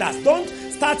to others. Don't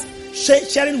start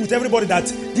sharing with everybody that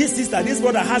this sister, this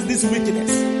brother has this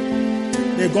weakness.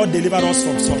 May God deliver us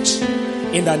from such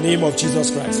in the name of Jesus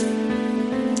Christ.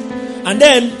 And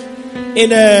then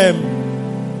in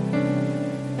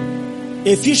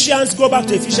Ephesians, go back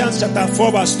to Ephesians chapter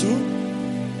 4 verse 2.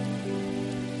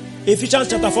 Ephesians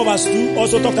chapter 4 verse 2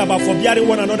 also talked about forbearing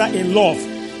one another in love.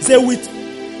 Say with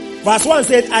verse 1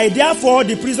 said, I therefore,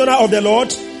 the prisoner of the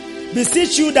Lord,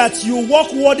 beseech you that you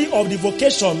walk worthy of the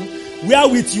vocation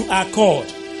wherewith you are called,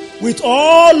 with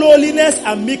all lowliness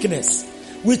and meekness,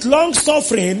 with long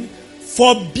suffering,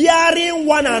 forbearing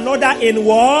one another in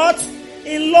what?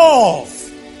 In love.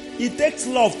 It takes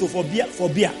love to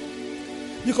forbear.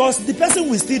 Because the person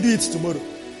will still do it tomorrow.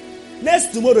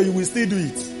 Next tomorrow you will still do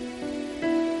it.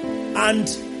 And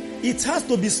it has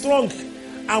to be strong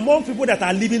among people that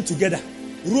are living together.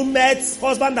 Roommates,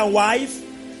 husband and wife,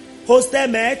 hostel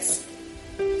mates,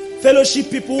 fellowship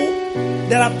people.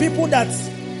 There are people that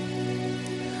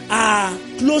are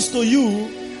close to you,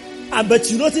 but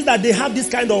you notice that they have this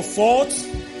kind of fault.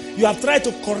 You have tried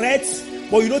to correct,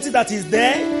 but you notice that it's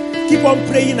there. Keep on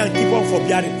praying and keep on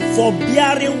forbearing.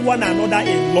 Forbearing one another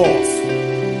in love.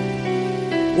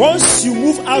 Once you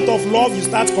move out of love, you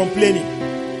start complaining.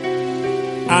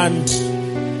 And,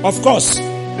 of course,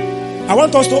 I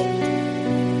want us to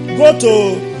go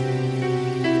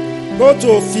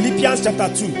to Philippians chapter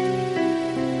 2.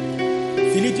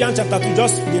 Philippians chapter 2,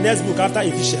 just the next book after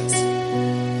Ephesians.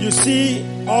 You see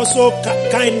also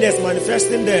kindness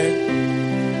manifesting there.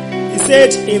 He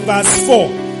said in verse 4,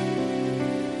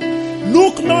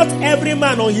 look not every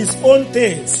man on his own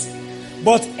things,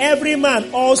 but every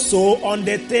man also on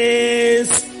the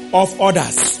things of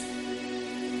others.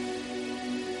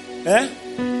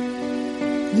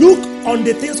 Look on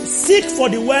the things, seek for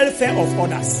the welfare of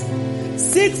others.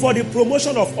 Seek for the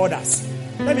promotion of others.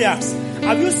 Let me ask,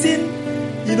 have you seen,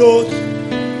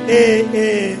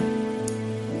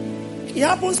 it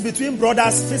happens between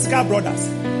brothers, physical brothers,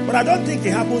 but I don't think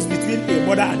it happens between a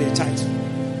mother and a child.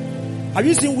 Have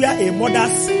you seen where a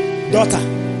mother's daughter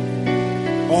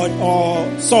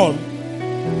or son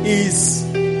is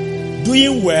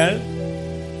doing well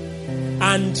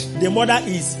and the mother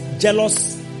is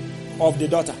jealous of the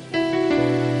daughter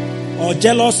or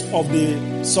jealous of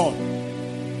the son?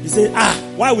 He said,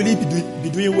 why will he be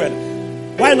doing well?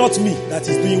 Why not me that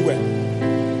is doing well?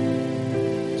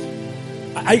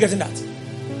 Are you getting that?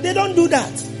 They don't do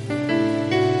that.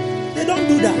 They don't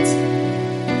do that.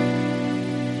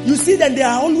 You see them, they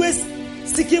are always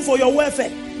seeking for your welfare.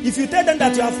 If you tell them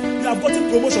that you have gotten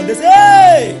promotion, they say,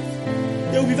 hey!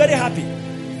 They will be very happy.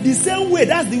 The same way,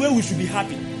 that's the way we should be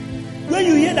happy. When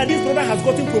you hear that this brother has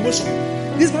gotten promotion,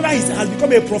 This brother has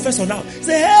become a professor now.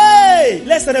 Say, hey,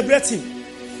 let's celebrate him.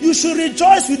 You should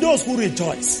rejoice with those who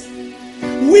rejoice.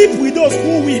 Weep with those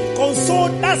who weep. Console,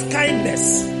 that's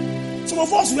kindness. Some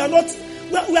of us,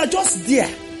 we are just there.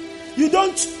 You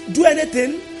don't do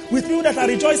anything with people that are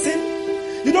rejoicing.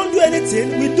 You don't do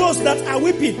anything with those that are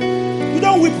weeping. You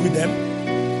don't weep with them.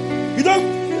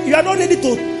 You are not ready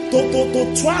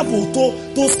to travel,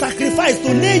 to sacrifice,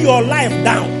 to lay your life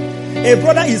down. A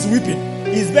brother is weeping.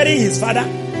 He's burying his father.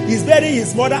 He's burying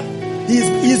his mother.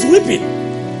 He's weeping.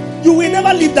 You will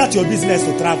never leave that your business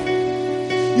to travel.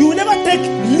 You will never take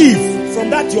leave from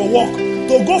that your work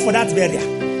to go for that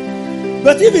burial.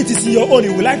 But if it is in your own,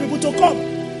 you will like people to come.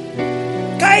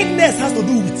 Kindness has to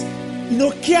do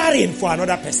with, caring for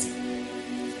another person.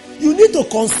 You need to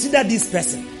consider this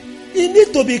person. He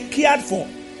needs to be cared for.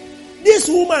 This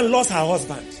woman lost her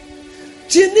husband.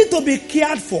 She needs to be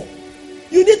cared for.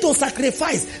 You need to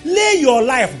sacrifice. Lay your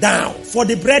life down for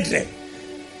the brethren.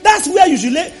 That's where you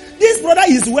should lay. This brother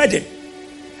is wedding.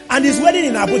 And he's wedding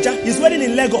in Abuja. He's wedding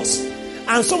in Lagos.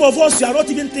 And some of us, you are not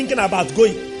even thinking about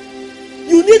going.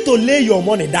 You need to lay your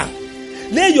money down.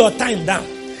 Lay your time down.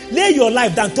 Lay your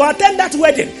life down to attend that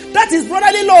wedding. That is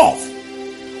brotherly love.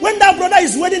 When that brother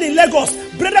is wedding in Lagos,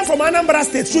 brother from Anambra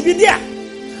State should be there.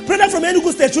 Brother from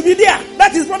Enugu State should be there.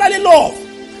 That is brotherly love.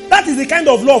 That is the kind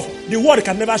of love the world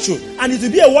can never show. And it will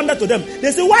be a wonder to them.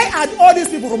 They say, why are all these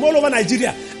people from all over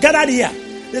Nigeria gathered here?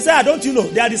 They say, don't you know?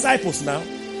 They are disciples now.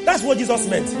 That's what Jesus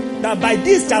meant. That by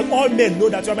this shall all men know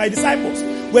that you are my disciples.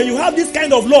 When you have this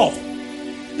kind of love,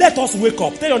 let us wake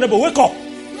up. Tell your neighbor, wake up.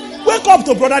 Wake up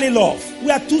to brotherly love. We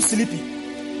are too sleepy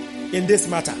in this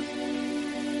matter.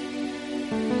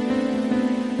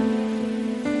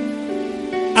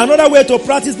 Another way to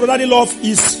practice brotherly love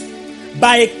is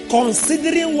by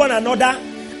considering one another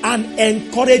and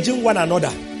encouraging one another.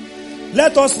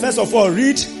 Let us first of all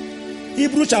read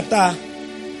Hebrews chapter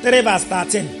 3 verse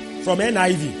 13 from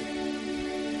NIV.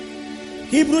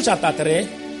 Hebrews chapter 3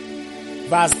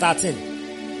 verse 13.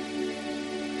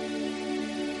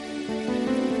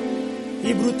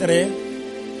 Hebrews 3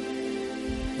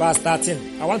 verse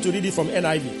 13. I want to read it from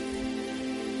NIV.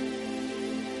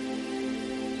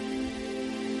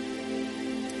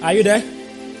 Are you there?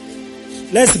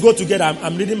 Let's go together.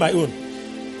 I'm reading my own.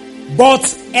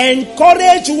 But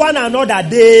encourage one another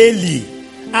daily,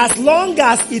 as long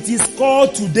as it is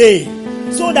called today,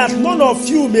 so that none of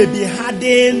you may be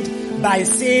hardened by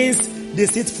sin's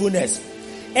deceitfulness.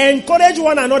 Encourage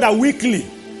one another weekly.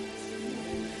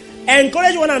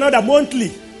 Encourage one another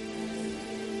monthly.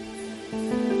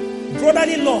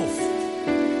 Brotherly love.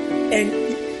 And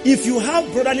if you have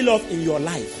brotherly love in your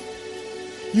life,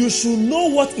 you should know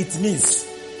what it means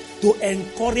to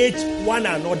encourage one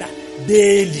another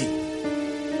daily.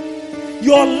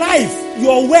 Your life,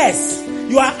 your words,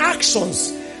 your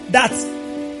actions that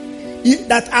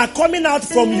are coming out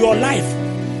from your life.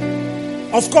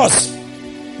 Of course,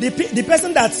 the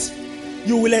person that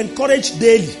you will encourage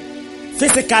daily,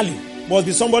 physically, must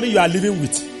be somebody you are living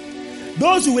with.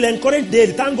 Those you will encourage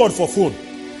daily, thank God for phone.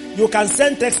 You can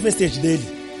send text message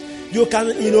daily. You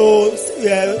can,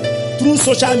 through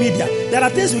social media. There are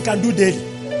things we can do daily.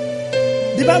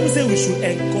 The Bible says we should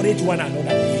encourage one another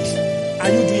daily. Are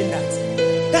you doing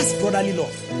that? That's brotherly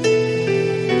love.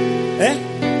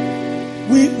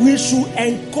 We should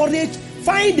encourage,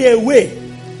 find a way.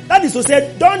 That is to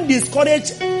say, don't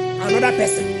discourage another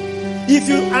person. If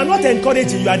you are not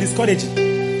encouraging, you are discouraging.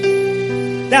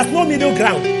 There's no middle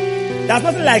ground. There's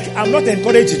nothing like, I'm not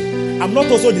encouraging, I'm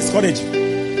not also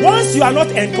discouraging. Once you are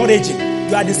not encouraging,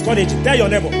 you are discouraging. Tell your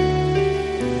neighbor.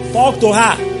 Talk to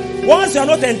her. Once you are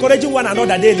not encouraging one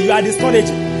another daily, you are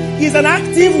discouraging. It's an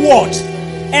active word.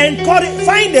 Encourage.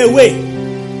 Find a way.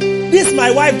 This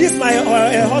my wife, this my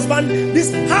husband.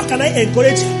 This. How can I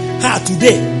encourage her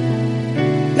today?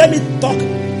 Let me talk.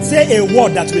 Say a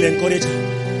word that will encourage her.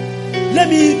 Let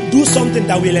me do something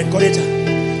that will encourage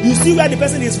her. You see where the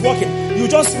person is walking. You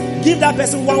just give that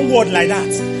person one word like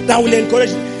that will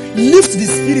encourage you. Lift the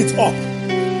spirit up.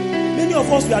 Many of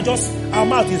us, we are just, our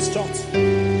mouth is shut.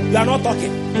 You are not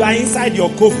talking. You are inside your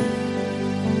coven.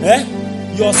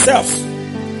 Yourself.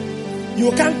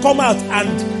 You can't come out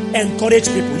and encourage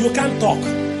people. You can't talk.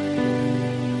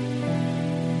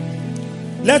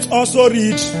 Let's also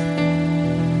read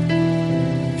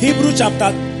Hebrews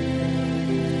chapter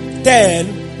 10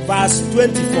 verse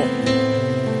 24.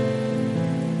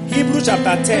 Hebrews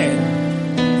chapter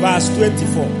 10 verse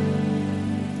 24.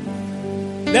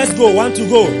 Let's go. Want to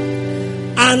go?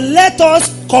 And let us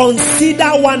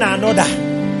consider one another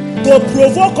to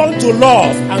provoke unto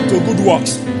love and to good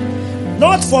works,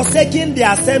 not forsaking the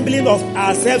assembling of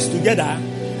ourselves together,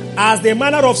 as the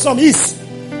manner of some is,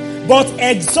 but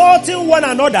exalting one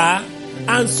another,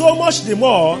 and so much the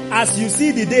more as you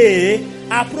see the day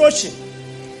approaching.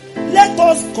 Let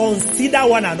us consider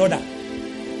one another.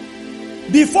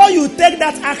 Before you take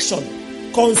that action,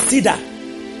 consider.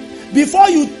 Before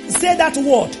you say that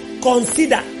word,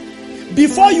 consider.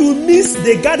 Before you miss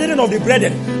the gathering of the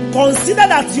brethren, consider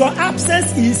that your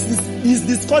absence is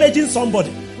discouraging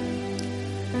somebody.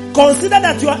 Consider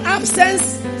that your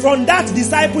absence from that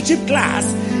discipleship class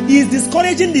is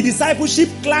discouraging the discipleship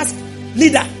class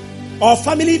leader or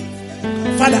family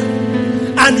father.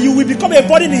 And you will become a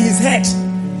burden in his head.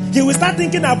 He will start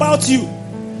thinking about you.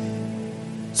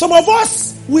 Some of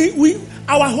us,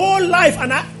 our whole life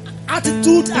and our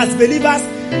attitude as believers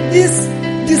is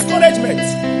discouragement.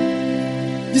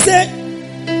 You say,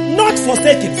 not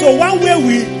forsaking. So one way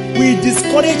we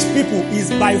discourage people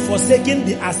is by forsaking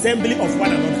the assembly of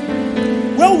one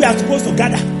another. When we are supposed to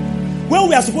gather, when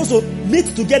we are supposed to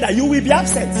meet together, you will be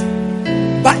absent.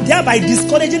 But thereby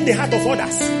discouraging the heart of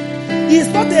others. It's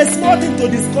not a small thing to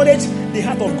discourage the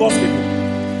heart of God's people.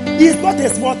 It's not a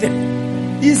small thing.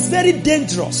 It's very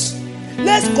dangerous.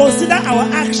 Let's consider our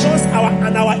actions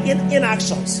and our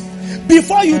inactions.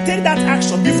 Before you take that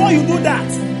action, before you do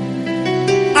that,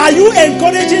 are you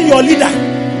encouraging your leader?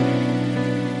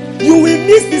 You will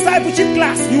miss discipleship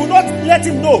class. You will not let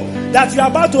him know that you are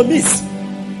about to miss.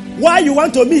 Why you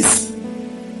want to miss?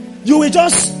 You will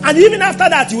just, and even after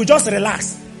that, you will just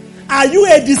relax. Are you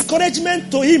a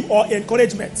discouragement to him or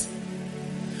encouragement?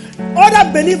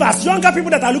 Other believers, younger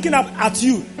people that are looking up at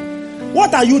you,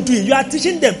 what are you doing? You are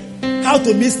teaching them how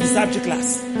to miss discipleship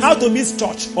class, how to miss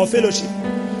church or fellowship.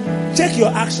 Check your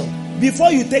action.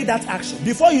 Before you take that action,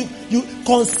 before you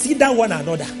consider one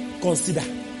another, consider.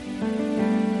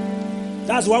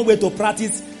 That's one way to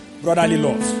practice brotherly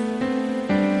love.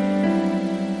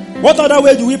 What other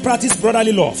way do we practice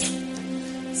brotherly love?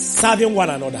 Serving one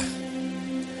another.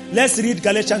 Let's read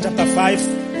Galatians chapter 5,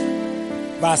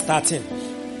 verse 13.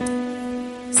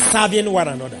 Serving one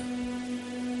another.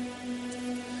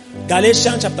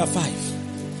 Galatians chapter 5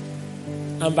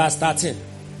 and verse 13.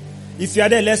 If you are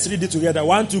there, let's read it together.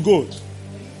 1 to go.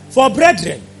 For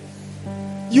brethren,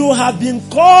 you have been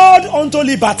called unto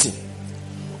liberty.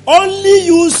 Only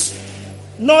use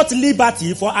not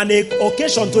liberty for an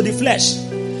occasion to the flesh,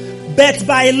 but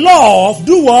by love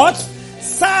do what?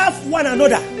 Serve one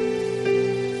another.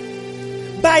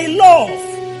 By love,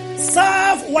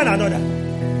 serve one another.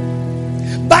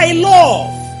 By love,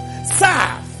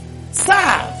 serve.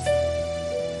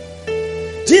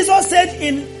 Jesus said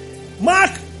in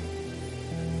Mark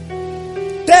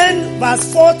 10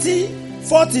 verse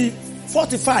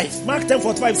 45. Mark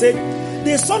 10:45 said,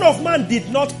 the Son of Man did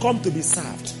not come to be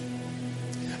served,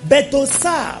 but to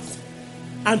serve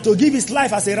and to give his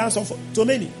life as a ransom to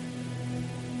many.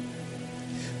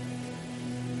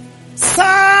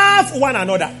 Serve one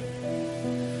another.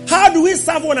 How do we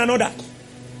serve one another?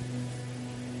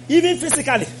 Even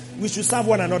physically, we should serve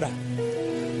one another.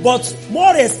 But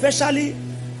more especially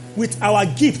with our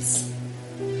gifts,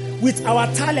 with our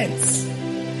talents,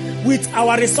 with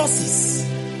our resources.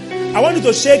 I want you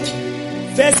to shake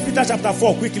 1 Peter chapter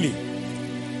 4 quickly.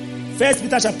 1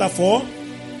 Peter chapter 4,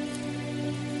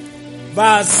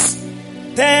 verse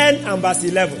 10 and verse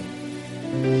 11.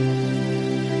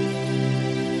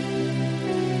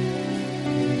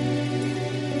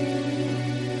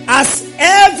 As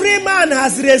every man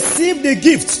has received the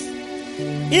gift,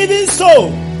 even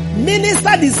so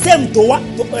minister the same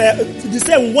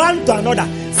one to another.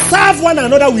 Serve one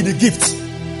another with the gift,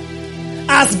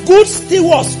 as good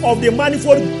stewards of the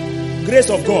manifold grace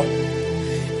of God.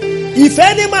 If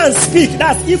any man speak,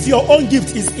 that's if your own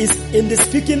gift is in the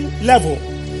speaking level,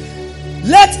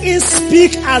 let him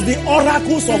speak as the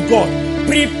oracles of God.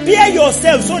 Prepare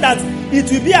yourself so that it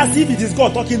will be as if it is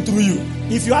God talking through you.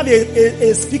 If you have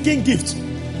a speaking gift,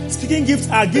 speaking gifts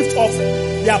are gifts of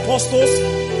the apostles,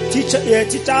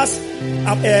 teachers,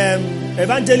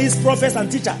 evangelists, prophets,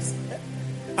 and teachers,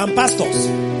 and pastors.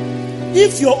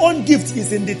 If your own gift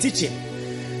is in the teaching,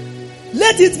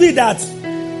 let it be that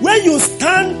when you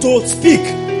stand to speak,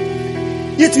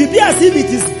 it will be as if it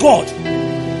is God.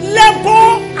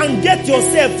 Labor and get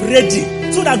yourself ready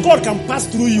so that God can pass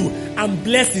through you and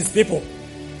bless his people.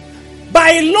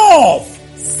 By love,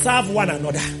 serve one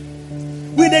another.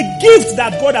 With the gift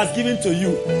that God has given to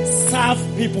you, serve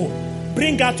people.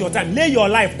 Bring out your time. Lay your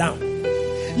life down.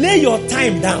 Lay your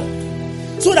time down.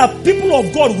 So that people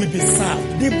of God will be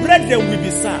served. The brethren will be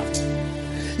served.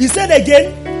 He said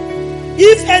again,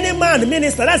 if any man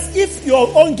minister, that's if your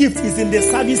own gift is in the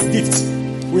service gift.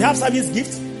 We have service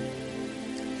gift.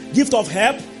 Gift of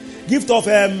help. Gift of,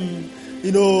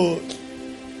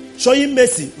 showing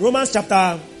mercy. Romans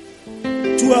chapter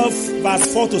 12,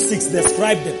 verse 4 to 6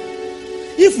 describe them.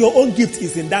 If your own gift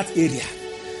is in that area,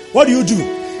 what do?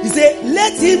 He say,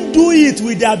 let him do it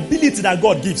with the ability that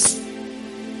God gives.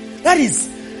 That is,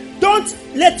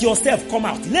 don't let yourself come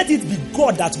out. Let it be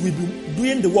God that will be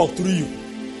doing the work through you.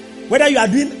 Whether you are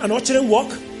doing an ushering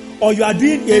work, or you are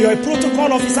doing you're a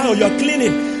protocol officer, or you're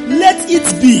cleaning, let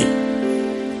it be.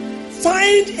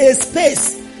 Find a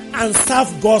space and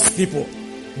serve God's people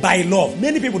by love.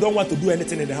 Many people don't want to do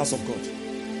anything in the house of God.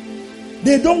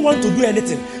 They don't want to do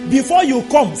anything. Before you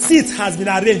come, seat has been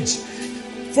arranged.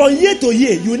 From year to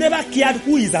year, you never cared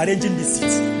who is arranging the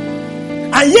seat.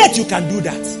 And yet you can do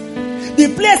that. The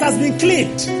place has been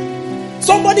cleaned.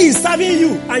 Somebody is serving you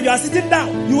and you are sitting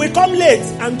down. You will come late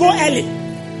and go early.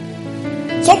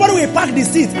 Somebody will pack the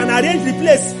seat and arrange the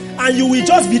place and you will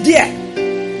just be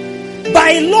there.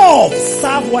 By love,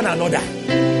 serve one another.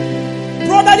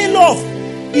 Brotherly love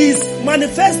is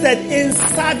manifested in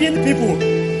serving people.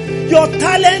 Your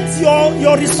talents,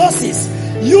 your resources,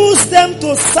 use them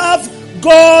to serve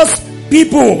God's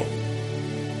people.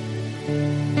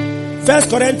 1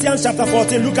 Corinthians chapter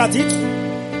 14, look at it.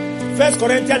 1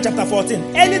 Corinthians chapter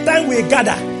 14. Anytime we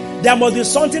gather, there must be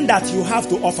something that you have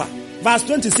to offer. Verse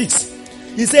 26.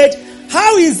 He said,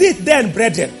 how is it then,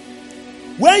 brethren,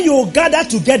 when you gather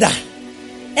together,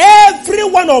 every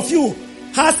one of you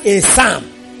has a psalm,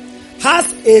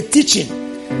 has a teaching,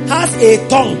 has a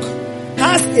tongue,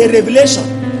 has a revelation,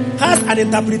 has an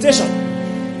interpretation.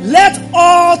 Let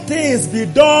all things be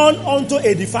done unto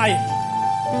edifying.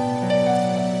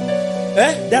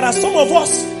 There are some of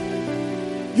us,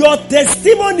 your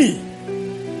testimony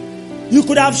you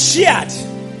could have shared,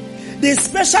 the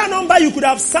special number you could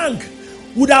have sung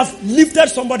would have lifted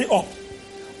somebody up,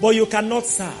 but you cannot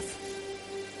serve.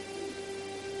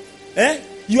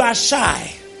 You are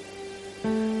shy.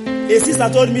 A sister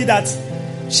told me that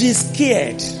she's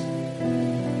scared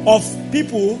of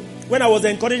people. When I was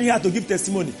encouraging her to give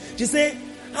testimony, she said,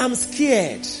 I'm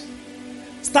scared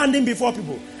standing before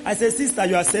people. I said, sister,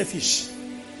 you are selfish.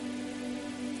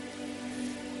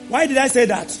 Why did I say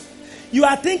that? You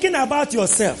are thinking about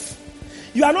yourself.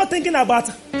 You are not thinking about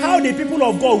how the people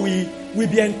of God will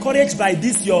be encouraged by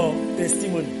this your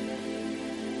testimony.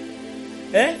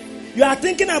 You are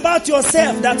thinking about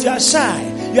yourself, that you are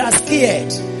shy, you are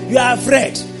scared, you are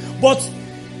afraid. But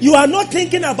you are not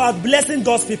thinking about blessing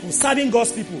God's people, serving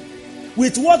God's people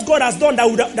with what God has done that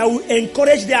will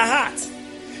encourage their hearts.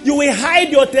 You will hide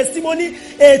your testimony,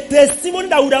 a testimony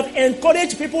that would have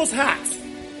encouraged people's hearts.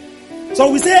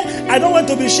 So we say, I don't want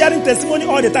to be sharing testimony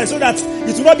all the time so that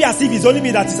it will not be as if it's only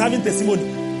me that is having testimony.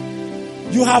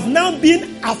 You have now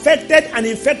been affected and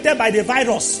infected by the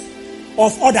virus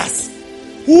of others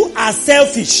who are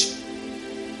selfish.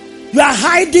 You are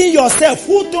hiding yourself.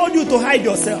 Who told you to hide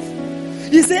yourself?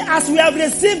 He said, as we have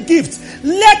received gifts,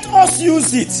 let us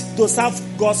use it to serve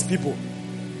God's people.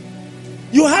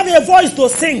 You have a voice to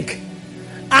sing.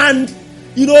 And,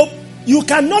 you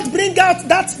cannot bring out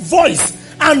that voice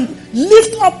and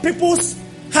lift up people's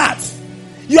hearts.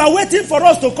 You are waiting for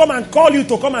us to come and call you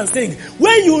to come and sing.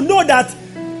 When you know that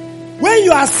when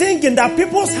you are singing that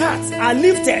people's hearts are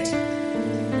lifted,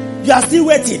 you are still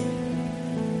waiting.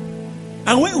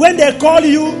 And when they call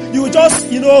you, you just,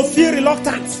 feel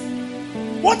reluctant.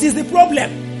 What is the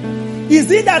problem?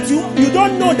 Is it that you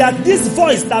don't know that this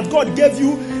voice that God gave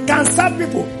you can serve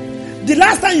people? The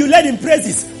last time you led in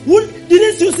praises,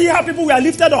 didn't you see how people were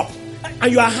lifted up?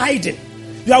 And you are hiding.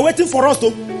 You are waiting for us to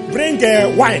bring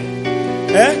wine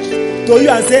to you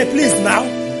and say, please now,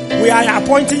 we are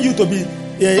appointing you to be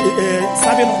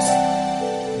serving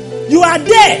us. You are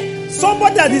there.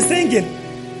 Somebody that is singing.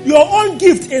 Your own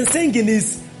gift in singing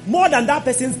is more than that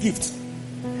person's gift.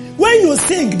 When you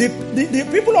sing, the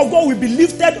people of God will be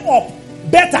lifted up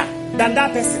better than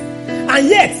that person. And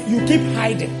yet, you keep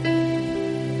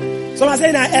hiding. So I'm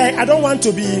saying, I don't want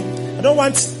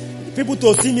people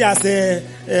to see me as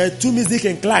too music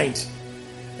inclined.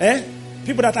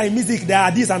 People that are in music, they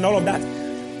are this and all of that.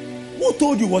 Who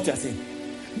told you what you are saying?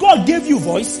 God gave you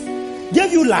voice,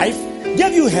 gave you life,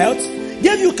 gave you health,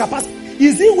 gave you capacity.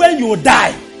 Is it when you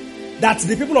die that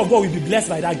the people of God will be blessed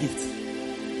by that gift?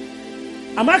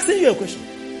 I'm asking you a question.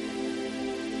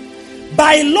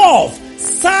 By love,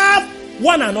 serve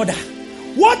one another.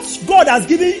 What God has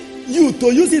given you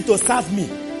to use it to serve me.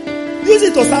 Use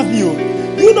it to serve me.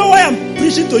 Do you know why I'm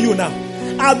preaching to you now?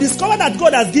 I've discovered that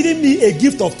God has given me a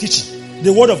gift of teaching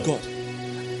the word of God.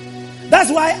 That's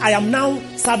why I am now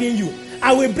serving you.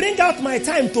 I will bring out my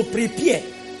time to prepare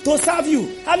to serve you.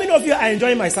 How many of you are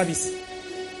enjoying my service?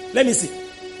 Let me see.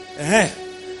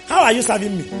 How are you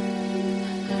serving me?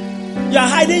 You are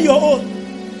hiding your own.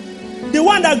 The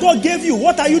one that God gave you,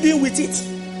 what are you doing with it?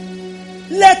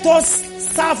 Let us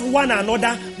serve one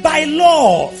another by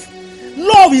love.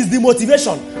 Love is the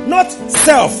motivation, not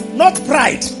self, not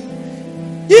pride.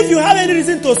 If you have any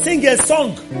reason to sing a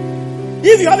song,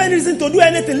 if you have any reason to do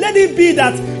anything, let it be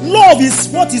that love is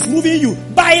what is moving you.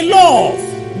 By love.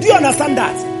 Do you understand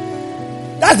that?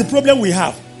 That's the problem we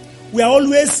have. We are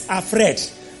always afraid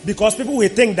because people will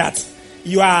think that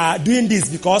you are doing this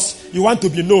because you want to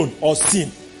be known or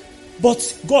seen.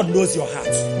 But God knows your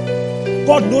heart.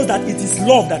 God knows that it is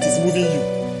love that is moving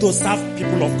you to serve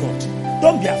people of God.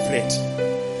 Don't be afraid.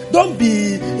 Don't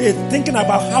be thinking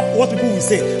about what people will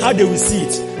say, how they will see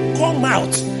it. Come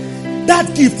out.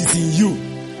 That gift is in you.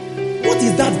 What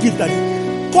is that gift that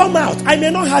come out? I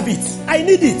may not have it. I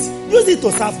need it. Use it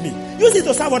to serve me. Use it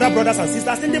to serve other brothers and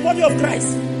sisters in the body of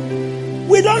Christ.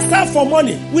 We don't serve for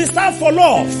money. We serve for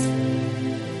love.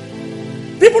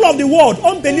 People of the world,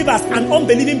 unbelievers and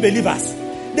unbelieving believers,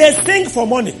 they sing for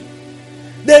money.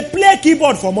 They play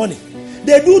keyboard for money.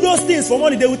 They do those things for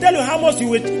money. They will tell you how much you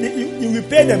will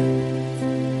pay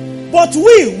them. But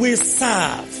we will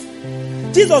serve.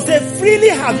 Jesus said, freely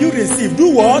have you received.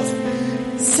 Do what?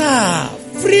 Serve.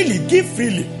 Freely. Give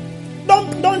freely.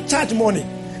 Don't charge money.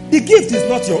 The gift is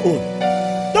not your own.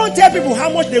 Don't tell people how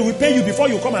much they will pay you before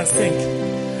you come and sing.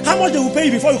 How much they will pay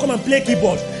you before you come and play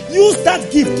keyboard. Use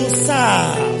that gift to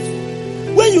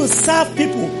serve. When you serve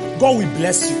people, God will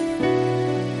bless you.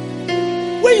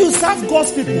 When you serve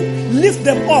God's people, lift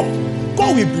them up,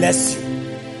 God will bless you.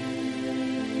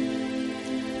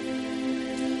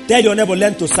 Tell your neighbor,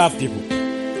 learn to serve people.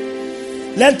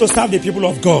 Learn to serve the people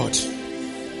of God.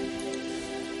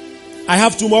 I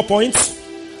have 2 more points.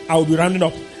 I will be rounding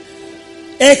up.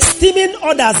 Esteeming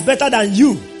others better than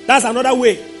you. That's another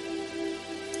way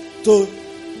to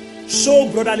show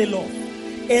brotherly love.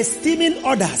 Esteeming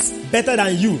others better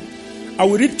than you. I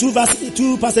will read 2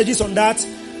 passages on that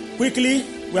quickly.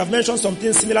 We have mentioned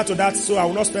something similar to that, so I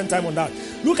will not spend time on that.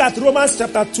 Look at Romans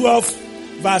chapter 12,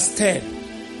 verse 10.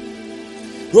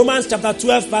 Romans chapter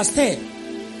 12, verse 10.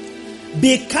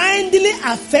 Be kindly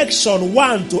affection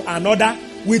one to another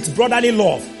with brotherly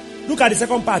love. Look at the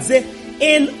second part. Say,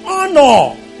 in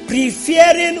honor,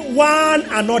 preferring one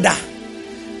another.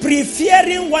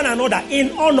 Preferring one another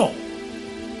in honor.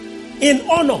 In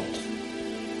honor.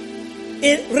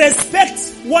 In respect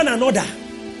one another.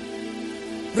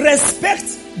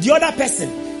 Respect the other person.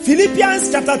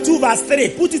 Philippians chapter 2 verse 3.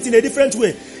 Put it in a different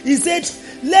way. He said,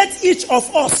 let each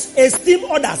of us esteem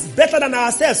others better than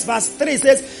ourselves. Verse 3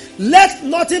 says, let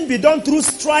nothing be done through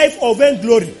strife or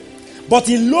vainglory, but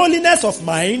in lowliness of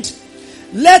mind,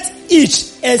 let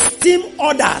each esteem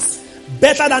others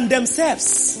better than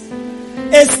themselves.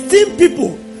 Esteem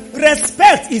people.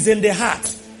 Respect is in the heart.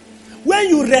 When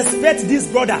you respect this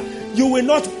brother, you will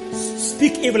not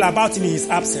speak evil about him in his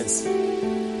absence.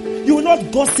 You will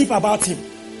not gossip about him.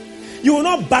 You will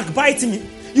not backbite him.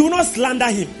 You will not slander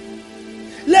him.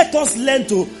 Let us learn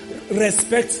to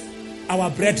respect our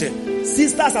brethren,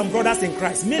 sisters and brothers in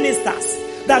Christ, ministers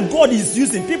that God is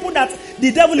using, people that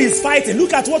the devil is fighting.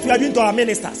 Look at what we are doing to our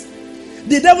ministers.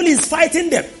 The devil is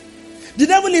fighting them. The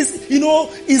devil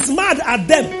is mad at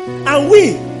them. And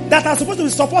we that are supposed to be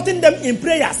supporting them in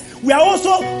prayers, we are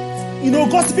also,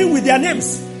 gossiping with their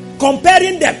names,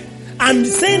 comparing them, and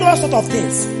saying all sorts of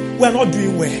things. We are not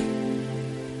doing well.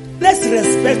 Let's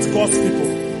respect God's people.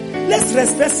 Let's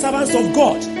respect servants of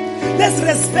God. Let's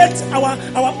respect our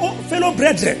fellow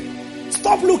brethren.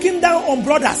 Stop looking down on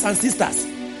brothers and sisters.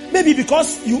 Maybe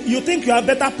because you think you are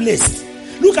better placed.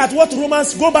 Look at what go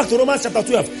back to Romans chapter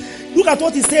 12. Look at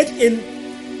what he said in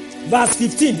verse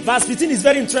 15. Verse 15 is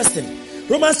very interesting.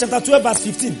 Romans chapter 12 verse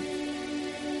 15.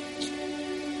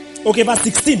 Okay, verse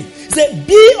 16. He said,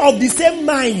 be of the same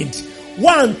mind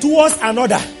one towards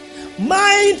another.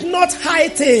 Mind not high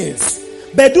things,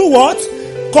 but do what?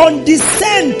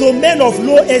 Condescend to men of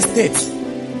low estate.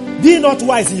 Be not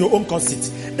wise in your own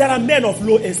conceit. There are men of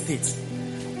low estate.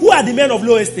 Who are the men of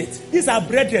low estate? These are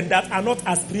brethren that are not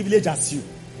as privileged as you.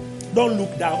 Don't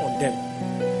look down on them.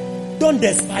 Don't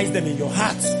despise them in your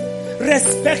heart.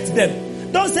 Respect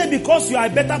them. Don't say because you are a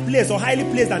better place or highly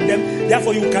placed than them,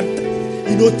 therefore you can,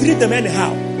 treat them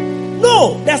anyhow.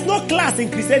 No, there's no class in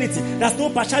Christianity. There's no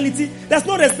partiality. There's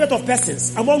no respect of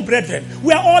persons among brethren.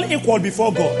 We are all equal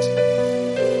before God.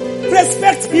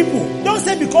 Respect people. Don't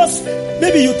say because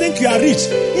maybe you think you are rich,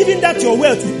 even that your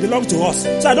wealth belongs to us.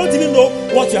 So I don't even know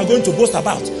what you are going to boast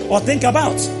about or think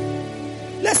about.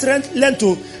 Let's learn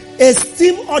to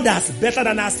esteem others better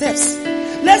than ourselves.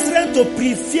 Let's learn to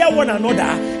prefer one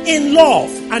another in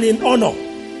love and in honor.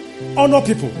 Honor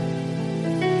people.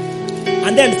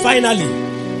 And then finally,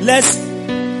 let's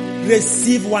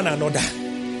receive one another.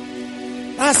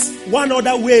 as one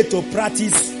other way to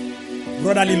practice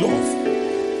brotherly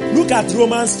love. Look at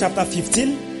Romans chapter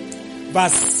 15,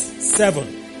 verse 7.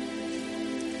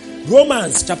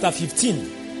 Romans chapter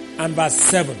 15 and verse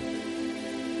 7.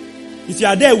 If you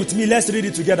are there with me, let's read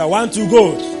it together. 1, 2,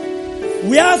 go.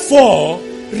 Wherefore,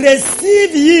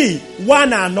 receive ye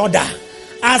one another,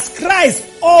 as Christ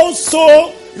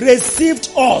also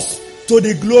received us to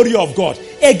the glory of God.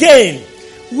 Again,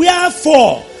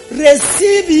 wherefore,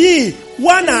 receive ye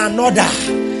one another,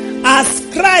 as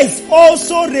Christ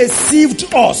also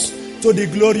received us to the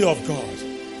glory of God.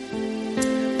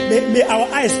 May our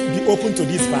eyes be open to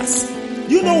this verse.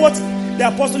 Do you know what the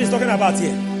apostle is talking about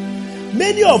here?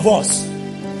 Many of us,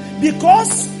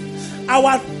 because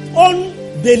our own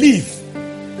belief,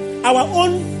 our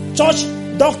own church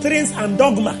doctrines and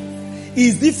dogma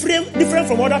is different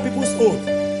from other people's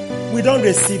own, we don't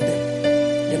receive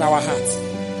them in our hearts.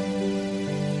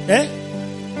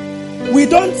 We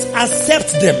don't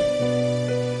accept them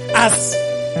as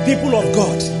people of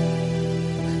God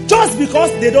just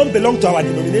because they don't belong to our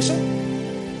denomination.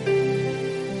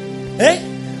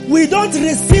 We don't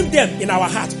receive them in our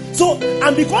heart. So,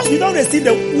 and because we don't receive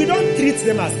them, we don't treat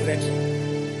them as brethren.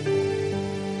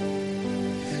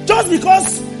 Just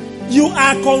because you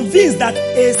are convinced that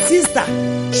a sister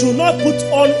should not put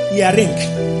on earring,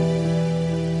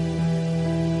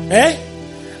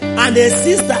 and a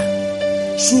sister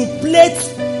should plait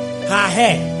her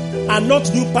hair and not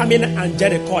do Pamela and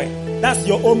Jericho. That's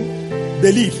your own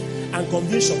belief and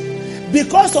conviction.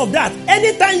 Because of that,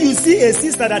 anytime you see a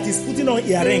sister that is putting on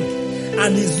earring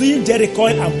and is doing Jericho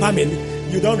and Pamela,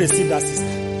 you don't receive that sister.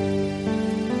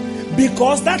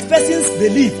 Because that person's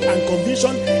belief and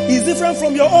conviction is different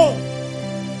from your own.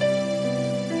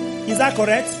 Is that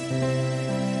correct?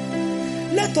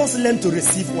 Let us learn to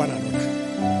receive one another.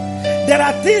 There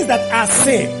are things that are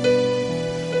sin.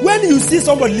 When you see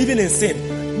somebody living in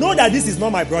sin, know that this is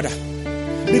not my brother.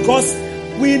 Because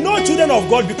we know children of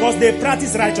God because they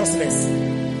practice righteousness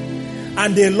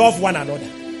and they love one another.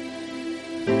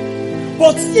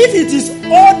 But if it is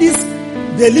all this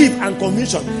belief and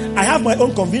conviction, I have my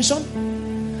own conviction,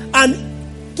 and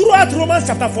throughout Romans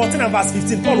chapter 14 and verse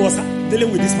 15, Paul was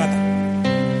dealing with this matter.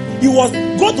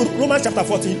 Go to Romans chapter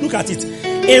 14, look at it.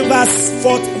 In verse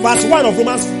 1 of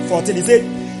Romans 14, he said,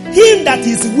 him that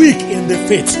is weak in the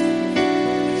faith,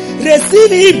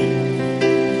 receive him,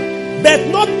 but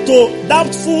not to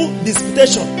doubtful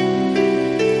disputation.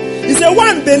 He said,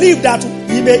 one believe that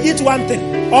he may eat one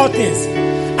thing, all things.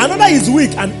 Another is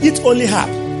weak and eat only half.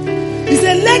 He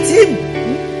said,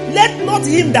 let not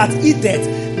him that eateth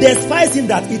despise him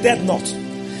that eateth not.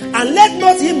 And let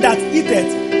not him that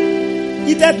eateth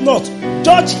not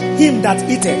judge him that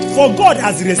eateth, for God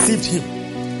has received him.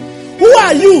 Who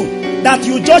are you that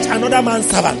you judge another man's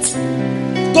servant?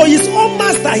 To his own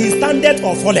master he standeth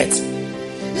or falleth.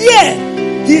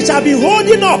 Yea, he shall be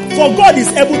holding up, for God is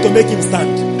able to make him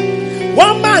stand.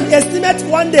 One man estimate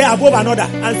one day above another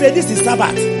and say this is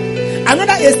Sabbath.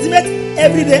 Another estimate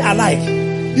every day alike.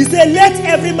 He said, let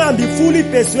every man be fully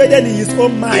persuaded in his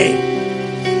own mind.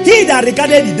 He that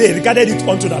regarded the day, regarded it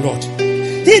unto the Lord.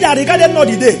 He that regarded not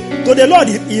the day, to the Lord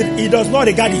he does not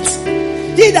regard it.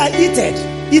 He that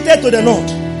eateth to the Lord,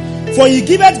 for he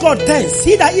giveth God thanks.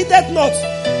 He that eateth not,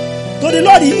 to the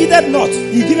Lord he eateth not,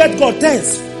 he giveth God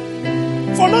thanks.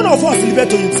 For none of us liveth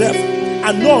to himself,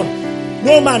 and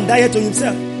no man dieth to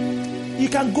himself. You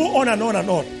can go on and on and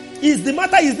on. Is the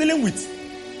matter he's dealing with.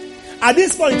 At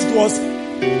this point it was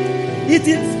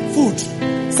eating food,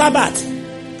 Sabbath,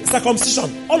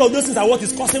 circumcision. All of those things are what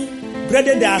is causing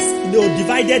brethren, they are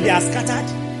divided, they are scattered.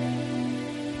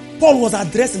 Paul was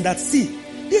addressing that. See,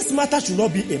 this matter should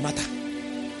not be a matter.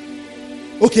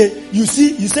 Okay, you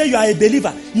say you are a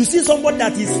believer. You see somebody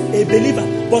that is a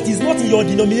believer, but is not in your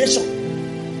denomination.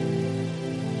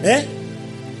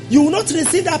 You will not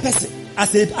receive that person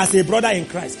as a brother in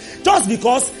Christ just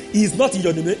because he is not in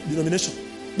your denomination.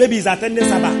 Maybe he's attending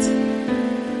Sabbath.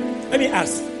 Let me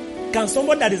ask, can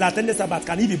somebody that is attending Sabbath,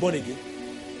 can he be born again?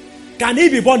 Can he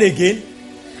be born again?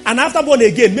 And after born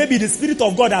again, maybe the Spirit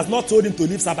of God has not told him to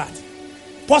leave Sabbath.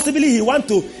 Possibly he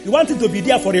wanted to be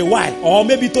there for a while, or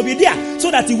maybe to be there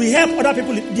so that he will help other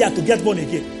people there to get born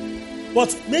again.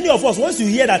 But many of us, once you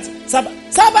hear that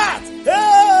Sabbath,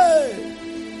 hey,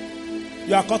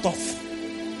 you are cut off.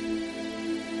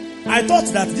 I thought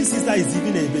that this sister is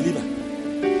even a believer.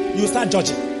 You start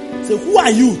judging. Say, who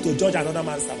are you to judge another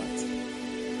man's Sabbath?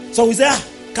 So we say,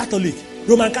 Catholic,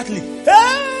 Roman Catholic.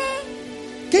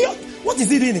 What is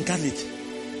he doing in Catholic?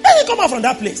 Let him come out from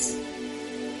that place.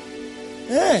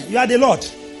 You are the Lord.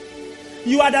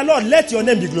 You are the Lord. Let your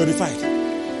name be glorified.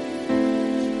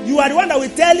 You are the one that will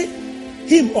tell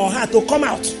him or her to come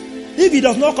out. If he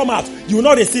does not come out, you will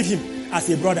not receive him as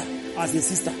a brother, as a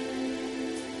sister.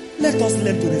 Let us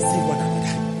learn to receive one another.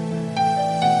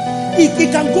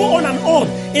 It can go on and on.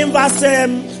 In verse,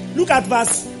 look at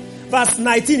verse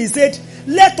 19. He said,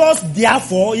 let us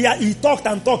therefore, he talked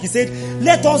and talked. He said,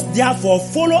 let us therefore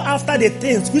follow after the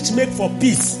things which make for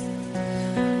peace,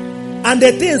 and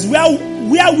the things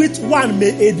wherewith one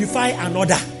may edify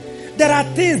another. There are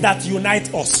things that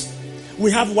unite us.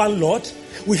 We have one Lord.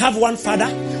 We have one Father.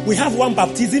 We have one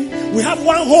baptism. We have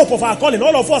one hope of our calling.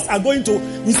 All of us are we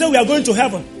say we are going to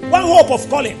heaven. One hope of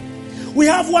calling. We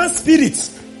have one Spirit.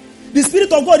 The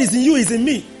Spirit of God is in you, is in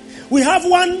me. We have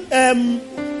one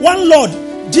Lord.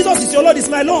 Jesus is your Lord, is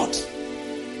my Lord.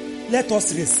 Let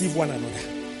us receive one another.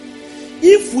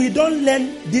 If we don't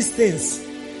learn these things,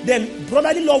 then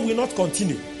brotherly love will not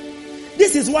continue.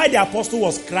 This is why the apostle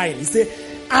was crying. He said,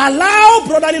 allow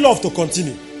brotherly love to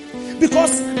continue.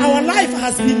 Because our life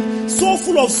has been so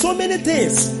full of so many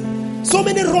things, so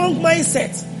many wrong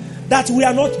mindsets, that we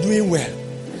are not doing well.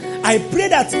 I pray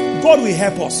that God will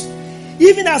help us.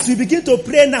 Even as we begin to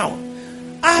pray now,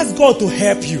 ask God to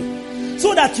help you,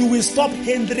 so that you will stop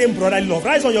hindering brotherly love.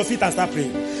 Rise on your feet and start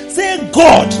praying. Say,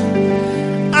 God,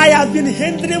 I have been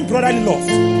hindering brotherly love.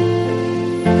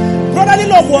 Brotherly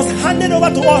love was handed over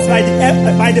to us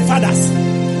by the fathers.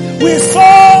 We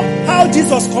saw how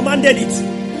Jesus commanded it,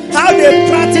 how they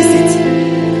practice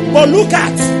it. But look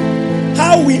at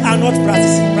how we are not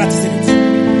practicing it.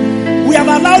 We have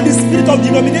allowed the spirit of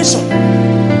denomination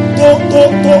to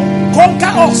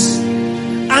conquer us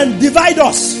and divide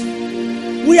us.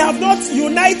 We have not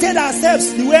united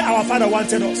ourselves the way our Father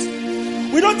wanted us.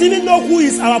 We don't even know who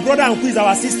is our brother and who is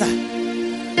our sister.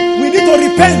 We need to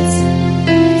repent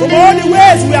from all the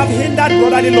ways we have hindered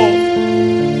brotherly love.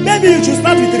 Maybe you should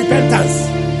start with repentance.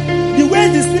 The way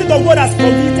the Spirit of God has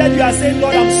convicted you are saying,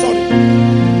 Lord, I'm sorry.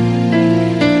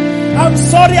 I'm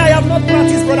sorry I have not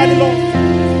practiced brotherly love.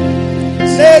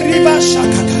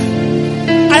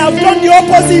 I have done the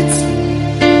opposite.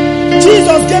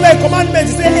 Jesus gave a commandment.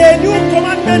 He said, a new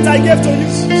commandment I gave to you.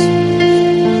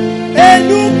 A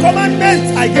new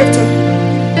commandment I gave to you.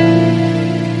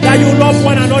 That you love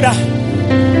one another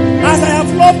as I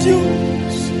have loved you.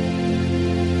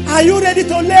 Are you ready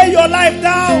to lay your life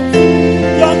down?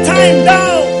 Your time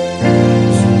down?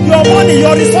 Your money,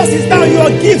 your resources down? Your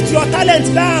gift, your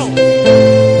talent down?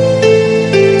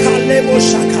 Kalebo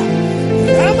Shaka.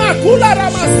 Ramakula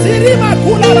Ramasiri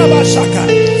Makula Rabashaka.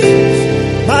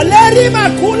 Maleri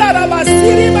Makula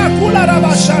Rabasiri Makula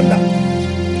Rabashanda.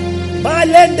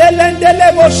 Malende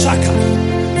Lebo Shaka.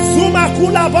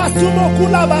 Zumakula Basumo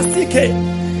Kula Basike.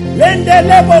 Lende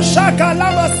Lebo Shaka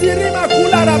Lamasiri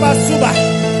Makula Rabasuba.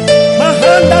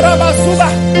 Mahanda Rabasuba.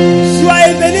 You are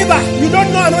a believer. You don't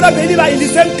know another believer in the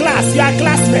same class. You are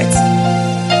classmates.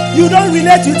 You don't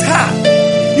relate with her.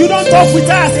 You don't talk with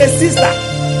her as a sister.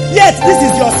 Yet this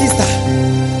is your sister.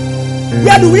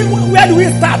 Where do we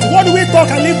start? What do we talk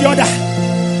and leave the other?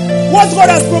 What God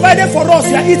has provided for us,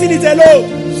 you are eating it alone.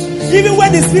 Even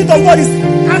when the Spirit of God is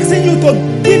asking you to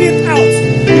give it out,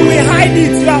 you will hide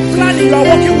it. You are planning, you are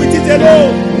working with it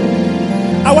alone.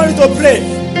 I want you to pray.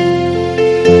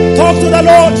 Talk to the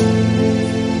Lord.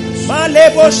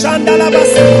 Malebo Shandala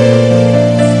Basu.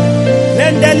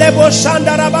 Lendelebo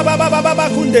Shandara Baba Baba Baba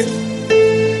Kunde.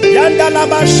 Yandala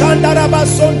Bashandara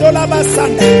Basondola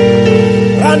Basanda.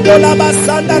 Randola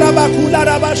Basanda Rabakula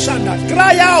Rabashanda.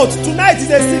 Cry out. Tonight is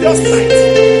a serious night.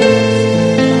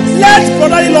 Let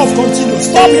brotherly love continue.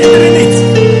 Stop hindering it.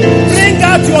 Bring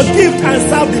out your gift and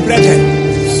serve the brethren.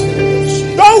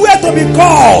 Don't wait to be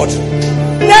called.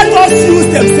 Let us use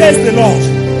them, says the Lord.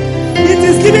 It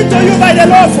is given to you by the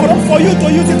Lord for you to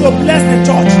use it to bless the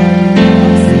church.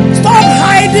 Stop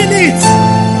hiding it.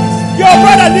 Your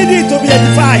brother needs it to be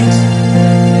edified.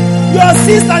 Your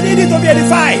sister needs it to be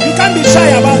edified. You can't be shy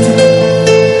about it.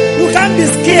 You can't be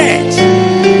scared.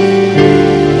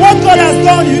 What God has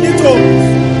done, you need to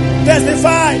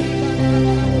testify.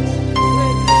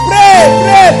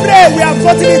 Pray. We have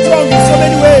gotten it wrong in so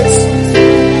many ways.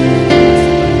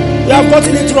 We have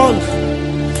gotten it wrong.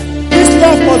 This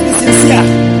love must be sincere.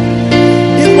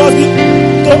 It must be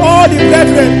to all the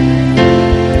brethren.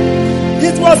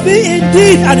 It must be in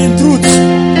deed and in truth.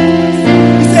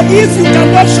 He said, if you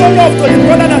cannot show love to the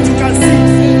brother that you can see,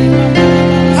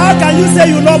 how can you say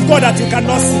you love God that you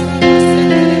cannot see?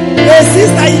 A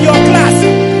sister in your class,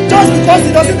 just because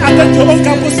he doesn't attend your own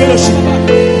campus fellowship,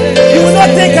 you will not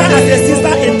take her as a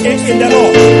sister in the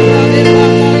Lord.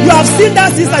 You have seen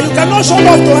that sister, you cannot show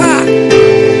love to her.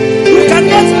 You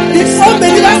cannot, the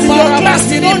unbelievers in your class,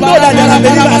 you don't know that there are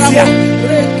believers here.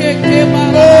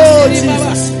 Oh,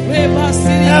 Jesus.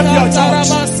 Help your child.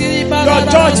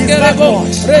 backward.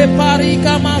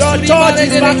 Your church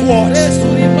is backward.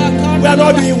 We are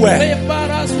not doing well.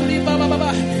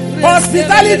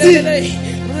 Hospitality.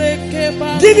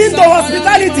 Giving to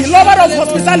hospitality. Lover of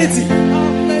hospitality.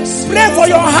 Pray for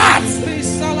your heart.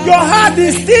 Your heart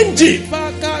is stingy.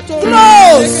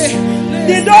 Close.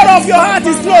 The door of your heart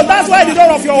is closed. That's why the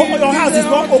door of your house is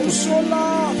not open.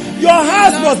 Your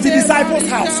house must be disciples'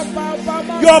 house.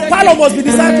 Your parlor must be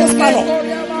disciples' parlor.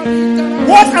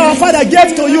 What our Father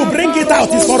gave to you, bring it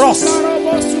out, is for us.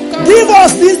 Give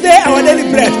us this day our daily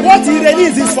bread. What He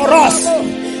releases is for us.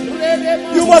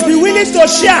 You must be willing to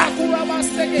share,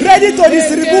 ready to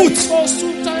distribute.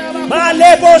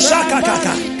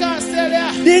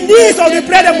 The needs of the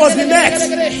brethren must be met.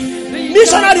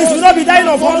 Missionaries will not be dying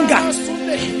of hunger,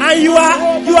 and you are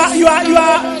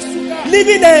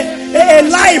living a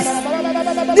life.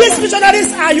 These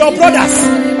missionaries are your brothers.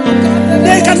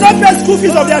 They cannot pay school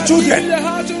fees of their children,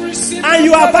 and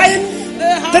you are buying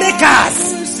 3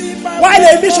 cars, while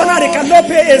a missionary cannot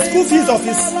pay a school fees of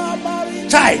his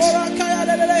child.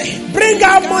 Bring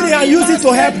out money and use it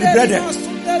to help the brethren.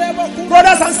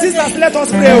 Brothers and sisters, let us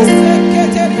pray.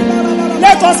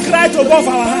 Let us cry to God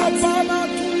for our hearts.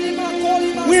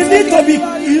 We need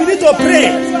to pray.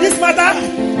 This matter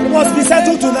must be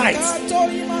settled tonight.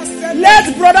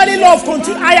 Let brotherly love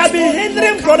continue. I have been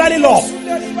hindering brotherly love.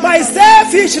 My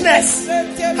selfishness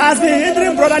has been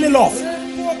hindering brotherly love.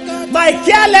 My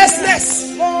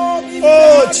carelessness.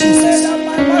 Oh Jesus.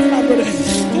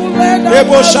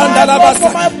 Lebo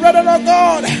Shandarabasa. My brother of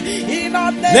God.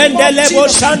 Lendelebo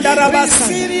Shandarabasa.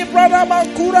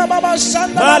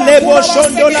 Malebo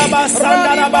Shondolabasa.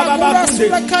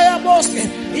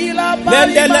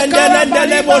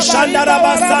 Lendelebo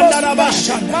Shandarabasa.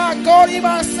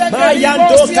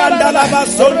 Mayando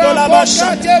Kandalabasa.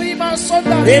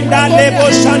 Lendelebo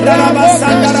Shandarabasa.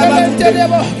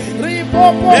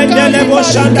 Lendelebo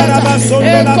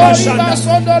Shandarabasa.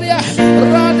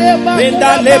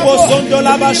 Lendelebo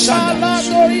Sondolabasa.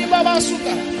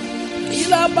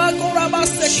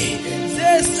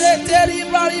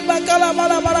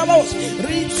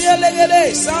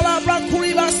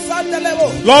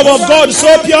 Love of God so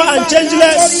pure and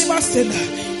changeless.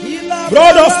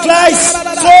 Blood of Christ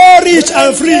so rich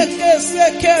and free.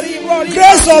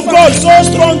 Grace of God so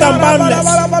strong and boundless.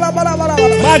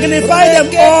 Magnify them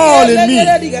all in me.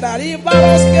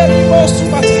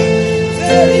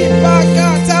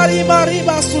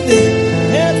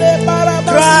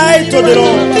 Cry to the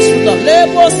Lord.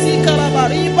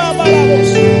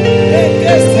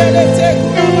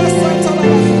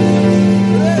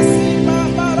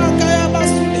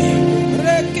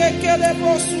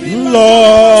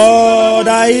 Lord, I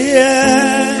hear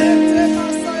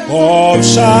of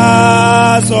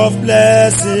showers of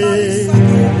blessing.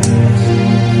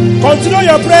 Continue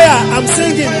your prayer. I'm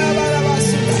singing.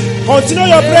 Continue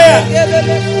your prayer.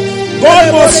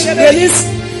 God must release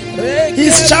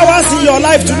His showers in your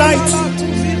life tonight.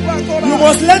 You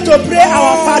must learn to pray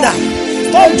our Father.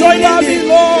 Stop joining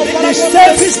the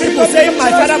selfish people saying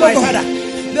my Father, my Father.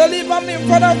 Deliver me in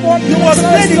front of God. You must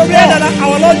pray the prayer that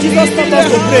our Lord Jesus taught us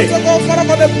to pray.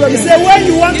 He said, when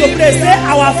you want to pray, say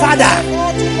our Father.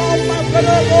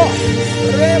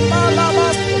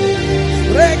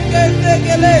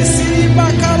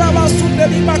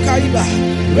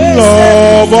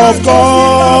 Love of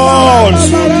God,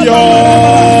 so pure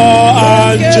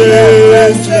and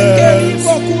changeless.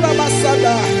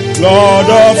 Lord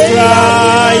of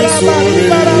Christ, so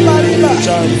rich and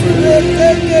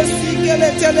free.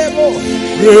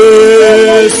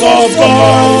 Grace of God,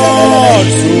 so strong and boundless.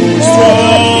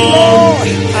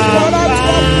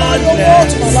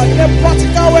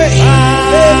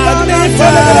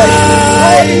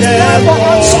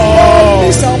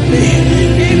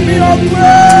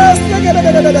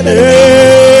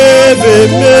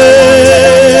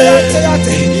 Magnify them all.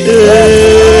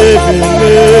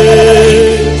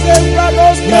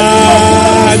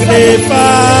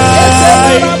 Magnify them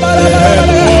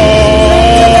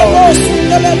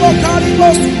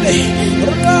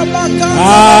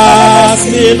ask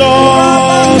me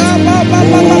not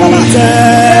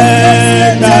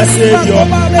tender Savior.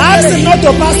 Ask him not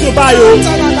to pass you by you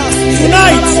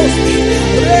tonight.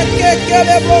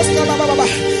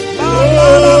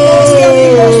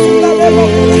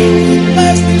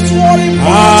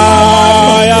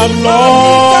 I am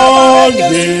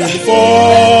longing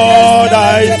for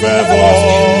thy favor.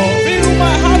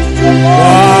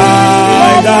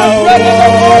 Why thou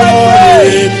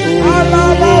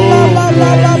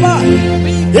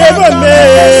even me,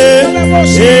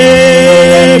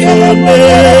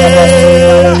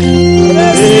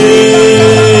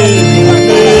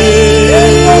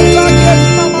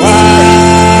 why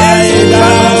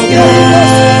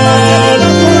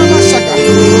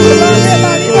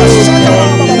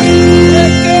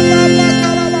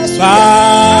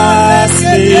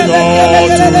not too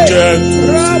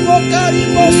gentle.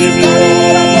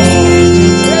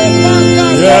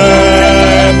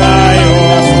 Hear my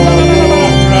humble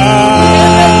cry.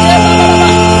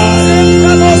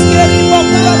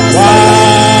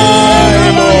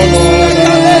 Why, Lord,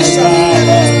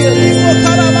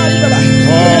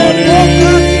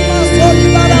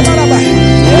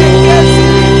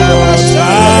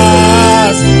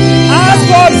 ask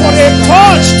God for a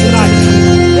touch tonight.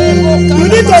 You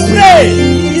need to pray.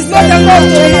 It's not enough to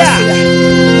hear.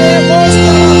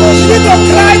 You need to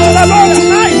cry to the Lord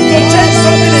tonight to change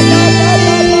something.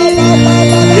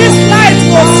 This light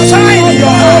must shine in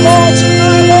your heart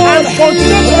and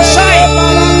continue to shine.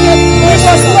 We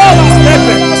must love as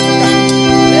brethren.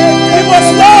 We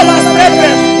must love as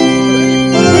brethren.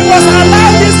 We must allow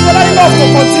this brotherly love to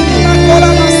continue.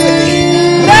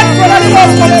 Let brotherly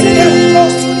love continue.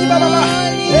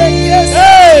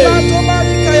 Hey!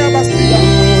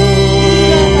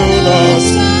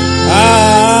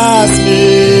 Ask me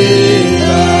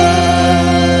now.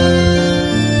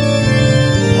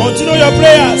 Continue your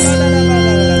prayers.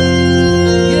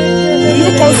 Do you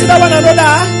consider one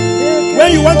another when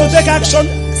you want to take action?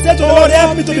 Say to the Lord,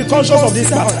 help me to be conscious of this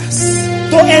matter.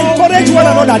 To encourage one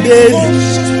another daily.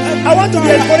 I want to be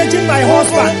encouraging my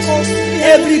husband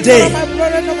every day.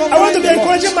 I want to be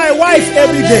encouraging my wife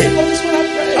every day.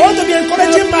 I want to be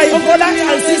encouraging my brothers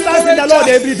and sisters in the Lord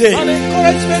every day.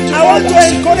 I want to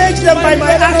encourage them by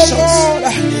my actions,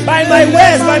 by my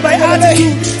words, by my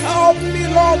attitude.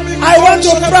 I want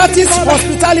to practice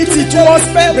hospitality towards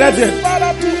brethren,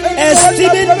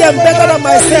 esteeming them better than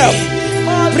myself,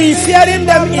 preferring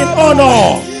them in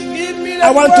honor. I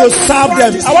want to serve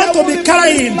them. I want to be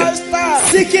kind,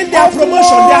 seeking their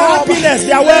promotion, their happiness,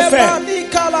 their welfare.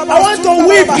 I want to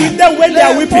weep with them when they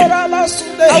are weeping.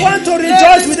 I want to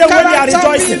rejoice with them when they are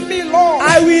rejoicing.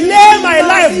 I will lay my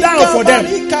life down for them.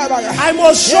 I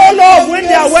must show love when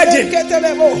they are wedding.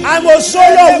 I must show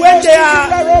love when they are,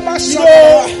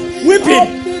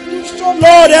 weeping.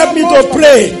 Lord, help me to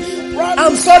pray.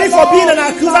 I'm sorry for being an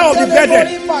accuser of the brethren.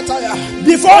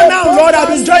 Before now, Lord, I've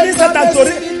been joining Satan to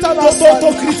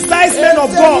criticize men of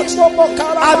God.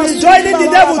 I've been joining the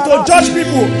devil to judge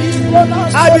people.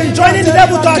 I've been joining the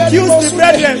devil to accuse the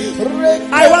brethren.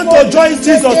 I want to join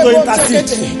Jesus to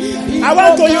intercede. I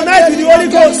want to unite with the Holy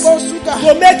Ghost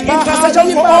to make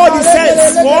intercession for all the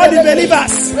saints, for all the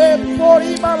believers.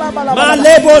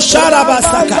 Malebo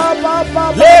Sharabasaka.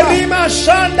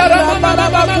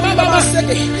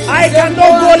 I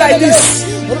cannot go like this.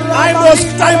 I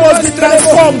must be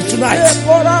transformed tonight.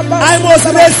 I must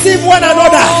receive one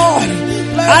another.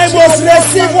 I must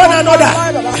receive one another.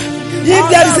 If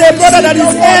there is a brother that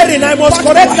is erring, I must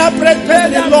correct that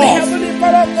person in love.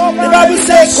 The Bible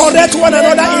says, correct one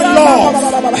another in love.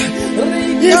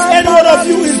 If any one of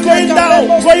you is going down,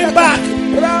 going back,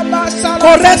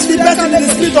 correct the person in the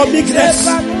spirit of meekness.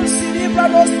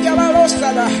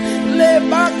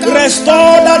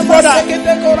 Restore that brother.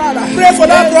 Pray for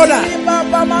that brother.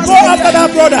 Go after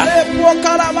that brother.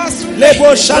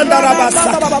 Lebo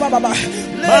Shandarabasa.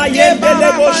 I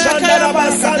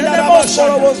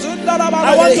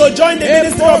want to join the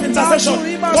ministry of intercession,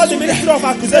 not the ministry of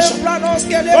accusation, not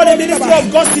the ministry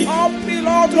of gossip.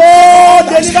 Lord,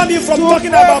 deliver me from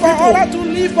talking about people.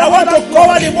 I want to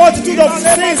cover the multitude of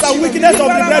sins and wickedness of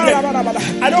the brethren.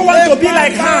 I don't want to be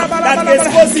like Ham that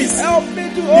exposes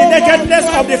the nakedness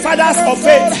of the fathers of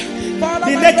faith.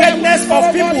 The nakedness of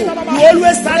people. You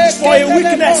always search for a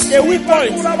weakness, a weak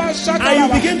point, and you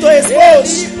begin to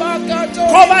expose.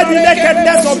 Cover the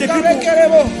nakedness of the people.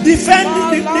 Defend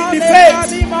the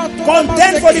faith.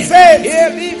 Contend for the faith.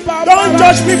 Don't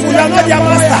judge people. You are not their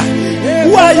master.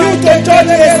 Who are you to judge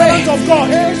a servant of God?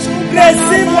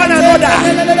 Receive one another.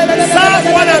 Serve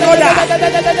one another.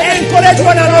 Encourage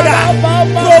one another.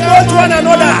 Promote one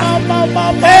another.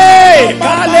 Hey,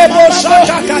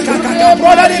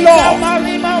 brother-in-law,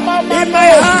 in my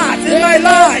heart, in my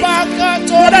life,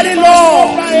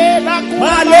 brother-in-law,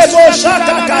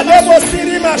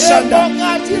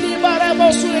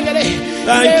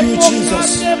 thank you,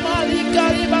 Jesus.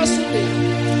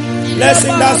 Let's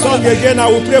sing that song again. I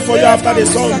will pray for you after the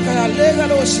song.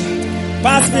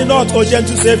 Pass me not, O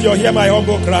gentle Savior, hear my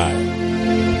humble cry.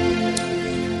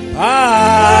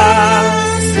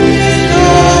 Pass me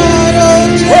not, O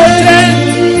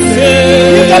gentle Savior.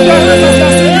 Lift up your hands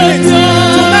and spirit.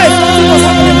 Tonight, something was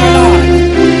happening in my life.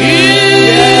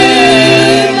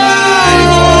 Hear my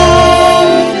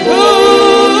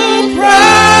humble cry.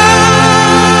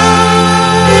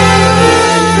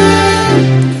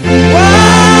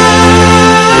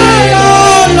 Why,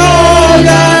 oh Lord,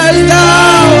 that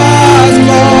thou hast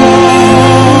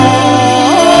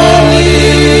called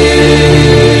me.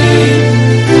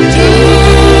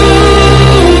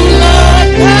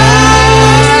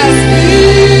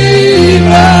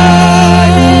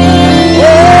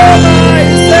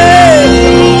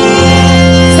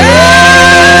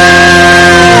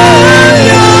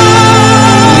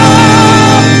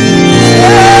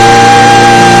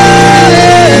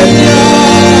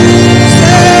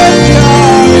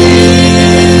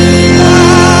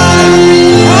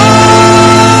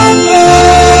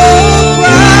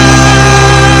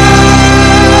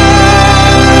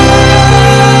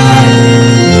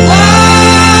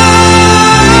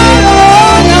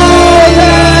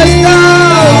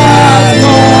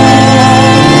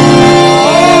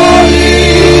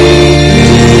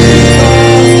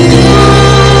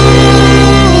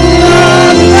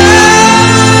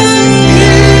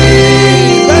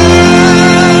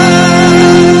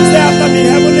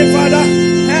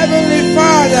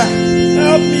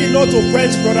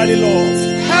 brotherly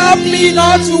love. Help me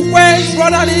not to quench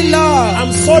brotherly love.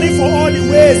 I'm sorry for all the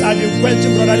ways I've been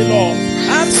quenching brotherly love.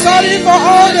 I'm sorry for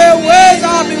all the ways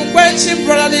I've been quenching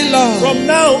brotherly love. From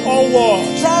now onward,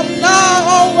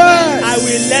 I I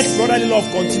will let brotherly love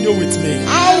continue with me.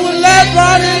 will let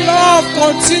brotherly love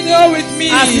continue with me.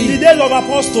 As in the days of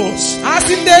apostles, As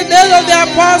in the days of the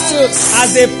apostles,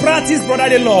 as they practice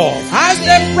brotherly love, as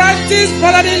they practice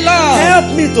brotherly love, help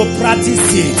me to practice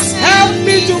it help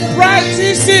me to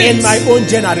practice it in my own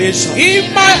generation.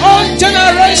 in my own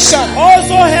generation.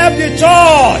 Also help the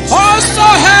church. Also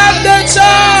help the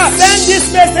church. Send this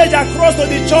message across to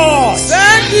the church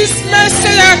Send this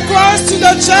message across to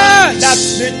the church that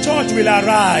the church will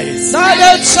arise that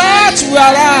the church will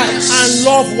arise and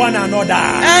love one another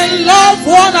and love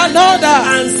one another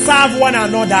and serve one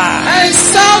another, and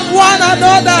serve one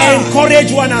another,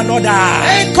 encourage one another,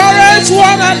 encourage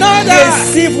one another,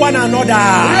 receive one another,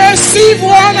 receive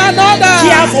one another,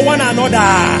 care for one another,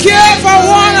 care for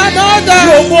one another,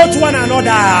 promote one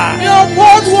another,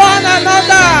 promote one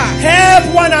another, help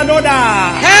one another.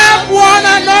 help one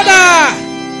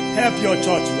another. Help your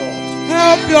church, Lord.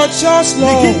 Help your church,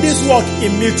 Lord. Begin this work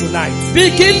in me tonight.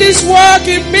 Begin this work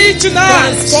in me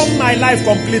tonight. Transform my life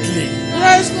completely.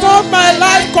 Restore my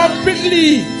life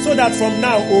completely. So that from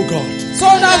now, oh God, So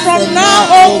that from now,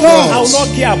 oh I God, will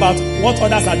not care about what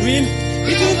others are doing.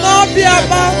 it will not be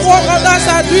about what others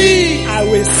are doing. I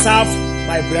will serve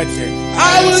my brethren.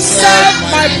 I will serve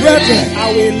my brethren. I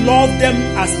will love them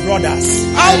as brothers.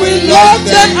 I will love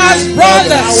them as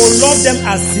brothers. I will love them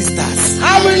as sisters.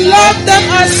 I will love them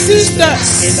as sisters.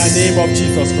 In the name of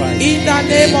Jesus Christ. In the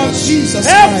name of Jesus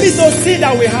Help me Christ. to see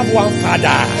that we have one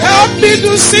Father. Help me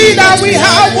to see that we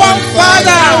have one And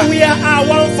Father. we are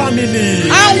one family.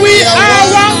 And we are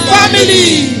one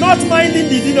family. Not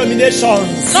minding the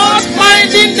denominations. Not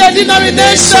minding the We are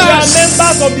denominations.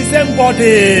 members of the same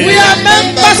body. We are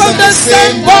members of the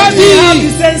same We have body.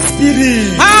 the same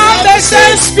spirit. Have the same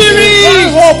One spirit.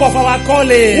 hope of our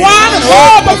calling. One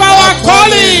hope of our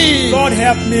calling. Lord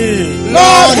help me.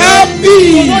 Lord help To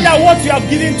me. know that what you have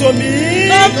given to me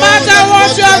No matter what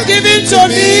you have given to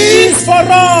me is for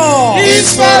all.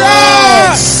 is for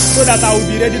us. So that I will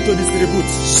be ready to distribute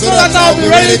So that I'll be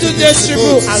ready to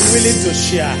distribute and willing to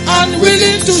share. and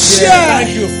willing to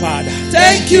Thank share. you, Father.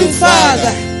 Thank you,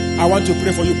 Father. I want to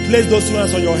pray for you. Place those two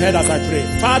hands on your head as I pray.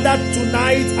 Father,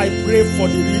 tonight I pray for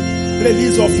the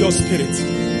release of your spirit.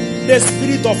 The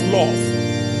spirit of love.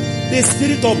 The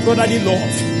spirit of brotherly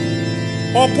love.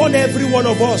 Upon every one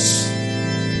of us.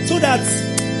 So that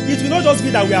it will not just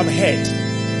be that we have heard.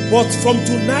 But from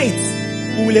tonight,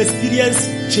 we will experience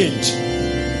change.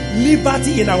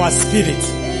 Liberty in our spirit.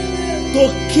 To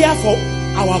care for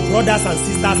our brothers and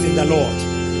sisters in the Lord.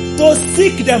 To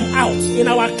seek them out in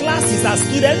our classes as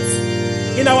students,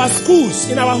 in our schools,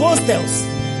 in our hostels,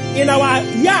 in our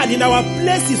yard, in our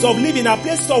places of living, our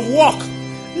places of work.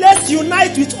 Let's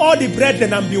unite with all the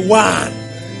brethren and be one.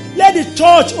 Let the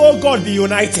church, oh God, be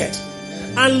united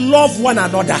and love one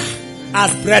another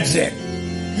as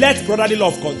brethren. Let brotherly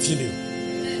love continue.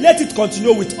 Let it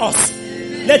continue with us.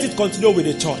 Let it continue with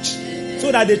the church.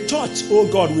 So that the church, oh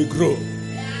God, will grow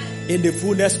in the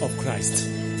fullness of Christ.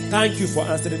 Thank you for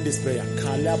answering this prayer.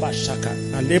 Kalaba shaka,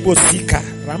 alebo sika,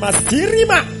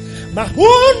 ramasirima,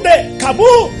 mahunde, kabu,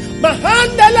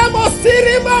 mahande lamo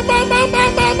sirima,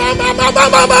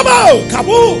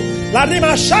 kabu,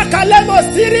 lanima shaka lemo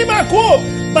sirima ku,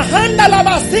 mahanda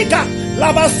labasika,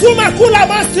 labasuma kula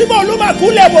masimo luma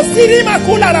kule bo sirima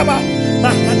kula raba,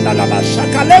 mahanda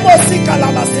labashaka lemo sika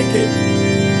labasike.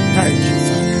 Thank you,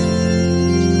 Father.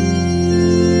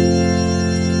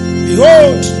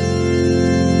 Behold,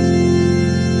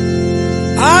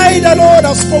 I, the Lord,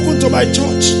 have spoken to my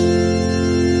church.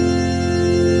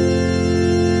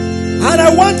 And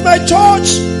I want my church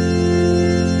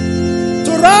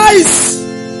to rise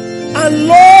and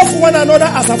love one another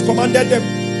as I've commanded them.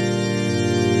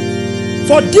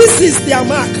 For this is their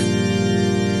mark.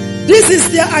 This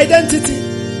is their identity.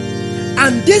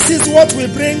 And this is what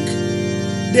will bring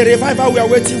the revival we are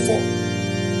waiting for.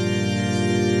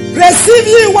 Receive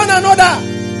ye one another.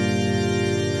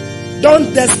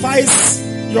 Don't despise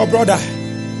your brother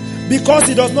because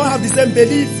he does not have the same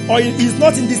belief or he is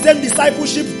not in the same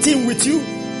discipleship team with you.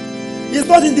 He's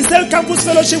not in the same campus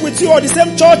fellowship with you or the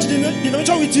same church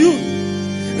denomination with you.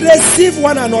 Receive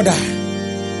one another.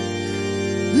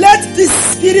 Let this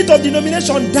spirit of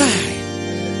denomination die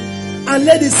and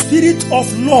let the spirit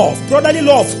of love, brotherly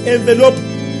love, envelope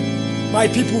my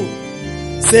people,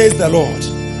 says the Lord.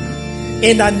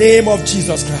 In the name of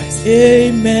Jesus Christ.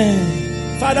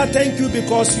 Amen. Father, thank you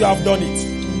because you have done it.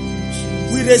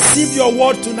 We receive your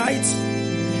word tonight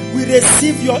We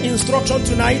receive your instruction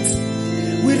tonight.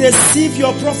 We receive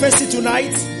your prophecy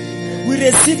tonight. We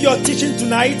receive your teaching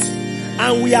tonight.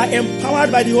 And we are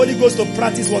empowered by the Holy Ghost to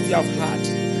practice what we have heard.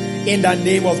 In the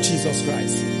name of Jesus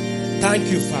Christ. Thank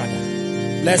you, Father.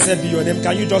 Blessed be your name.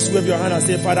 Can you just wave your hand and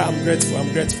say, Father, I'm grateful.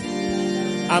 I'm grateful.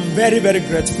 I'm very, very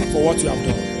grateful for what you have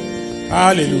done.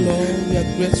 Hallelujah. Lord, we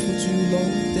are grateful to you,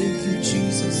 Lord. Thank you,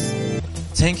 Jesus.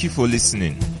 Thank you for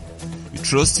listening. We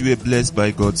trust you are blessed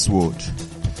by God's word.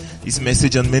 This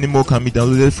message and many more can be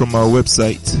downloaded from our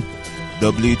website,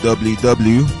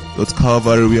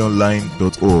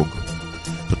 www.calvaryonline.org.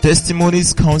 For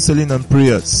testimonies, counseling, and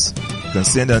prayers, you can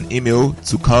send an email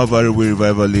to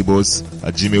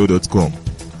calvaryrevivallabels@gmail.com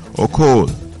or call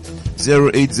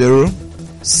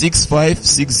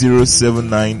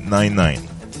 080-6560-7999.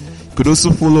 You could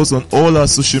also follow us on all our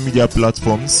social media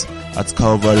platforms at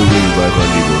Calvary Revival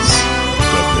Labels.